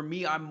design. For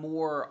me, I'm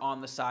more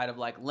on the side of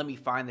like, let me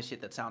find the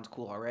shit that sounds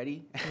cool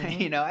already,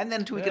 and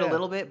then tweak it a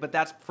little bit. But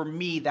that's, for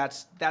me,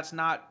 that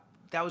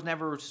was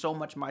never so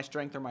much my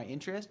strength or my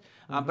interest.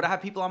 But I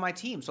have people on my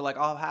team. So like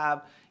I'll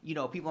have,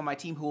 people on my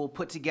team who will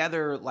put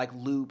together like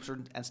loops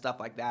and stuff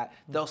like that.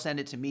 They'll send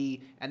it to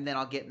me and then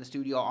I'll get in the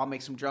studio. I'll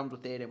make some drums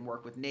with it and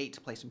work with Nate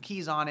to play some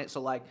keys on it.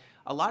 So like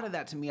a lot of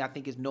that to me, I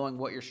think, is knowing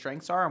what your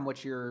strengths are and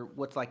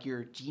what's like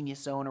your genius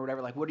zone or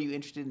whatever. Like what are you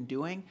interested in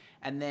doing?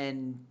 And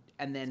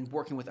then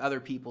working with other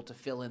people to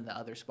fill in the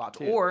other spots.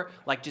 Dude. Or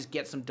like just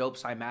get some dope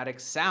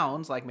Cymatics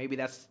sounds, like maybe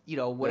that's,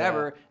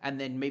 whatever, and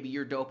then maybe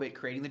you're dope at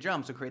creating the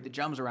drums, so create the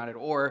drums around it,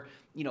 or,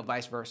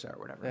 vice versa or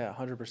whatever. Yeah,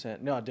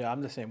 100%. No, dude,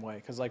 I'm the same way.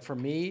 Because like for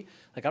me,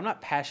 like I'm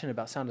not passionate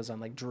about sound design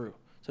like Drew.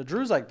 So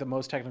Drew's like the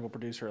most technical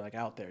producer like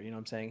out there, you know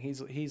what I'm saying?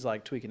 He's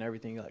like tweaking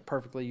everything like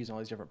perfectly, using all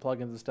these different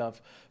plugins and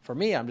stuff. For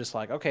me, I'm just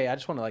like, okay, I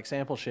just want to like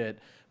sample shit.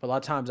 But a lot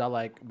of times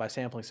by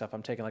sampling stuff,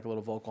 I'm taking like a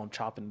little vocal, I'm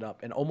chopping it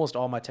up. And almost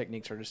all my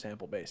techniques are just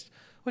sample based,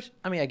 which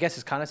I mean, I guess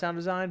is kind of sound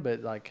design,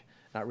 but like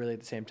not really at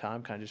the same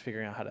time, kind of just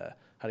figuring out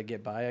how to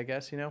get by, I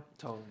guess,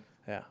 Totally.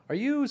 Yeah. Are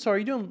you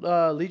doing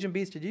Legion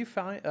Beats? Did you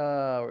find,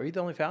 are you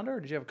the only founder or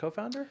did you have a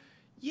co-founder?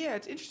 Yeah,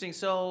 it's interesting.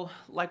 So,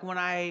 like when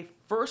I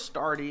first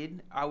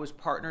started, I was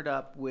partnered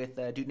up with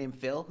a dude named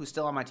Phil, who's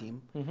still on my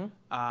team.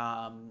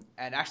 And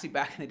actually,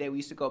 back in the day, we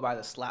used to go by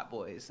the Slap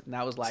Boys, and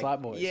that was like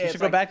Slap Boys. Yeah, you should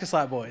go back to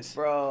Slap Boys,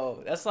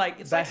 bro. That's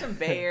like like some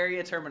Bay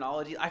Area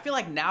terminology. I feel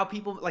like now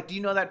people like. Do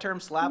you know that term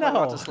slap? No.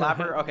 Like, what's a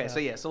slapper?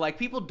 Okay, so like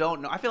people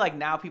don't know. I feel like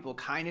now people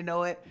kind of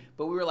know it,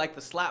 but we were like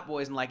the Slap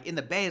Boys, and like in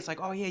the Bay, it's like,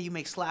 oh yeah, you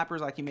make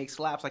slappers, like you make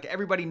slaps, like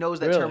everybody knows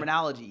that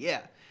terminology.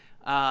 Yeah.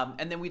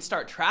 And then we'd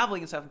start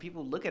traveling and stuff, and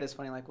people would look at us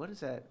funny, like, what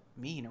does that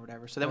mean or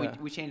whatever? So then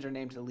we changed our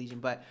name to the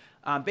Legion. But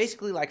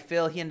basically, like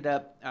Phil, he ended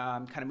up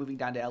kind of moving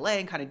down to LA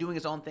and kind of doing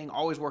his own thing,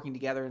 always working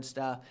together and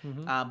stuff.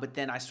 But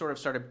then I sort of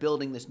started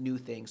building this new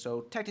thing.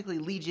 So technically,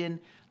 Legion,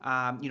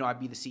 I'd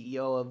be the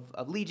CEO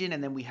of Legion,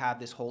 and then we have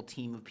this whole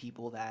team of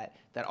people that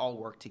all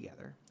work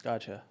together.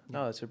 Gotcha.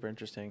 No, that's super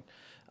interesting.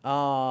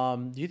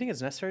 Do you think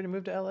it's necessary to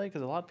move to LA?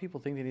 Because a lot of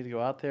people think they need to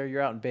go out there.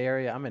 You're out in Bay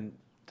Area. I'm in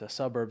the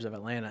suburbs of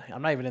Atlanta.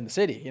 I'm not even in the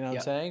city, you know what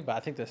I'm saying? But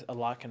I think a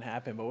lot can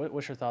happen. But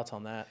what's your thoughts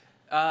on that?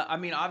 I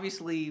mean,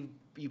 obviously,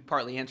 you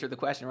partly answered the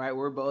question, right?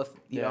 We're both,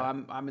 you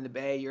know, I'm in the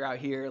Bay, you're out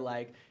here,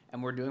 like,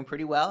 and we're doing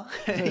pretty well.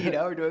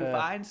 We're doing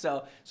fine.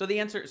 So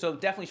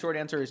definitely short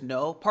answer is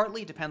no.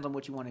 Partly depends on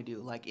what you want to do.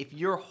 Like, if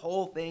your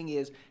whole thing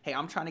is, hey,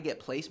 I'm trying to get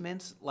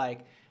placements,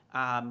 like,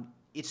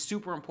 it's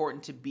super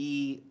important to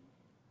be.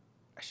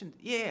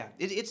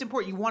 It's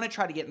important. You want to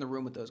try to get in the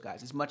room with those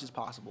guys as much as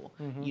possible.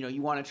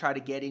 You want to try to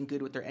get in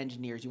good with their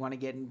engineers. You want to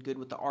get in good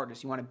with the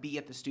artists. You want to be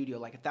at the studio.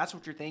 Like, if that's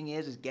what your thing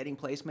is getting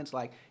placements,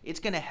 like, it's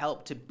going to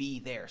help to be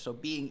there. So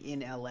being in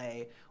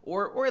LA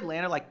or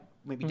Atlanta, like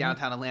maybe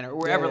downtown Atlanta or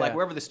wherever, like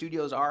wherever the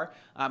studios are,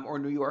 or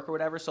New York or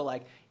whatever. So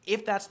like,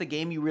 if that's the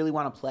game you really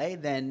want to play,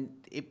 then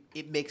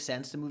it makes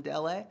sense to move to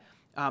LA.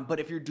 But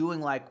if you're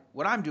doing like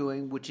what I'm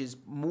doing, which is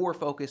more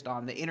focused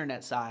on the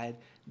internet side,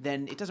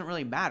 then it doesn't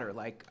really matter.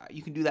 Like,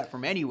 you can do that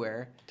from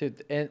anywhere.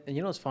 Dude, and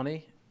you know what's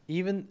funny?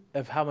 Even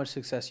of how much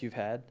success you've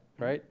had,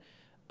 right?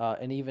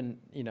 and even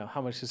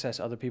how much success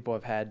other people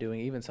have had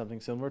doing even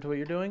something similar to what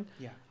you're doing,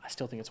 I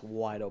still think it's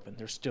wide open.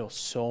 There's still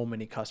so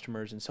many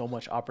customers and so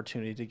much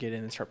opportunity to get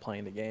in and start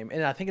playing the game,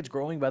 and I think it's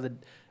growing by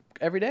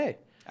every day.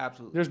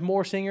 Absolutely. There's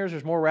more singers,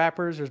 there's more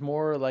rappers, there's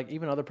more like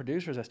even other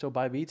producers that still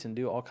buy beats and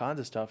do all kinds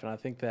of stuff, and I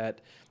think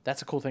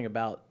that's a cool thing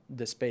about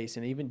this space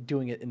and even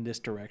doing it in this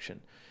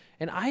direction.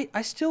 And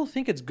I still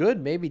think it's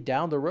good maybe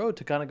down the road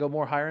to kind of go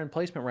more higher end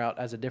placement route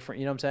as a different,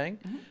 you know what I'm saying?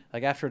 Mm-hmm.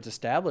 Like after it's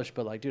established,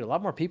 but like, dude, a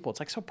lot more people,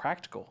 it's like so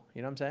practical,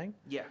 you know what I'm saying?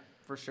 Yeah,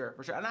 for sure.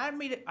 And I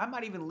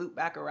might even loop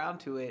back around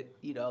to it,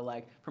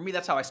 like for me,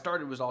 that's how I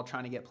started, was all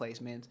trying to get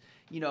placements,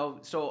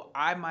 so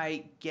I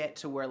might get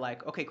to where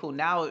like, okay, cool.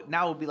 Now it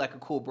would be like a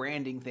cool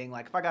branding thing.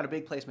 Like if I got a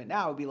big placement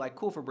now, it would be like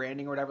cool for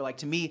branding or whatever. Like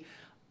to me,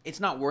 it's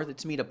not worth it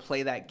to me to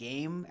play that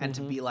game and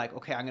to be like,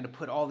 okay, I'm going to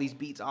put all these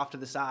beats off to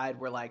the side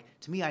where like,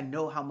 to me, I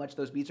know how much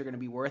those beats are going to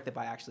be worth if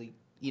I actually,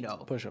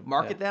 push them,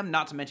 market them,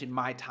 not to mention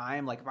my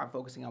time. Like if I'm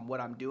focusing on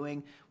what I'm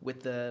doing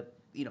with the,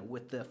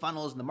 with the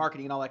funnels and the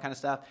marketing and all that kind of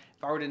stuff,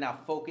 if I were to now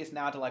focus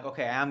to like,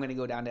 okay, I'm going to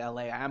go down to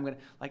LA, I'm going to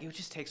like, it would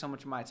just take so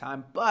much of my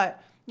time, but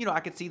I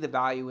could see the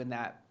value in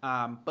that.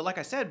 But like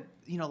I said,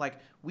 like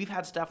we've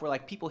had stuff where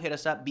like people hit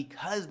us up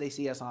because they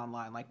see us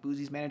online. Like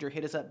Boozy's manager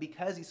hit us up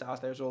because he saw us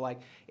there. So like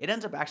it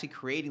ends up actually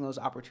creating those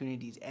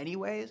opportunities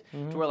anyways,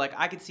 to where like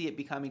I could see it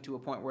becoming to a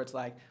point where it's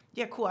like,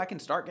 yeah, cool, I can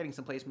start getting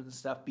some placements and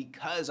stuff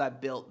because I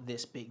built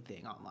this big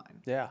thing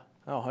online. Yeah.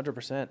 Oh,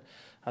 100%.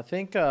 I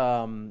think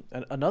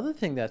another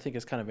thing that I think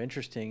is kind of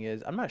interesting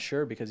is, I'm not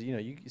sure because,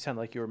 you sound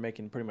like you were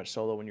making pretty much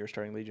solo when you were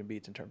starting Legion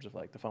Beats in terms of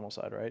like the funnel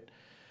side, right?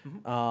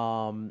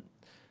 Mm-hmm.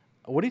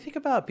 What do you think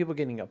about people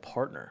getting a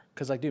partner?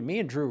 Because like, dude, me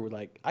and Drew were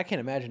like, I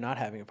can't imagine not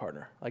having a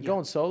partner. Like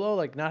going solo,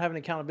 like not having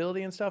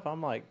accountability and stuff.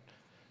 I'm like,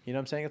 you know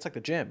what I'm saying? It's like the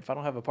gym. If I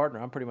don't have a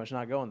partner, I'm pretty much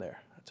not going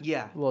there. That's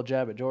a little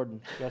jab at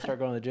Jordan. You gotta start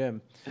going to the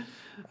gym.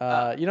 You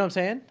know what I'm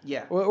saying?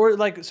 Yeah. Or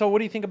like, so what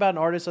do you think about an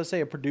artist, let's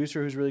say a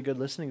producer who's really good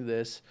listening to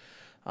this?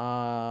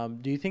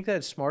 Do you think that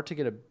it's smart to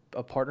get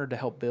a partner to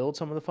help build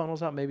some of the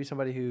funnels out? Maybe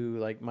somebody who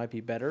like might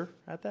be better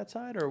at that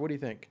side, or what do you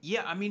think?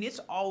 Yeah, I mean, it's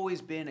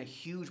always been a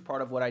huge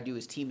part of what I do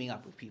is teaming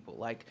up with people.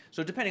 Like,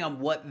 so depending on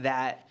what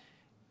that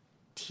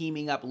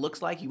teaming up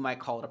looks like, you might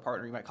call it a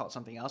partner, you might call it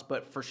something else,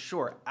 but for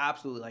sure,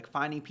 absolutely, like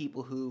finding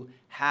people who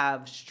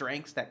have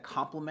strengths that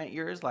complement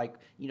yours, like,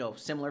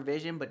 similar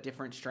vision but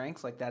different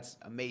strengths, like that's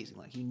amazing.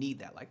 Like you need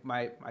that. Like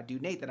my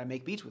dude Nate that I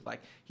make beats with,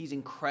 like he's an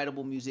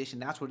incredible musician.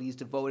 That's what he's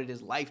devoted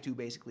his life to,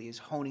 basically, is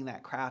honing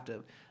that craft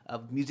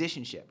of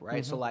musicianship,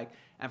 right? So like,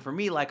 and for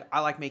me, like I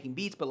like making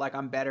beats, but like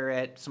I'm better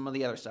at some of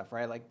the other stuff,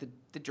 right? Like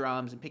the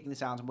drums and picking the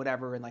sounds and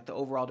whatever, and like the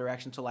overall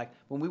direction. So like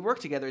when we work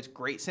together, it's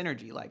great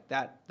synergy. Like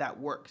that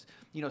works.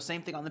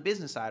 Same thing on the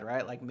business side,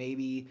 right? Like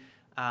maybe,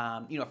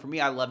 for me,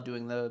 I love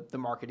doing the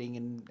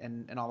marketing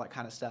and all that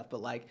kind of stuff.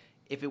 But like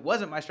if it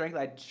wasn't my strength,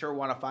 I'd sure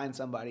want to find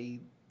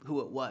somebody who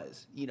it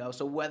was,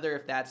 so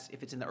whether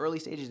if it's in the early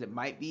stages, it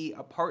might be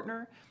a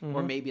partner,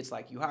 or maybe it's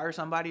like you hire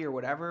somebody or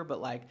whatever,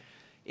 but like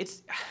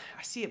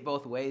I see it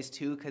both ways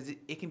too, because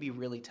it can be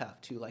really tough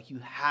too. Like you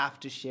have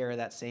to share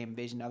that same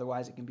vision,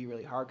 otherwise it can be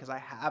really hard, because I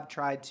have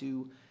tried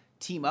to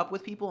team up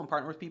with people and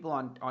partner with people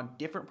on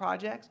different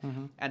projects,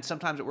 and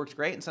sometimes it works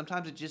great and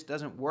sometimes it just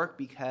doesn't work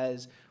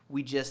because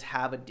we just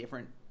have a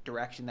different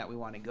direction that we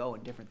want to go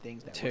and different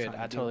things that we're trying to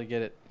do. I totally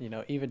get it.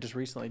 Even just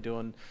recently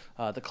doing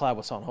the collab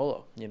with Son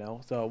Holo,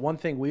 so one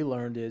thing we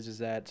learned is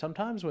that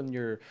sometimes when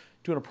you're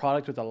doing a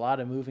product with a lot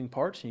of moving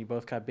parts and you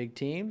both got big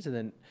teams, and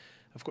then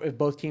of course if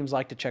both teams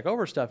like to check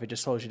over stuff, it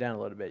just slows you down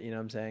a little bit, you know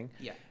what I'm saying?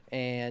 Yeah.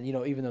 And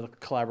even though the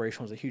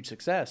collaboration was a huge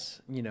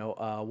success,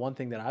 one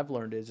thing that I've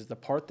learned is the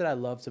part that I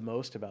loved the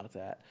most about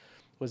that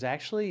was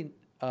actually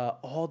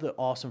all the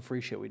awesome free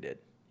shit we did.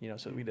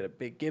 So we did a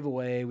big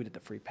giveaway, we did the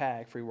free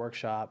pack, free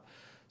workshop.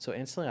 So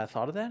instantly I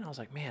thought of that, and I was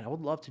like, man, I would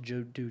love to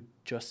do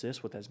just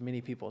this with as many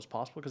people as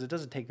possible, because it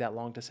doesn't take that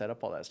long to set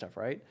up all that stuff,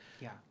 right?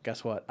 Yeah.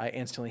 Guess what? I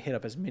instantly hit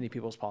up as many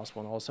people as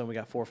possible, and all of a sudden we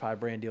got 4 or 5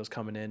 brand deals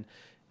coming in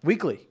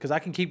weekly, because I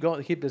can keep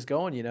this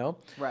going,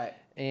 Right.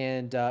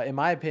 And in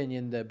my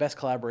opinion, the best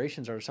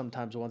collaborations are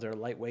sometimes the ones that are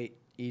lightweight,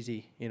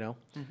 easy,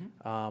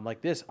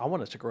 like this. I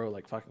want us to grow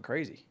like fucking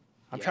crazy.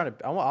 I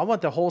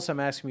want the whole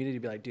Cymatics community to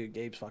be like, dude,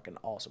 Gabe's fucking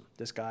awesome.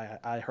 This guy,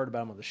 I heard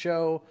about him on the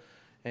show,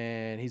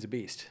 and he's a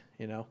beast,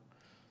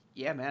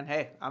 Yeah, man.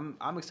 Hey, I'm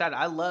excited.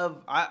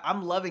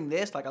 I'm loving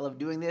this. Like I love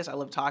doing this. I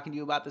love talking to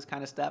you about this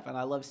kind of stuff, and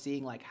I love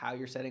seeing like how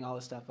you're setting all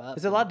this stuff up.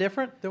 Is it a lot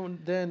different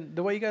than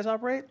the way you guys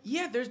operate?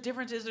 Yeah, there's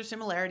differences, there's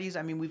similarities.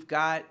 I mean, we've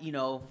got,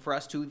 for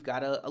us too, we've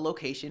got a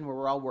location where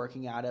we're all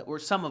working out of, or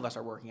some of us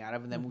are working out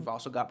of, and then we've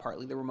also got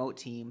partly the remote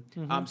team.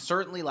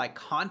 Certainly like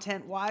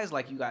content wise,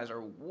 like you guys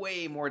are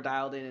way more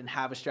dialed in and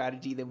have a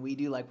strategy than we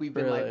do. Like we've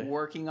been like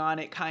working on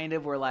it kind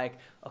of. We're like,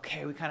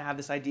 okay, we kind of have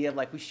this idea of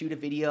like we shoot a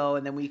video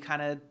and then we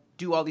kind of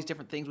do all these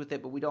different things with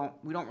it, but we don't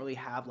really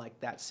have like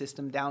that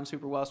system down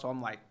super well. So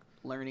I'm like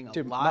learning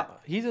a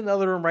lot. He's in the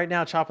other room right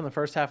now chopping the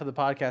first half of the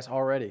podcast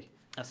already.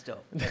 That's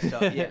dope.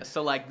 Yeah.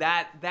 So like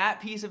that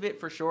piece of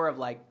it for sure, of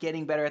like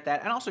getting better at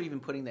that, and also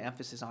even putting the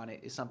emphasis on it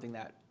is something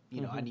that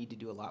I need to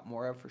do a lot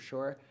more of for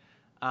sure.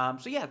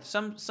 So yeah,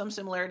 some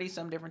similarities,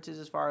 some differences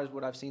as far as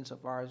what I've seen so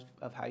far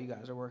of how you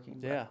guys are working.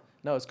 Yeah.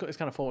 No, it's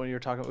kind of full when you were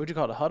talking. Would you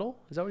call it a huddle?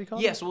 Is that what you call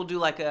it? Yeah, so we'll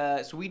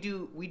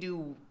do we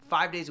do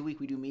 5 days a week.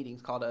 We do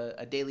meetings called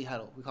a daily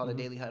huddle. We call it a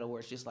daily huddle, where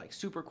it's just like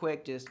super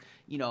quick. Just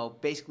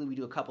basically we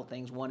do a couple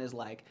things. One is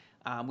like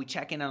we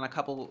check in on a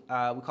couple.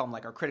 We call them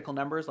like our critical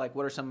numbers. Like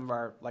what are some of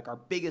our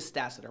biggest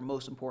stats that are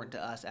most important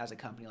to us as a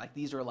company? Like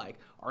these are like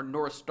our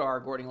North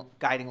Star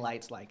guiding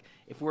lights. Like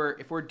if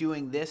we're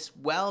doing this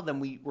well,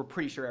 then we're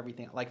pretty sure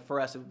everything. Like for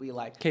us, it would be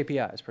like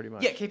KPIs, pretty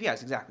much. Yeah,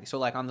 KPIs, exactly. So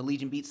like on the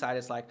Legion Beat side,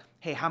 it's like,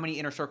 hey, how many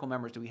inner circle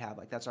members do we have?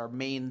 Like that's our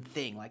main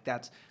thing. Like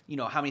that's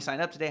how many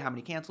signed up today, how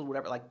many canceled,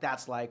 whatever. Like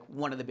that's like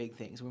one of the big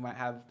things. We might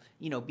have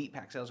beat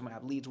pack sales, we might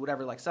have leads,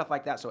 whatever, like stuff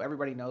like that. So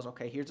everybody knows,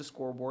 okay, here's the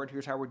scoreboard,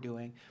 here's how we're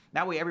doing.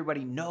 That way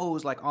everybody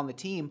knows, like on the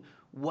team,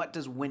 what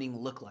does winning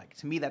look like.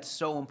 To me, that's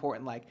so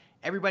important. Like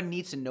everybody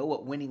needs to know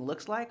what winning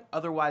looks like.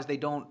 Otherwise, they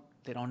don't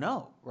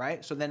know,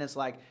 right? So then it's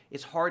like,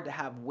 it's hard to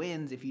have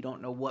wins if you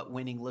don't know what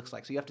winning looks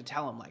like. So you have to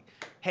tell them like,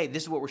 hey,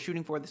 this is what we're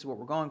shooting for. This is what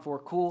we're going for.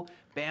 Cool.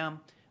 Bam.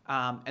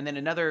 And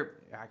then I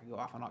could go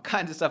off on all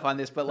kinds of stuff on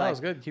this, but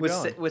like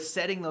with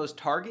setting those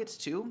targets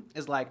too,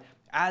 is like,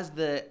 as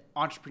the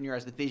entrepreneur,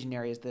 as the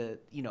visionary, as the,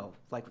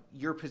 like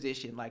your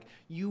position, like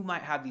you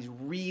might have these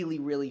really,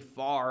 really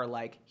far,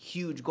 like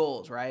huge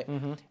goals, right?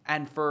 Mm-hmm.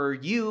 And for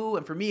you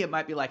and for me, it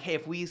might be like, hey,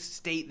 if we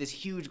state this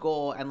huge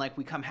goal and like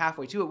we come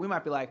halfway to it, we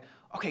might be like,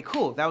 okay,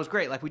 cool, that was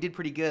great. Like we did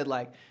pretty good,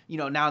 like,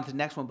 now into the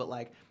next one. But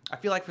like, I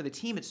feel like for the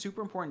team, it's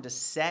super important to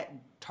set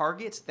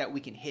targets that we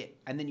can hit.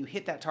 And then you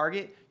hit that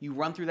target, you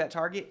run through that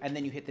target, and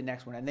then you hit the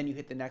next one, and then you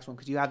hit the next one,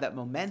 because you have that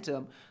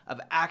momentum of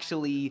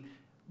actually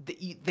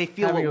they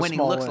feel having what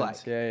winning looks wins.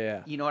 like.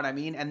 Yeah. You know what I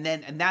mean? And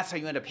that's how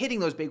you end up hitting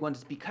those big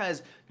ones,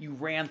 because you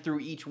ran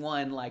through each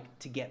one like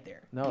to get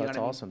there. No, you know that's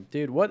what awesome.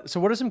 Dude, what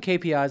are some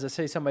KPIs? Let's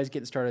say somebody's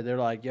getting started. They're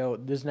like, yo,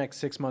 this next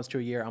 6 months to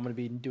a year, I'm going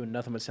to be doing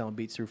nothing but selling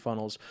beats through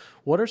funnels.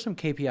 What are some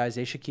KPIs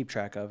they should keep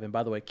track of? And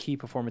by the way, key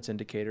performance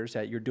indicators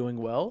that you're doing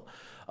well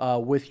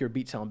with your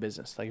beat selling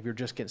business. Like if you're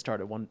just getting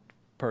started, one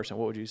person,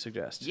 what would you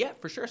suggest? Yeah,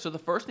 for sure. So the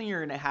first thing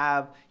you're going to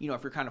have,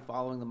 if you're kind of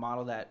following the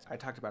model that I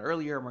talked about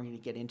earlier, and we're going to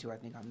get into, I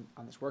think,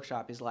 on this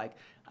workshop, is like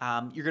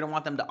you're going to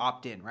want them to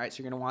opt in, right?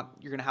 So you're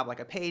going to have like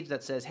a page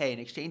that says, hey, in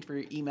exchange for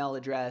your email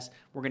address,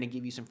 we're going to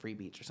give you some free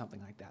beats or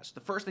something like that. So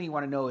the first thing you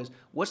want to know is,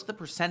 what's the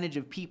percentage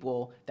of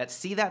people that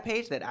see that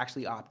page that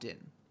actually opt in,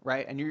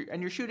 right? And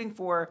you're shooting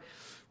for,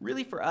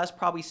 really for us,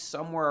 probably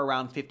somewhere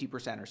around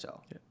 50% or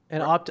so. Yeah.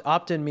 And right.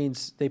 Opt-in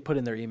means they put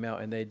in their email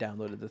and they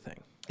downloaded the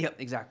thing. Yep,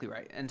 exactly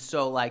right. And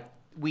so like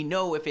we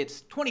know if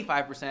it's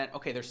 25%,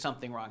 okay, there's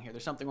something wrong here.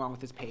 There's something wrong with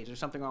this page. There's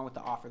something wrong with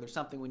the offer. There's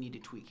something we need to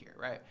tweak here,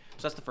 right?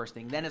 So that's the first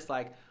thing. Then it's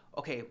like,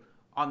 okay,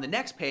 on the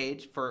next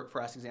page, for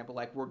us example,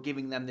 like we're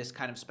giving them this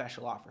kind of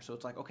special offer. So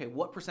it's like, okay,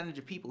 what percentage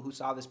of people who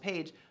saw this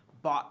page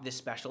bought this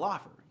special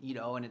offer?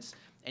 And it's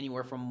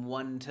anywhere from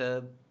 1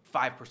 to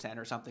 5%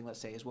 or something,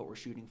 let's say, is what we're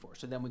shooting for.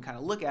 So then we kind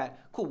of look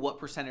at, cool, what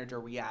percentage are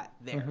we at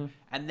there? Mm-hmm.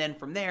 And then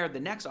from there, the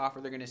next offer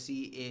they're going to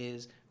see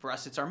is, for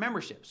us, it's our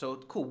membership. So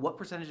cool, what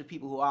percentage of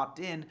people who opt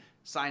in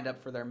signed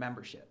up for their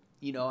membership?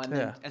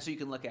 And so you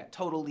can look at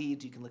total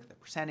leads, you can look at the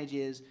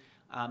percentages,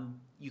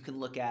 you can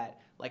look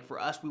at, like for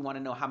us, we want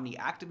to know how many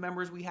active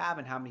members we have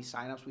and how many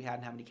signups we had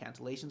and how many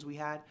cancellations we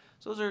had.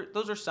 So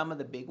those are some of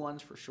the big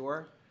ones for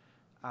sure.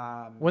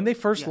 When they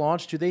first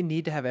launch, do they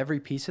need to have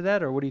every piece of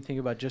that, or what do you think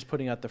about just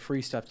putting out the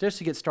free stuff just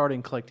to get started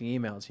and collecting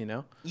emails?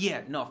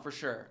 Yeah, no, for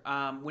sure.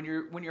 When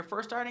you're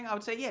first starting, I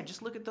would say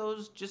just look at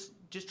those.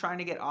 Just trying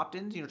to get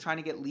opt-ins, trying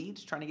to get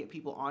leads, trying to get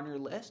people on your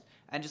list,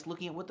 and just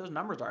looking at what those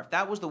numbers are. If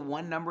that was the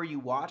one number you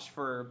watched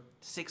for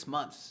 6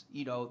 months,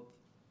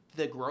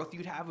 the growth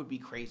you'd have would be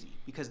crazy,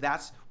 because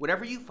that's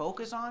whatever you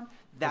focus on,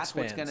 that's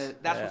what's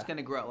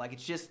gonna grow. Like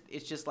it's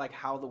just like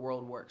how the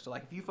world works. So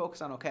like if you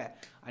focus on, okay,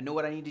 I know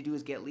what I need to do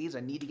is get leads, I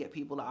need to get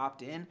people to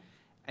opt in,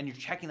 and you're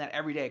checking that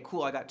every day.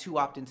 Cool, I got 2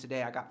 opt-ins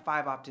today, I got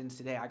 5 opt-ins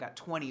today, I got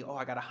 20,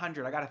 I got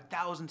 100, I got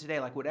 1,000 today.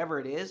 Like whatever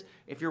it is,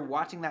 if you're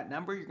watching that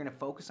number, you're gonna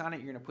focus on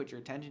it, you're gonna put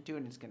your attention to it,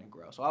 and it's gonna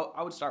grow. So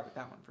I would start with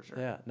that one for sure.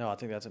 Yeah, no, I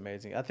think that's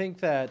amazing. I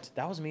think that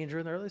was me and Drew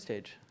in the early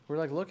stage. We're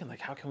like looking like,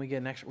 how can we get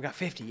an extra? We got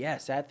 50.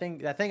 Yes, that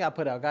thing I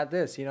put out got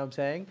this. You know what I'm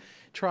saying?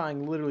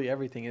 Trying literally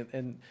everything.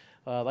 And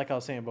like I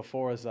was saying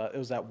before, it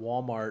was at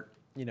Walmart.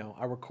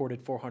 I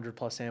recorded 400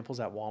 plus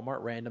samples at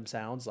Walmart, random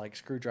sounds like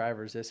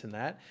screwdrivers, this and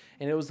that.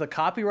 And it was the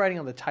copywriting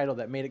on the title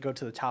that made it go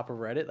to the top of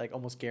Reddit, like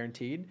almost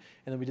guaranteed.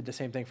 And then we did the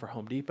same thing for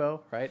Home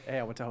Depot, right? Hey,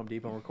 I went to Home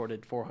Depot and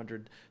recorded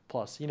 400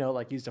 plus,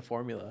 like used a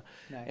formula.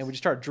 Nice. And we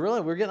just started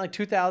drilling. We were getting like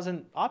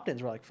 2,000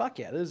 opt-ins. We're like, fuck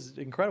yeah, this is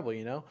incredible,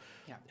 Yeah.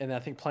 And I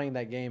think playing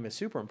that game is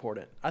super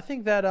important. I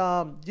think that,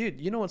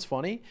 dude, what's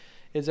funny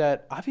is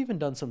that I've even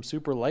done some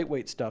super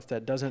lightweight stuff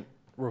that doesn't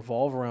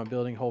revolve around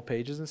building whole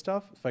pages and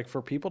stuff. It's like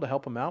for people to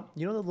help them out.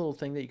 The little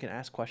thing that you can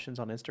ask questions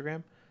on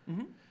Instagram?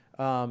 Mm-hmm.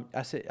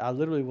 I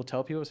literally will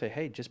tell people, say,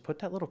 hey, just put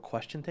that little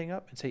question thing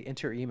up and say,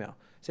 enter your email.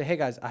 Say, hey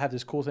guys, I have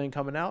this cool thing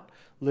coming out.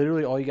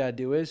 Literally all you got to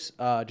do is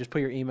just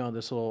put your email in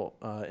this little,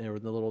 in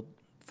the little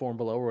form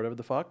below or whatever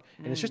the fuck.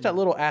 And it's just that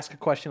little ask a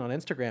question on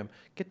Instagram.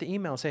 Get the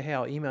email and say, hey,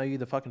 I'll email you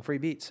the fucking free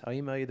beats. I'll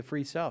email you the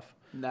free stuff.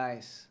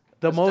 Nice.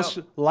 The most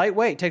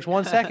lightweight takes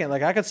 1 second.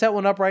 Like I could set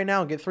one up right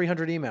now and get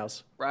 300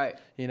 emails. Right.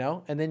 You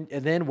know, and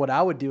then what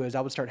I would do is I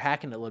would start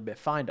hacking it a little bit,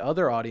 find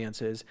other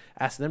audiences,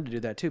 ask them to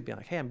do that too. Be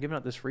like, hey, I'm giving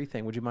out this free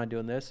thing. Would you mind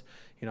doing this?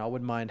 You know, I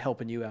wouldn't mind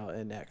helping you out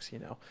in X. You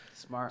know,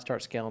 smart.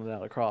 Start scaling it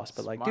out across.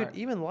 But like, dude,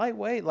 even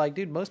lightweight, like,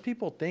 dude, most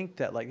people think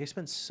that like they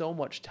spend so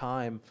much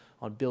time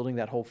on building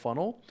that whole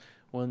funnel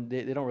when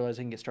they don't realize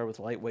they can get started with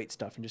lightweight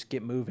stuff and just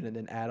get moving and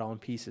then add on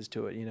pieces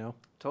to it, you know?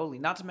 Totally.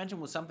 Not to mention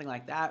with something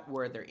like that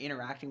where they're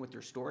interacting with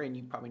your story, and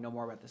you probably know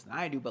more about this than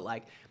I do, but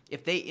like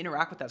if they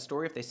interact with that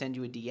story, if they send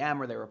you a DM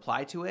or they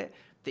reply to it,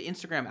 the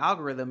Instagram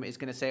algorithm is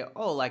going to say,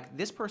 oh, like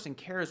this person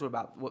cares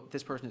about what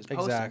this person is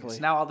posting. Exactly.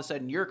 So now all of a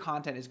sudden your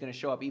content is going to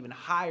show up even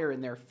higher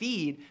in their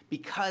feed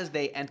because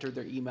they entered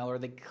their email or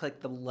they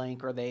clicked the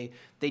link or they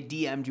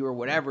DM'd you or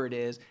whatever it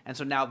is. And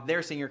so now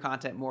they're seeing your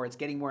content more. It's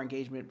getting more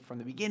engagement from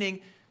the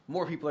beginning.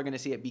 More people are going to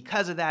see it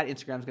because of that.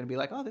 Instagram's going to be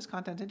like, oh, this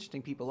content's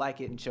interesting. People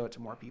like it, and show it to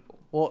more people.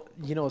 Well,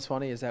 you know what's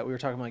funny is that we were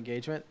talking about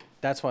engagement.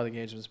 That's why the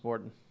engagement is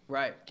important.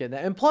 Right. Getting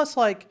that. And plus,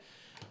 like,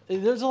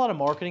 there's a lot of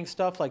marketing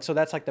stuff. Like, so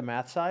that's like the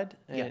math side.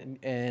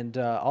 And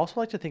I also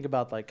like to think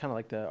about like kind of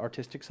like the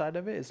artistic side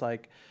of it. It's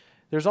like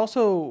there's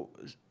also,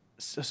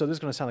 so this is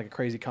going to sound like a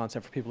crazy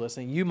concept for people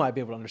listening. You might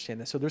be able to understand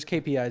this. So there's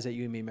KPIs that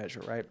you and me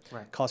measure, right?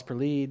 Right. Cost per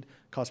lead,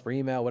 cost per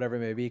email, whatever it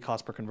may be,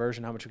 cost per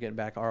conversion, how much you're getting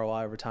back,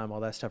 ROI over time,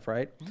 all that stuff,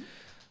 right? Mm-hmm.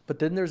 But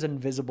then there's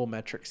invisible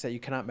metrics that you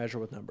cannot measure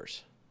with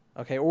numbers.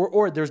 Okay,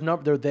 or they're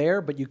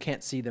there, but you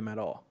can't see them at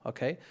all.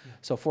 Okay, yeah.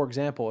 So for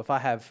example, if I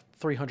have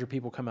 300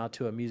 people come out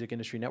to a music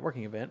industry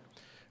networking event,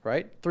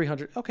 right?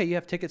 300. Okay, you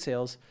have ticket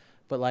sales,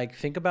 but like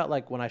think about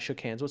like when I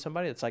shook hands with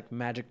somebody, it's like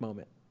magic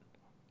moment.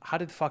 How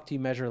did the fuck do you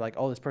measure like,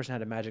 oh, this person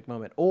had a magic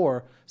moment?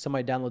 Or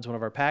somebody downloads one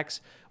of our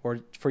packs, or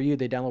for you,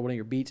 they download one of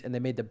your beats and they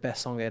made the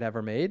best song they had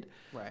ever made.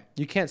 Right.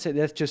 You can't say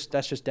that's just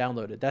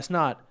downloaded. That's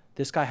not.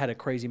 This guy had a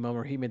crazy moment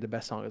where he made the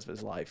best song of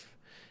his life.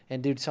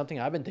 And dude, something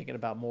I've been thinking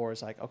about more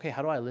is like, okay,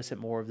 how do I elicit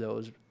more of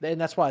those? And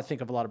that's why I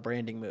think of a lot of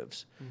branding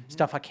moves,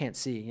 stuff I can't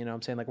see, you know what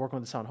I'm saying? Like working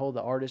with the Sound Hold,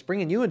 the artist,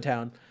 bringing you in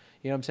town,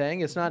 you know what I'm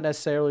saying? It's not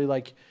necessarily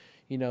like,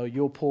 you know,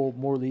 you'll pull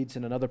more leads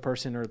than another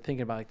person or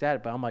thinking about like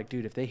that. But I'm like,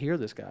 dude, if they hear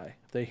this guy,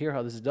 if they hear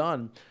how this is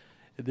done,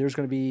 there's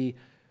going to be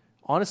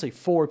honestly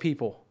 4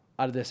 people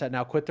out of this that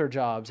now quit their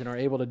jobs and are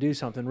able to do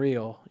something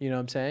real, you know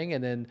what I'm saying?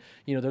 And then,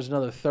 you know, there's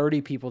another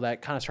 30 people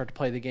that kind of start to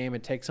play the game.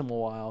 It takes them a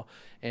while.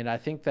 And I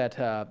think that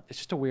it's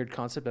just a weird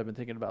concept I've been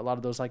thinking about. A lot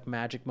of those like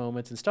magic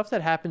moments and stuff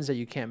that happens that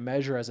you can't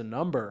measure as a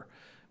number,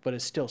 but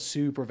it's still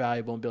super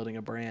valuable in building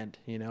a brand,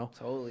 you know?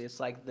 Totally.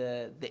 It's like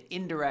the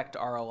indirect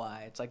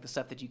ROI. It's like the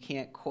stuff that you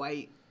can't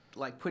quite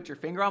like put your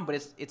finger on, but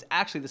it's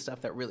actually the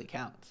stuff that really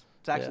counts.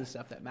 It's actually the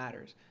stuff that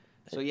matters.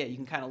 So yeah, you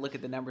can kind of look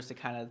at the numbers to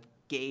kind of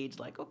gauge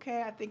like,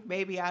 okay, I think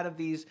maybe out of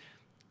these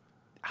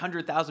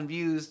 100,000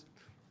 views,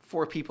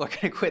 4 people are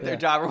going to quit their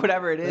job or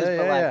whatever it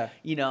is.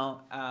 You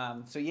know,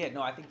 so yeah,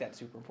 no, I think that's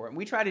super important.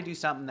 We try to do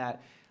something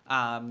that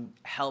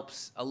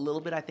helps a little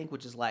bit, I think,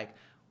 which is like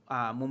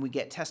when we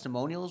get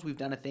testimonials, we've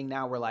done a thing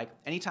now where like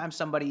anytime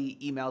somebody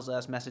emails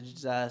us,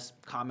 messages us,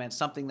 comments,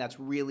 something that's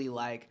really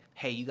like,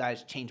 hey, you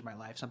guys changed my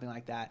life, something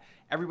like that.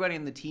 Everybody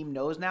in the team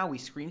knows now. We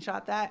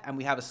screenshot that and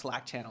we have a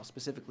Slack channel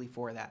specifically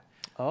for that.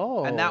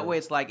 Oh. And that way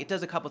it's like, it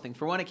does a couple things.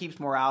 For one, it keeps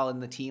morale in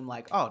the team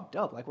like, oh,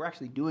 dope, like we're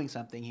actually doing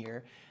something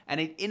here. And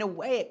it, in a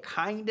way, it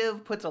kind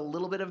of puts a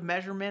little bit of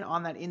measurement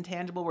on that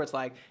intangible where it's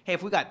like, hey,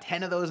 if we got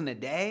 10 of those in a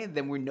day,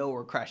 then we know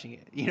we're crushing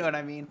it. You know what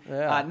I mean?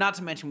 Yeah. Not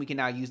to mention we can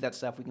now use that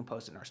stuff. We can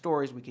post it in our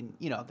stories. We can,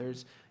 you know,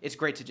 it's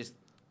great to just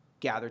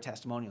gather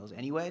testimonials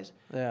anyways.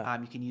 Yeah.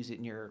 You can use it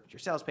in your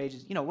sales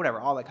pages, you know, whatever,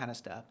 all that kind of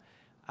stuff.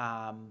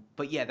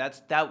 But yeah,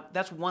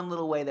 that's one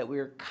little way that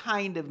we're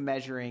kind of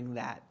measuring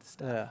that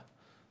stuff. Yeah.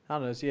 I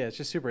don't know. It's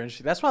just super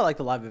interesting. That's why I like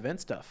the live event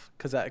stuff.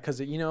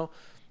 Because you know,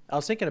 I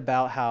was thinking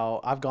about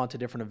how I've gone to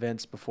different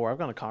events before. I've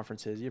gone to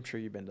conferences. I'm sure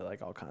you've been to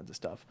like all kinds of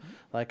stuff. Mm-hmm.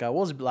 Like, what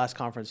was the last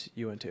conference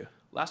you went to?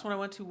 Last one I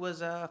went to was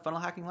Funnel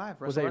Hacking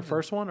Live. Was that your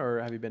first one, or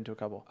have you been to a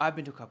couple? I've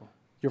been to a couple.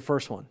 Your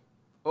first one?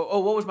 Oh,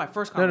 what was my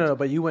first conference? No.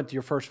 But you went to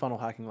your first Funnel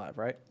Hacking Live,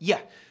 right? Yeah.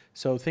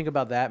 So think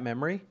about that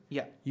memory.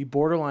 Yeah. You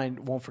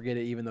borderline won't forget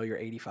it even though you're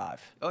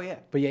 85. Oh, yeah.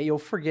 But yeah, you'll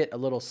forget a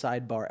little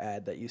sidebar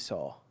ad that you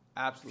saw.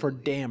 Absolutely. For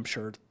damn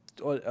sure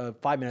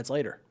 5 minutes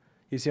later.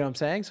 You see what I'm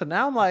saying? So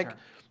now I'm like,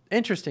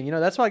 interesting. You know,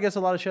 that's why I guess a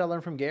lot of shit I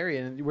learned from Gary,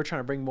 and we're trying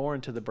to bring more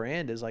into the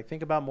brand, is like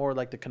think about more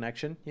like the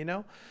connection, you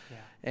know? Yeah.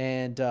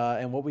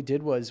 And what we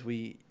did was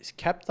we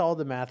kept all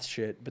the math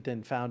shit, but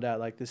then found out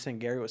like this thing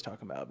Gary was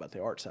talking about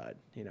the art side.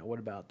 You know, what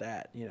about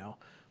that? You know,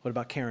 what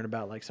about caring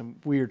about like some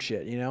weird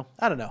shit, you know?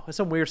 I don't know. It's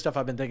some weird stuff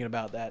I've been thinking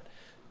about that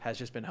has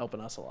just been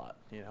helping us a lot,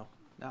 you know?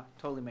 No,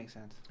 totally makes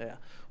sense. Yeah.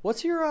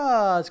 What's your,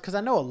 because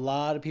I know a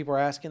lot of people are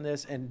asking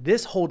this, and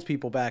this holds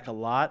people back a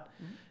lot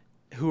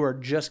who are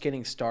just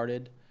getting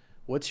started.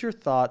 What's your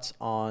thoughts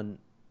on,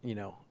 you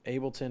know,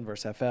 Ableton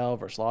versus FL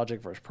versus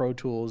Logic versus Pro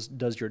Tools.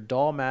 Does your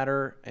DAW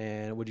matter,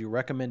 and would you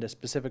recommend a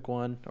specific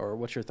one, or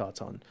what's your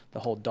thoughts on the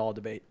whole DAW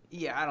debate?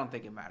 Yeah, I don't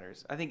think it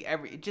matters. I think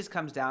it just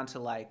comes down to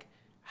like,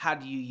 how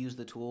do you use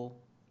the tool?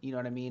 You know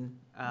what I mean?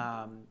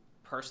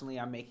 Personally,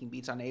 I'm making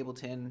beats on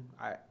Ableton.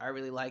 I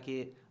really like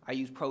it. I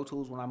use Pro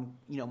Tools when I'm,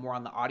 more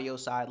on the audio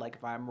side, like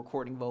if I'm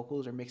recording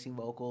vocals or mixing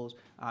vocals,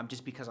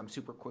 just because I'm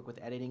super quick with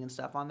editing and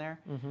stuff on there.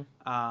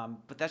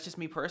 But that's just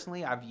me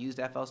personally. I've used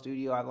FL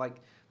Studio.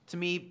 To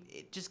me,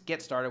 it just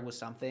get started with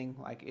something.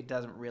 Like, it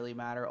doesn't really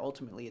matter.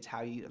 Ultimately, it's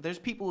how you. There's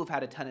people who've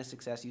had a ton of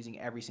success using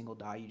every single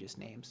DAW you just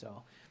named.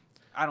 So,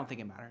 I don't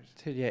think it matters.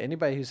 Dude, yeah.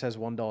 Anybody who says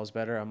one DAW is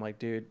better, I'm like,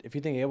 dude, if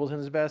you think Ableton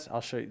is the best,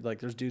 I'll show you. Like,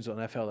 there's dudes on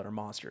FL that are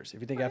monsters.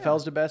 If you think FL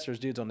is the best, there's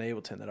dudes on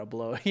Ableton that'll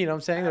blow. You know what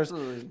I'm saying?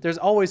 Absolutely. There's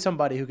always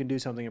somebody who can do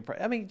something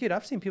impressive. I mean, dude,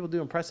 I've seen people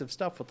do impressive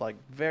stuff with like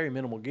very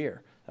minimal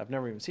gear I've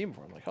never even seen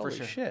before. I'm like, holy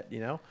shit,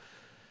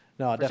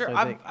 No, I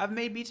definitely think. I've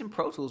made beats in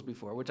Pro Tools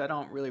before, which I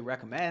don't really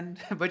recommend,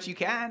 but you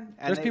can.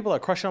 There's people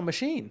that crush it on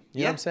Machine.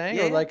 You know what I'm saying?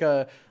 Yeah,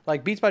 or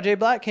like Beats by J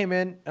Black came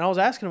in, and I was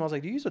asking him, I was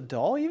like, do you use a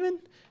DAW even?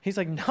 He's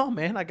like, no,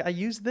 man, I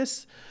use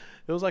this.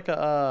 It was like an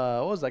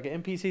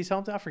MPC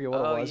something? I forget what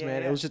it was,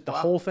 man. Yeah. It was just the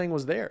whole thing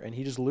was there, and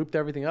he just looped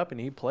everything up, and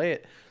he'd play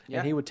it,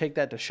 and he would take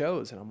that to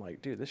shows, and I'm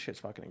like, dude, this shit's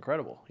fucking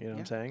incredible. You know what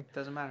I'm saying?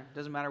 Doesn't matter.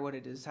 Doesn't matter what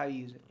it is. It's how you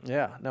use it.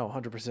 Yeah, no,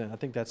 100%. I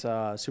think that's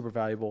super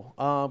valuable.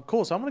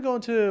 Cool. So I'm going to go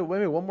into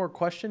maybe one more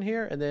question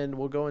here, and then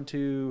we'll go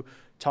into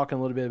talking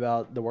a little bit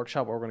about the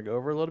workshop, what we're going to go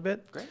over a little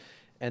bit. Great.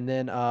 And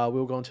then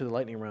we'll go into the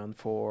lightning round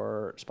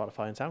for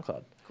Spotify and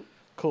SoundCloud.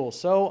 Cool.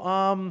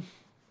 So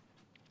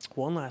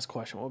one last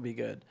question. What would be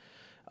good?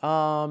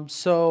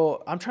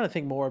 So I'm trying to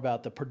think more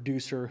about the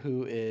producer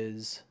who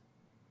is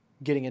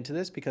getting into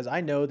this, because I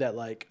know that,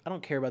 like, I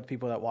don't care about the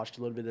people that watched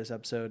a little bit of this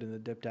episode and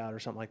then dipped out or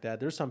something like that.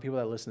 There's some people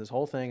that listen to this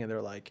whole thing and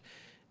they're like,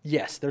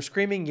 yes, they're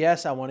screaming,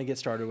 yes, I want to get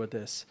started with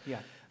this. Yeah.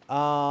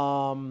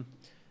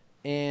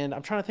 And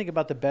I'm trying to think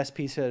about the best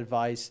piece of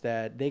advice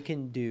that they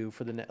can do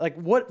for the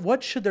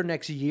what should their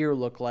next year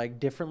look like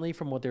differently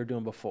from what they were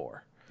doing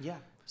before? Yeah.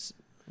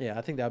 Yeah,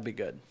 I think that would be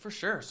good. For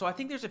sure. So I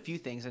think there's a few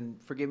things,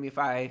 and forgive me if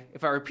I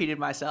repeated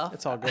myself.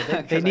 It's all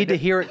good. They need to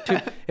hear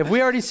it. If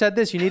we already said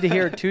this, you need to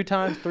hear it 2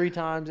 times, 3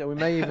 times, and we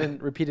may even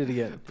repeat it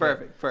again.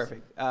 Perfect.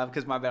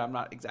 Because my bad, I'm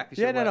not exactly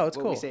sure it's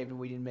what cool. we saved and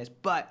we didn't miss.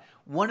 But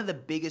one of the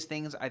biggest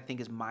things I think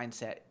is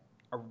mindset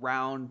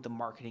around the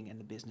marketing and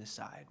the business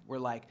side. We're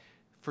like,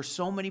 for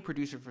so many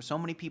producers, for so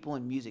many people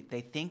in music,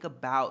 they think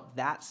about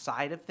that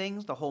side of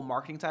things, the whole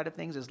marketing side of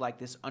things, as like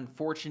this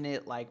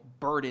unfortunate like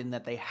burden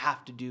that they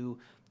have to do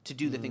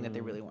the thing that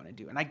they really want to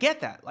do. And I get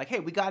that. Like, hey,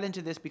 we got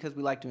into this because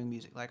we like doing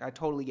music. Like, I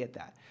totally get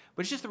that.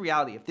 But it's just the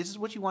reality. If this is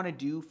what you want to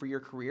do for your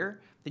career,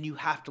 then you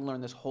have to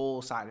learn this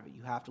whole side of it.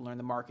 You have to learn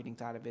the marketing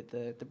side of it,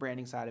 the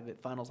branding side of it,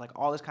 funnels, like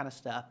all this kind of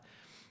stuff.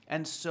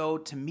 And so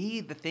to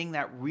me, the thing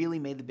that really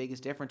made the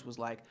biggest difference was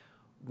like,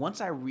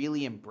 once I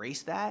really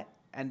embraced that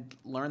and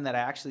learned that I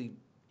actually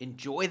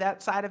enjoy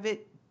that side of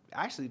it,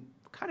 actually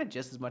kind of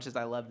just as much as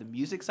I love the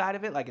music side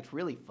of it, like it's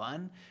really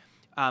fun.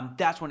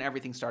 That's when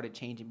everything started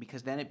changing,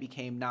 because then it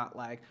became not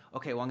like,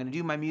 okay, well, I'm going to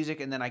do my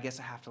music and then I guess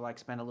I have to like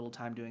spend a little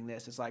time doing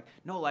this. It's like,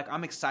 no, like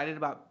I'm excited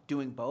about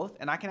doing both,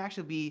 and I can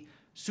actually be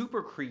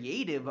super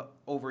creative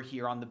over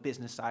here on the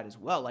business side as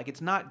well. Like, it's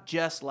not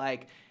just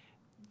like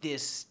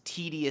this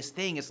tedious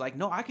thing. It's like,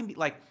 no, I can be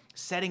like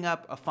setting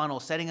up a funnel,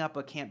 setting up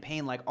a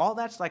campaign, like all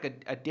that's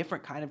like a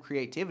different kind of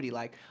creativity.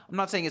 Like, I'm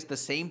not saying it's the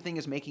same thing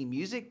as making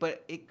music,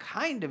 but it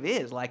kind of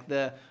is. Like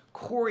the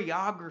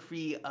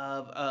choreography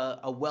of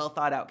a well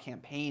thought out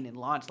campaign and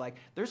launch, like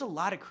there's a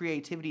lot of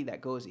creativity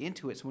that goes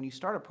into it. So when you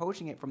start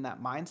approaching it from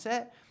that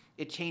mindset,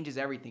 it changes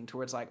everything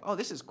towards like, oh,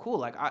 this is cool.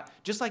 Like,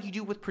 just like you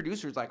do with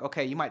producers, like,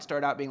 okay, you might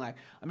start out being like,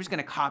 I'm just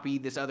going to copy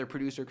this other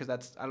producer because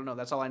that's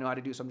all I know how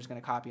to do. So I'm just going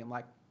to copy him.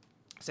 Like,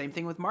 same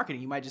thing with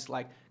marketing. You might just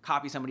like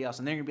copy somebody else,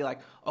 and then you're gonna be like,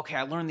 okay,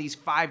 I learned these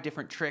 5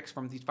 different tricks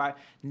from these 5.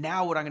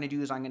 Now what I'm gonna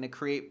do is I'm gonna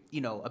create,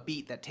 a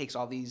beat that takes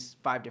all these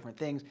 5 different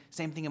things.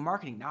 Same thing in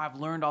marketing. Now I've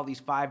learned all these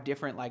 5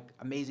 different like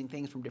amazing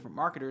things from different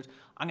marketers.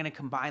 I'm gonna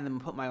combine them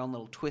and put my own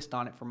little twist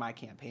on it for my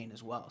campaign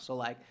as well. So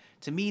like,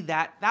 to me,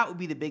 that would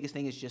be the biggest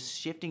thing, is just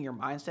shifting your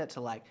mindset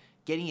to like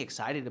getting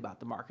excited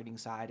about the marketing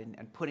side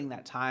and putting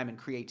that time and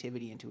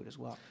creativity into it as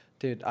well.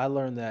 Dude, I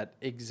learned that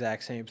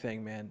exact same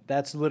thing, man.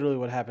 That's literally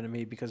what happened to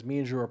me, because me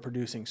and Drew are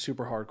producing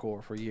super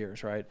hardcore for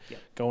years, right? Yep.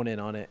 Going in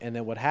on it. And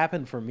then what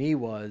happened for me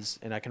was,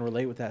 and I can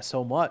relate with that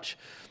so much,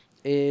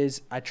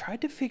 is I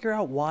tried to figure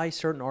out why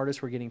certain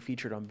artists were getting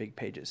featured on big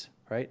pages,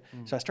 right?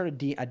 So I started,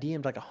 I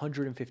DM'd like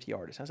 150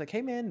 artists. I was like,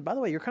 hey, man, by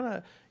the way, you're kind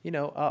of,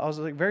 I was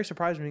like very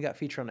surprised when you got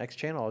featured on X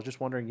channel. I was just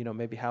wondering,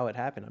 maybe how it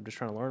happened. I'm just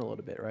trying to learn a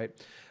little bit, right?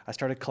 I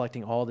started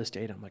collecting all this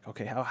data. I'm like,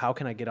 okay, how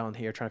can I get on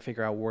here, trying to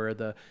figure out where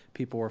the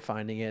people were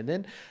finding it. And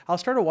then I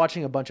started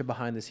watching a bunch of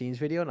behind the scenes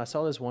video, and I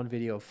saw this one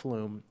video of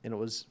Flume, and it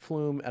was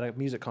Flume at a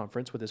music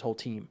conference with his whole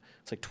team.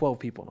 It's like 12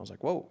 people. And I was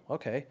like, whoa,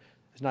 okay.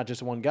 It's not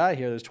just one guy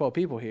here. There's 12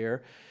 people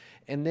here.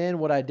 And then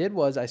what I did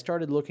was I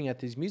started looking at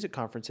these music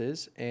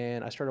conferences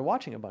and I started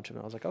watching a bunch of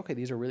them. I was like, okay,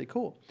 these are really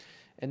cool.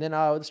 And then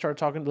I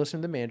started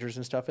listening to the managers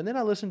and stuff. And then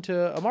I listened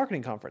to a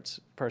marketing conference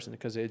person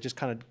because it just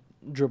kind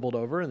of dribbled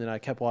over. And then I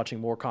kept watching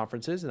more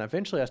conferences. And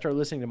eventually I started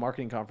listening to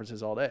marketing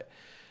conferences all day.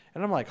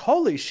 And I'm like,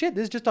 holy shit,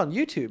 this is just on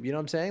YouTube. You know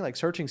what I'm saying? Like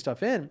searching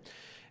stuff in.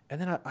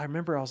 And then I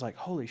remember I was like,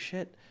 holy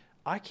shit,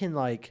 I can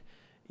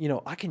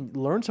I can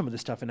learn some of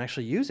this stuff and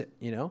actually use it,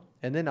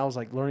 And then I was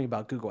like learning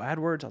about Google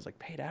AdWords. I was like,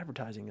 paid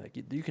advertising, like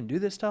you can do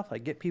this stuff,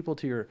 like get people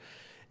to your.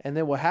 And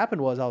then what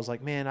happened was I was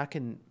like, man, I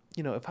can,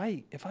 if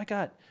I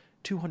got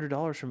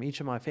 $200 from each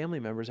of my family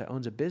members that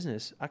owns a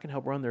business, I can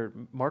help run their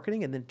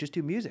marketing and then just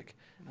do music.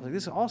 I was like,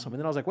 this is awesome. And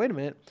then I was like, wait a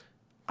minute,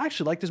 I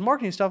actually like this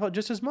marketing stuff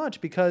just as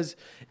much because,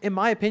 in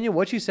my opinion,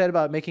 what you said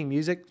about making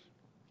music,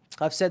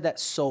 I've said that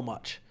so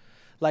much.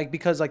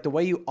 Because the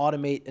way you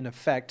automate an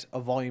effect, a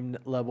volume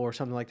level or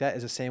something like that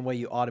is the same way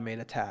you automate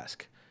a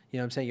task. You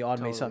know what I'm saying? You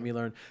automate something you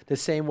learn. The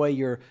same way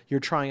you're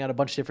trying out a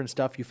bunch of different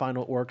stuff, you find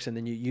what works, and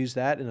then you use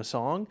that in a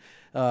song.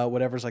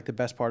 Whatever's the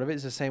best part of it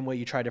is the same way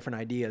you try different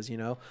ideas,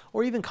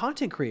 Or even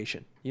content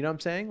creation. You know what I'm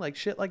saying? Like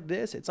shit like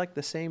this, it's like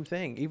the same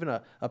thing. Even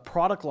a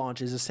product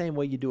launch is the same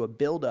way you do a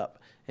build up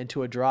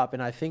into a drop.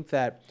 And I think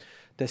that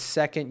the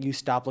second you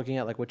stop looking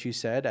at what you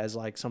said as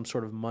some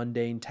sort of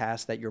mundane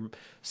task that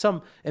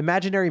some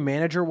imaginary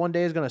manager one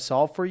day is going to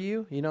solve for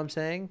you, you know what I'm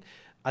saying?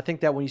 I think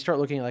that when you start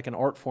looking at an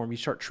art form, you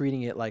start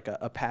treating it like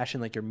a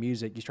passion, like your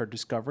music, you start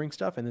discovering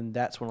stuff. And then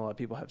that's when a lot of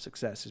people have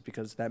success, is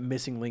because that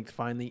missing link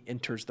finally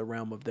enters the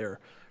realm of their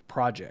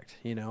project,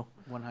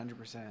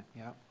 100%.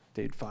 Yeah.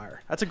 Dude,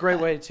 fire. That's a great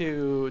way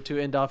to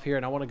end off here.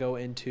 And I want to go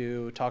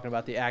into talking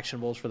about the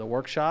actionables for the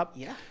workshop.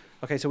 Yeah.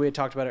 Okay, so we had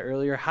talked about it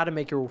earlier, how to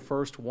make your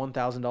first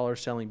 $1,000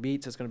 selling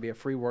beats. It's going to be a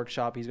free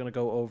workshop. He's going to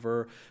go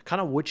over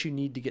kind of what you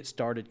need to get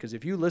started. Because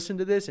if you listen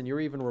to this and you're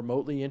even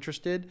remotely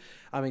interested,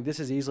 this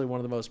is easily one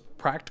of the most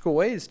practical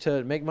ways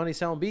to make money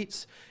selling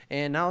beats.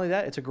 And not only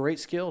that, it's a great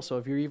skill. So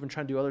if you're even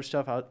trying to do other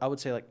stuff, I would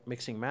say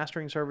mixing,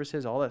 mastering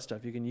services, all that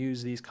stuff, you can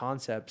use these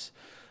concepts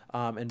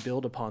and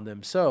build upon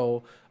them.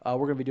 So we're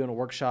going to be doing a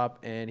workshop,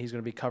 and he's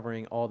going to be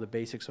covering all the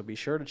basics. So be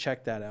sure to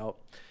check that out.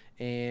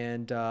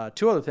 And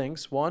two other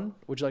things. One,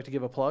 would you like to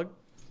give a plug?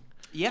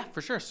 Yeah,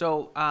 for sure.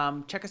 So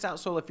check us out.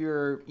 So if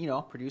you're,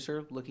 a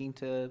producer looking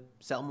to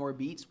sell more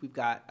beats, we've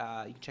got,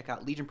 you can check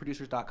out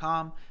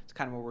legionproducers.com. It's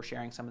kind of where we're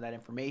sharing some of that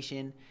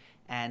information.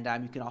 And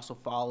you can also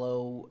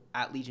follow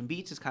at Legion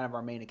Beats is kind of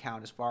our main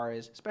account as far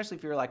as, especially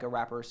if you're a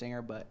rapper or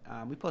singer, but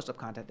we post up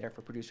content there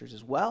for producers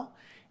as well.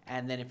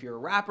 And then if you're a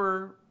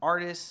rapper,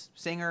 artist,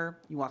 singer,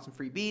 you want some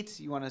free beats,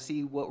 you want to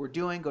see what we're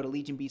doing, go to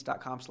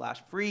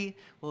legionbeats.com/free.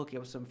 We'll hook you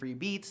up with some free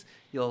beats.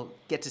 You'll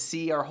get to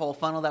see our whole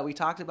funnel that we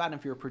talked about. And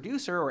if you're a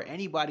producer or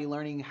anybody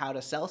learning how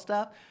to sell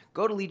stuff,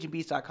 go to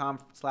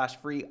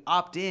legionbeats.com/free,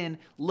 opt in,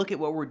 look at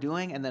what we're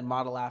doing, and then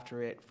model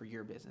after it for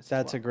your business.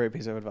 That's a great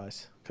piece of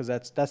advice, because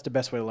that's the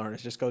best way to learn,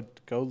 is just go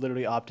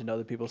literally opt into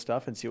other people's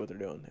stuff and see what they're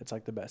doing. It's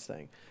the best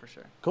thing. For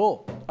sure.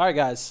 Cool. All right,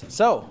 guys.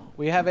 So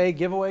we have a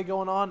giveaway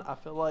going on. I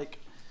feel like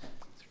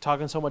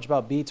talking so much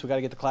about beats, we got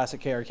to get the classic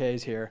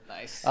KRKs here.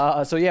 Nice.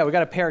 So yeah, we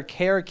got a pair of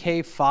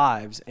KRK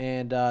 5s,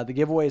 and the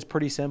giveaway is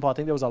pretty simple. I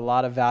think there was a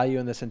lot of value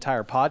in this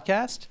entire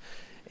podcast,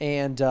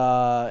 and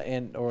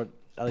or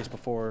at least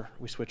before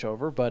we switch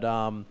over. But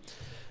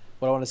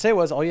what I want to say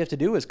was, all you have to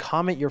do is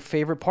comment your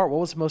favorite part. What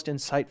was the most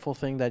insightful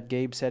thing that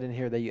Gabe said in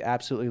here that you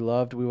absolutely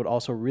loved? We would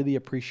also really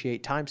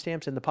appreciate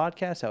timestamps in the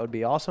podcast. That would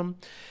be awesome.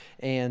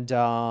 And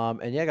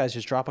yeah, guys,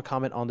 just drop a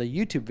comment on the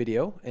YouTube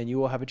video, and you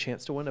will have a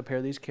chance to win a pair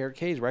of these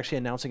KRKs. We're actually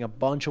announcing a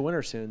bunch of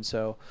winners soon.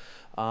 So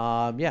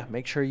yeah,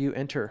 make sure you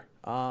enter.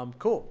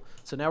 Cool.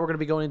 So now we're going to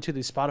be going into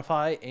the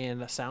Spotify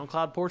and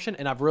SoundCloud portion.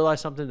 And I've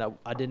realized something that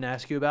I didn't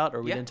ask you about,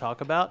 or we didn't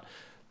talk about,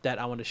 that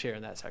I want to share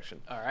in that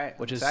section. All right.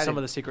 Which is some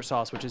of the secret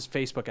sauce, which is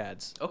Facebook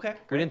ads. Okay.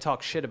 We didn't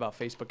talk shit about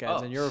Facebook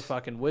ads, and you're a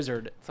fucking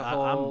wizard. It's a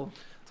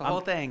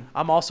whole thing.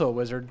 I'm also a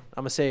wizard.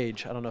 I'm a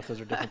sage. I don't know if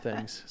those are different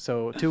things.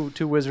 So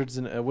two wizards,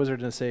 and a wizard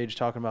and a sage,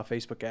 talking about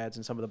Facebook ads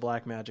and some of the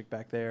black magic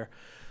back there.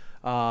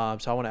 So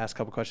I want to ask a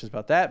couple questions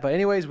about that. But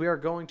anyways, we are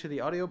going to the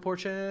audio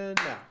portion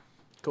now.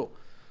 Cool.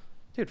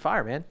 Dude,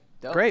 fire, man.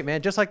 Dope. Great,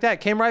 man. Just like that.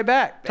 Came right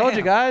back. Told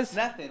you guys.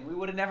 Nothing. We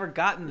would have never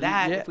gotten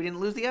that if we didn't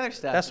lose the other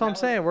stuff. That's what I'm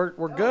saying.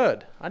 We're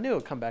good. I knew it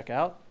would come back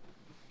out.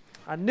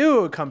 All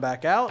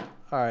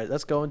right,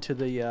 let's go into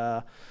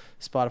the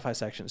Spotify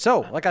section.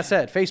 So, like I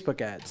said,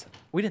 Facebook ads.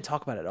 We didn't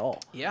talk about it at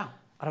all. Yeah.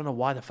 I don't know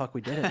why the fuck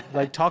we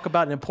didn't. Talk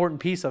about an important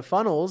piece of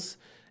funnels,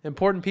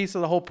 important piece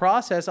of the whole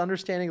process,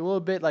 understanding a little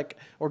bit,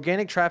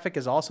 organic traffic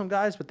is awesome,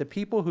 guys, but the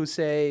people who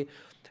say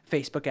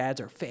Facebook ads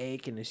are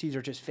fake and these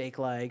are just fake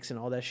likes and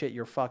all that shit,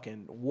 you're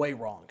fucking way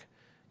wrong.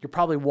 You're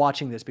probably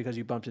watching this because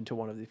you bumped into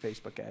one of the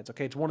Facebook ads,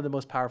 okay? It's one of the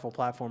most powerful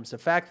platforms. The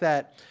fact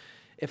that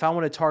if I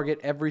want to target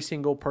every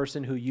single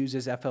person who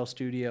uses FL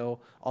Studio,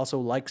 also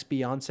likes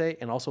Beyonce,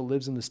 and also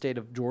lives in the state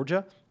of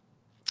Georgia,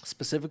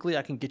 specifically,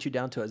 I can get you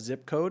down to a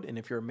zip code. And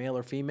if you're a male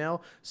or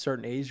female,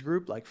 certain age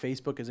group,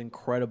 Facebook is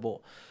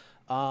incredible.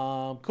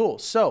 Cool.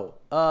 So,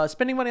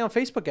 spending money on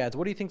Facebook ads,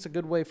 what do you think is a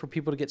good way for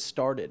people to get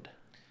started?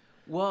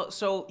 Well,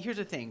 so here's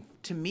the thing.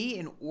 To me,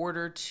 in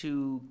order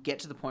to get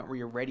to the point where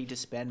you're ready to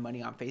spend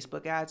money on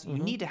Facebook ads, you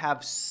need to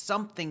have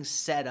something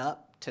set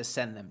up to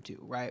send them to,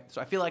 right?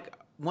 So I feel like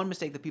one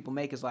mistake that people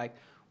make is like,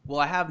 well,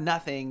 I have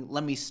nothing.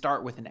 Let me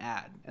start with an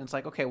ad. And it's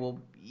like, okay,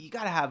 well, you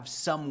got to have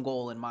some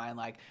goal in mind.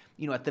 Like,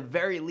 at the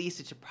very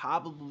least, it should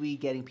probably be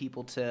getting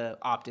people to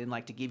opt in,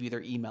 like to give you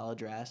their email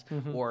address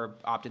or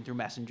opt in through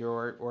Messenger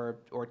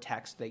or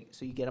text.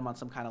 So you get them on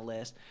some kind of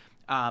list.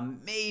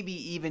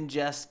 Maybe even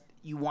just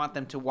you want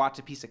them to watch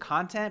a piece of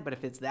content, but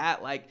if it's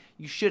that, like,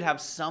 you should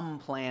have some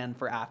plan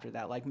for after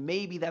that. Like,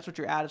 maybe that's what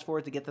your ad is for,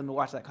 is to get them to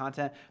watch that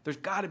content. There's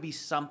got to be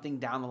something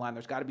down the line.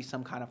 There's got to be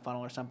some kind of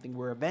funnel or something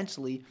where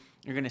eventually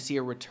you're going to see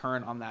a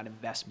return on that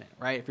investment,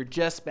 right? If you're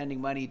just spending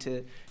money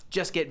to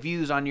just get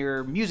views on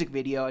your music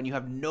video and you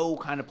have no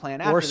kind of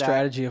plan after that. Worst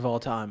strategy of all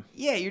time.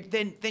 Yeah,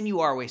 then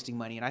you are wasting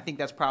money. And I think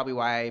that's probably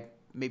why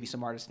maybe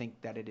some artists think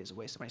that it is a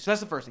waste of money. So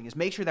that's the first thing, is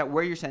make sure that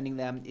where you're sending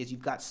them is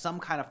you've got some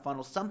kind of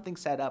funnel, something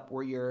set up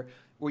where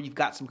you've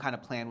got some kind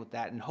of plan with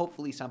that, and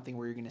hopefully something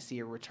where you're going to see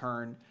a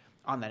return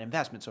on that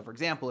investment. So for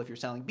example, if you're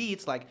selling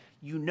beats, like,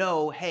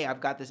 hey,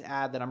 I've got this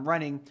ad that I'm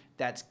running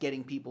that's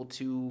getting people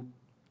to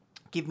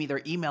give me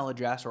their email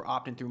address or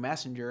opt in through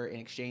Messenger in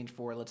exchange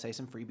for, let's say,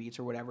 some free beats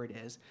or whatever it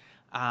is.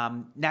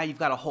 Now you've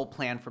got a whole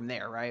plan from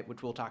there, right?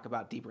 Which we'll talk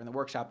about deeper in the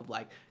workshop of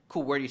like,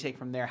 cool, where do you take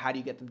from there? How do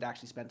you get them to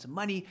actually spend some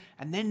money?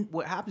 And then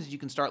what happens is you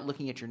can start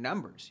looking at your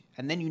numbers.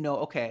 And then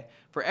okay,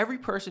 for every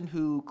person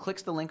who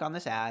clicks the link on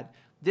this ad,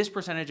 this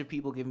percentage of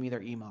people give me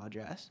their email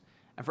address.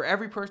 And for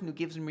every person who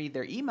gives me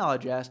their email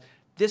address,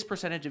 this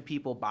percentage of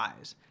people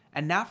buys.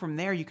 And now from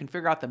there, you can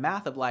figure out the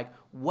math of like,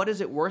 what is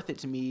it worth it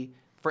to me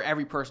for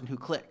every person who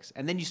clicks?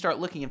 And then you start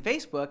looking in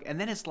Facebook,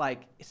 and then it's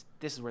like,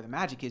 this is where the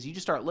magic is. You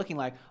just start looking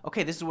like,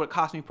 okay, this is what it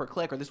cost me per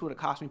click, or this is what it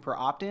cost me per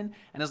opt-in.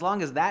 And as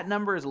long as that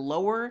number is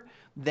lower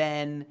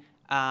than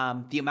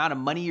the amount of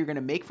money you're going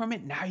to make from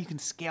it, now you can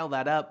scale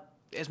that up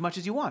as much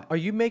as you want. Are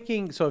you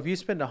making, so if you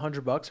spend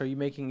 $100, are you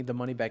making the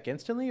money back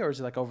instantly, or is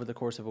it like over the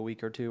course of a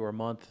week or two or a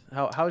month?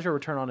 How's your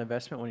return on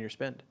investment when you're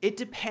spend? It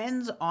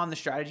depends on the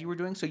strategy we're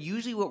doing. So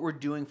usually what we're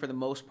doing for the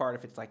most part,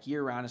 if it's like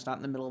year round, it's not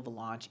in the middle of the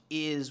launch,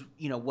 is,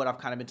 what I've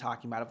kind of been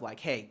talking about of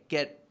like, hey,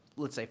 get,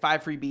 let's say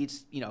 5 free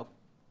beats,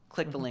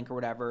 click the link or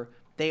whatever.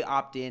 They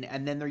opt in,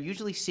 and then they're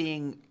usually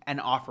seeing an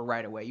offer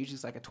right away. Usually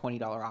it's like a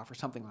 $20 offer,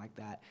 something like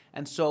that.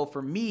 And so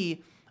for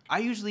me,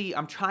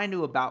 I'm trying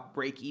to about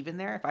break even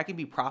there. If I can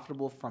be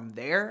profitable from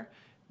there,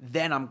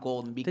 then I'm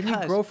golden. Because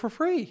then you grow for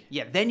free.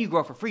 Yeah, then you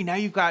grow for free. Now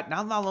you've got,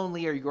 not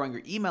only are you growing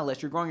your email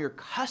list, you're growing your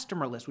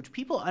customer list, which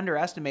people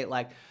underestimate.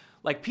 Like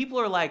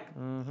people are like,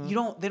 they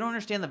don't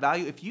understand the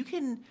value. If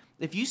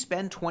you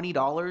spend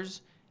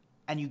 $20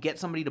 and you get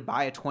somebody to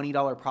buy a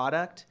 $20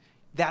 product,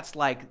 that's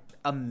like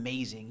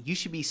amazing. You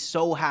should be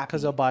so happy.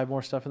 Because they'll buy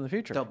more stuff in the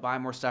future. They'll buy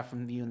more stuff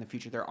from you in the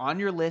future. They're on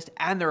your list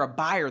and they're a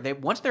buyer.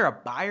 Once they're a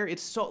buyer,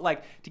 it's so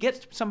like to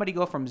get somebody to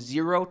go from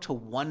 $0 to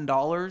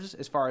 $1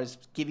 as far as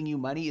giving you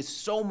money is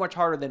so much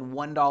harder than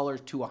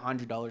 $1 to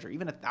 $100 or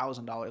even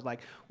 $1,000. Like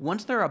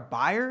once they're a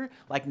buyer,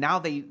 like now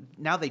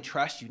they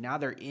trust you. Now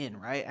they're in,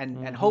 right?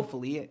 And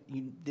hopefully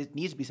it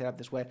needs to be set up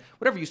this way.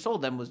 Whatever you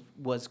sold them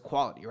was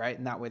quality, right?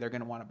 And that way they're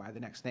going to want to buy the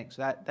next thing.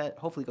 So that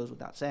hopefully goes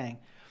without saying.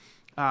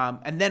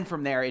 And then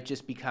from there, it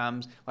just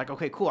becomes like,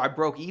 okay, cool, I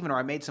broke even or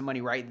I made some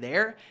money right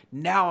there.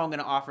 Now I'm going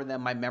to offer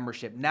them my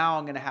membership. Now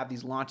I'm going to have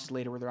these launches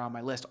later where they're on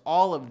my list.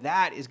 All of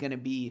that is going to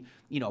be,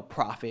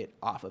 profit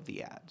off of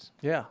the ads.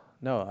 Yeah,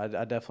 no,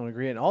 I definitely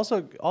agree. And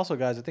also,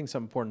 guys, I think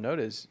some important note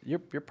is you're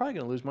probably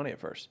going to lose money at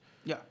first.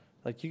 Yeah.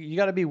 Like you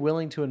got to be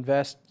willing to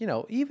invest,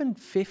 even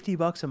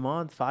 $50 a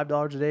month,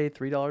 $5 a day,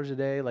 $3 a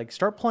day. Like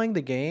start playing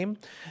the game.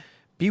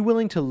 Be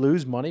willing to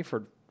lose money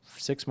for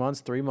 6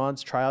 months, 3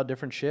 months, try out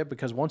different shit,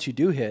 because once you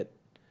do hit,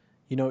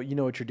 you know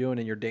what you're doing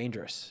and you're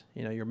dangerous.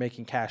 You're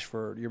making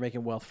you're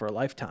making wealth for a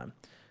lifetime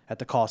at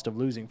the cost of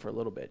losing for a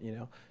little bit,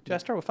 Dude, I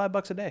started with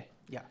 $5 a day.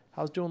 Yeah.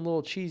 I was doing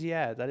little cheesy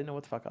ads. I didn't know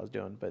what the fuck I was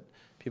doing, but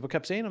people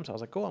kept seeing them. So I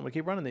was like, cool, I'm going to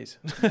keep running these.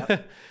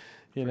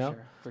 Yep.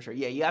 For sure.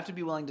 Yeah. You have to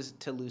be willing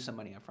to lose some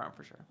money up front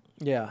for sure.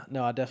 Yeah.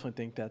 No, I definitely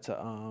think that's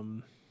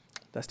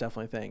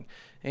definitely a thing.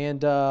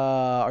 And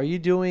are you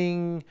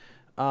doing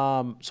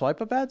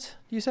swipe up ads,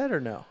 you said,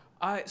 or no?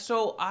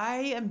 So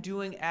I am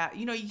doing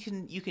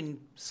you can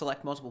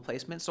select multiple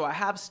placements. So I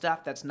have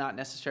stuff that's not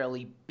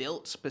necessarily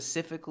built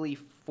specifically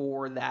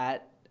for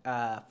that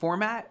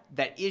format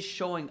that is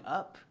showing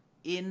up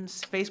in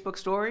Facebook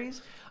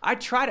stories. I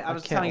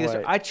was telling you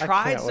this. I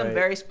tried some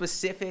very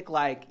specific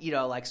like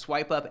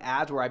swipe up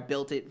ads where I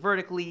built it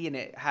vertically and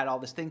it had all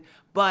this thing.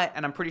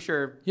 And I'm pretty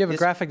sure you have a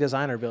graphic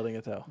designer building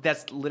it though.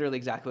 That's literally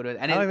exactly what it is.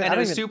 And it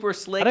was super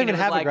slick. I don't even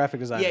have a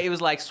graphic designer. Yeah, it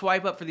was like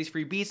swipe up for these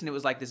free beats, and it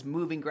was like this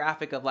moving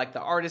graphic of like the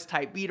artist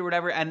type beat or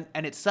whatever. And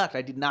it sucked.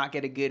 I did not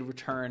get a good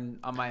return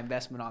on my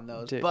investment on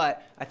those. Dude,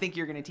 but I think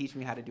you're gonna teach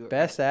me how to do it.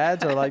 Best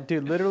ads are like,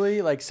 dude,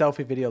 literally like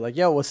selfie video, like,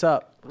 yo, what's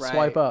up? Right.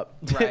 Swipe up.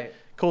 Right.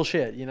 Cool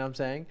shit. You know what I'm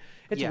saying?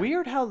 It's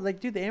weird how like,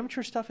 dude, the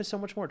amateur stuff is so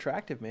much more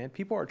attractive, man.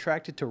 People are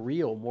attracted to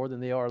real more than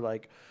they are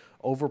like,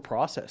 over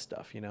process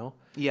stuff, you know?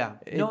 Yeah,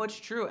 no, it's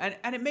true, and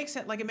it makes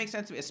sense. Like, it makes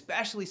sense to me,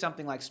 especially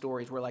something like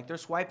stories, where like they're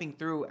swiping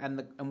through,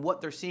 and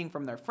what they're seeing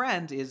from their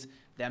friends is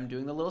them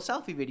doing the little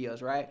selfie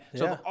videos, right?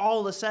 So Yeah. if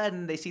all of a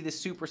sudden they see this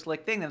super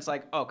slick thing, then it's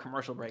like, oh,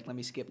 commercial break, let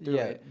me skip through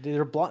it.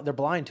 They're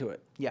blind to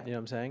it. Yeah. You know what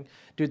I'm saying?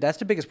 Dude, that's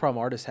the biggest problem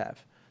artists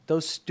have.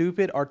 Those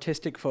stupid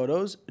artistic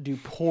photos do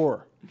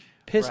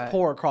piss Right.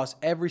 poor across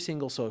every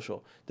single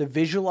social. The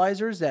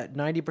visualizers that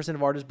 90%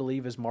 of artists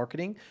believe is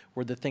marketing,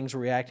 where the things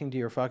reacting to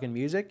your fucking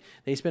music,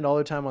 they spend all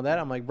their time on that.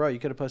 I'm like, bro, you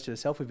could have posted a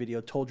selfie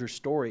video, told your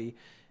story,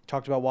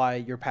 talked about why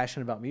you're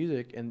passionate about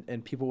music,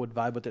 and people would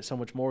vibe with it so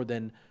much more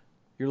than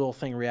your little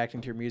thing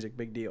reacting to your music.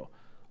 Big deal.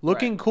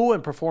 Looking Right. cool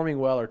and performing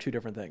well are two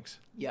different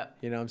things. Yep,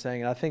 You know what I'm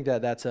saying? And I think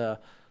that that's a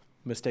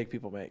mistake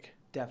people make.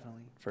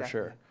 definitely. For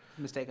definitely. sure.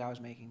 Mistake I was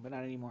making, but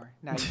not anymore.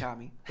 Now you caught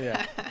me.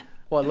 Yeah.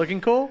 What,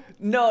 looking cool?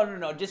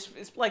 No. Just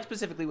it's like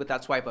specifically with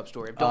that swipe up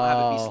story. Don't have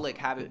it be Oh. slick.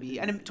 Have it be,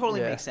 and it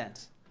totally Yeah. makes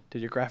sense.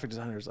 Dude, your graphic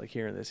designer's like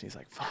hearing this, and he's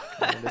like,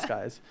 fuck, man, this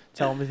guy's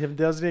telling me he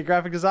doesn't need a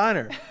graphic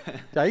designer.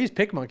 Dude, I use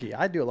PicMonkey.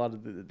 I do a lot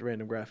of the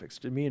random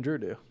graphics. Me and Drew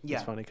do. Yeah.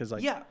 It's funny because,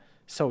 like, Yeah.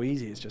 so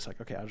easy. It's just like,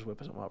 okay, I'll just whip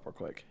something up real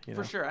quick. You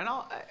know? For sure, and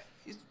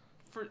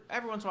for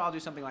every once in a while I'll do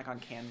something like on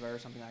Canva or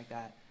something like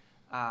that.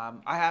 I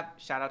have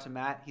shout out to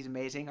Matt. He's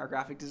amazing, our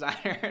graphic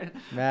designer.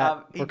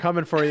 Matt, we're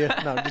coming for you.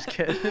 No, I'm just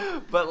kidding.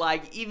 But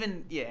like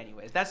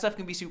anyways, that stuff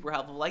can be super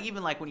helpful. Like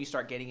even like when you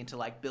start getting into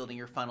like building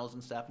your funnels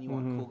and stuff, and you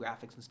want cool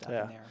graphics and stuff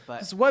in there. But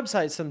this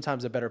website's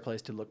sometimes a better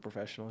place to look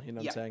professional. You know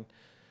what Yeah. I'm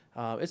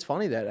saying? It's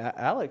funny that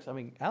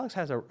Alex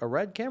has a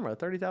red camera,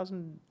 35.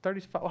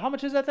 How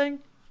much is that thing?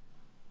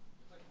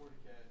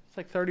 It's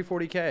like 30,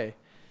 40K.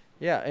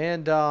 Yeah,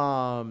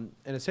 and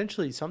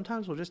essentially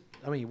sometimes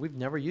we've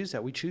never used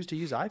that. We choose to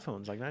use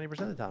iPhones like 90%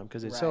 of the time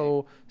because it's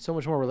so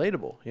much more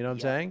relatable. You know what I'm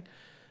saying?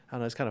 I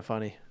don't know, it's kind of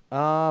funny.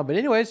 But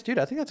anyways, dude,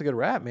 I think that's a good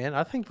wrap, man.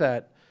 I think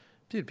that,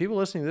 dude, people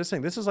listening to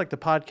this is like the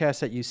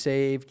podcast that you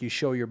saved, you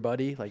show your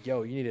buddy, like,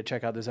 yo, you need to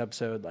check out this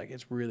episode. Like,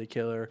 it's really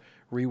killer.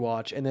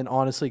 Rewatch. And then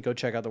honestly, go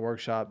check out the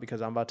workshop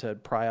because I'm about to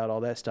pry out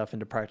all that stuff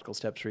into practical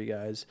steps for you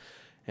guys.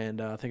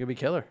 And I think it'll be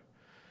killer.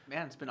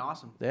 man, it's been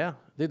awesome. Yeah,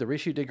 dude, the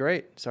reshoot did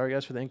great. Sorry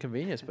guys for the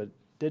inconvenience, but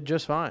did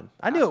just fine.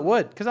 I knew it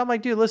would because I'm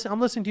like, dude, listen, I'm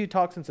listening to you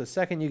talk since the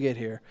second you get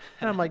here,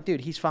 and I'm like,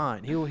 dude, he's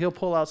fine. He'll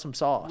pull out some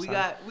sauce. We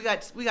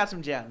got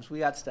some gems. We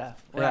got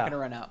stuff. We're Yeah. not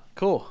gonna run out.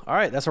 Cool. All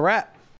right, that's a wrap.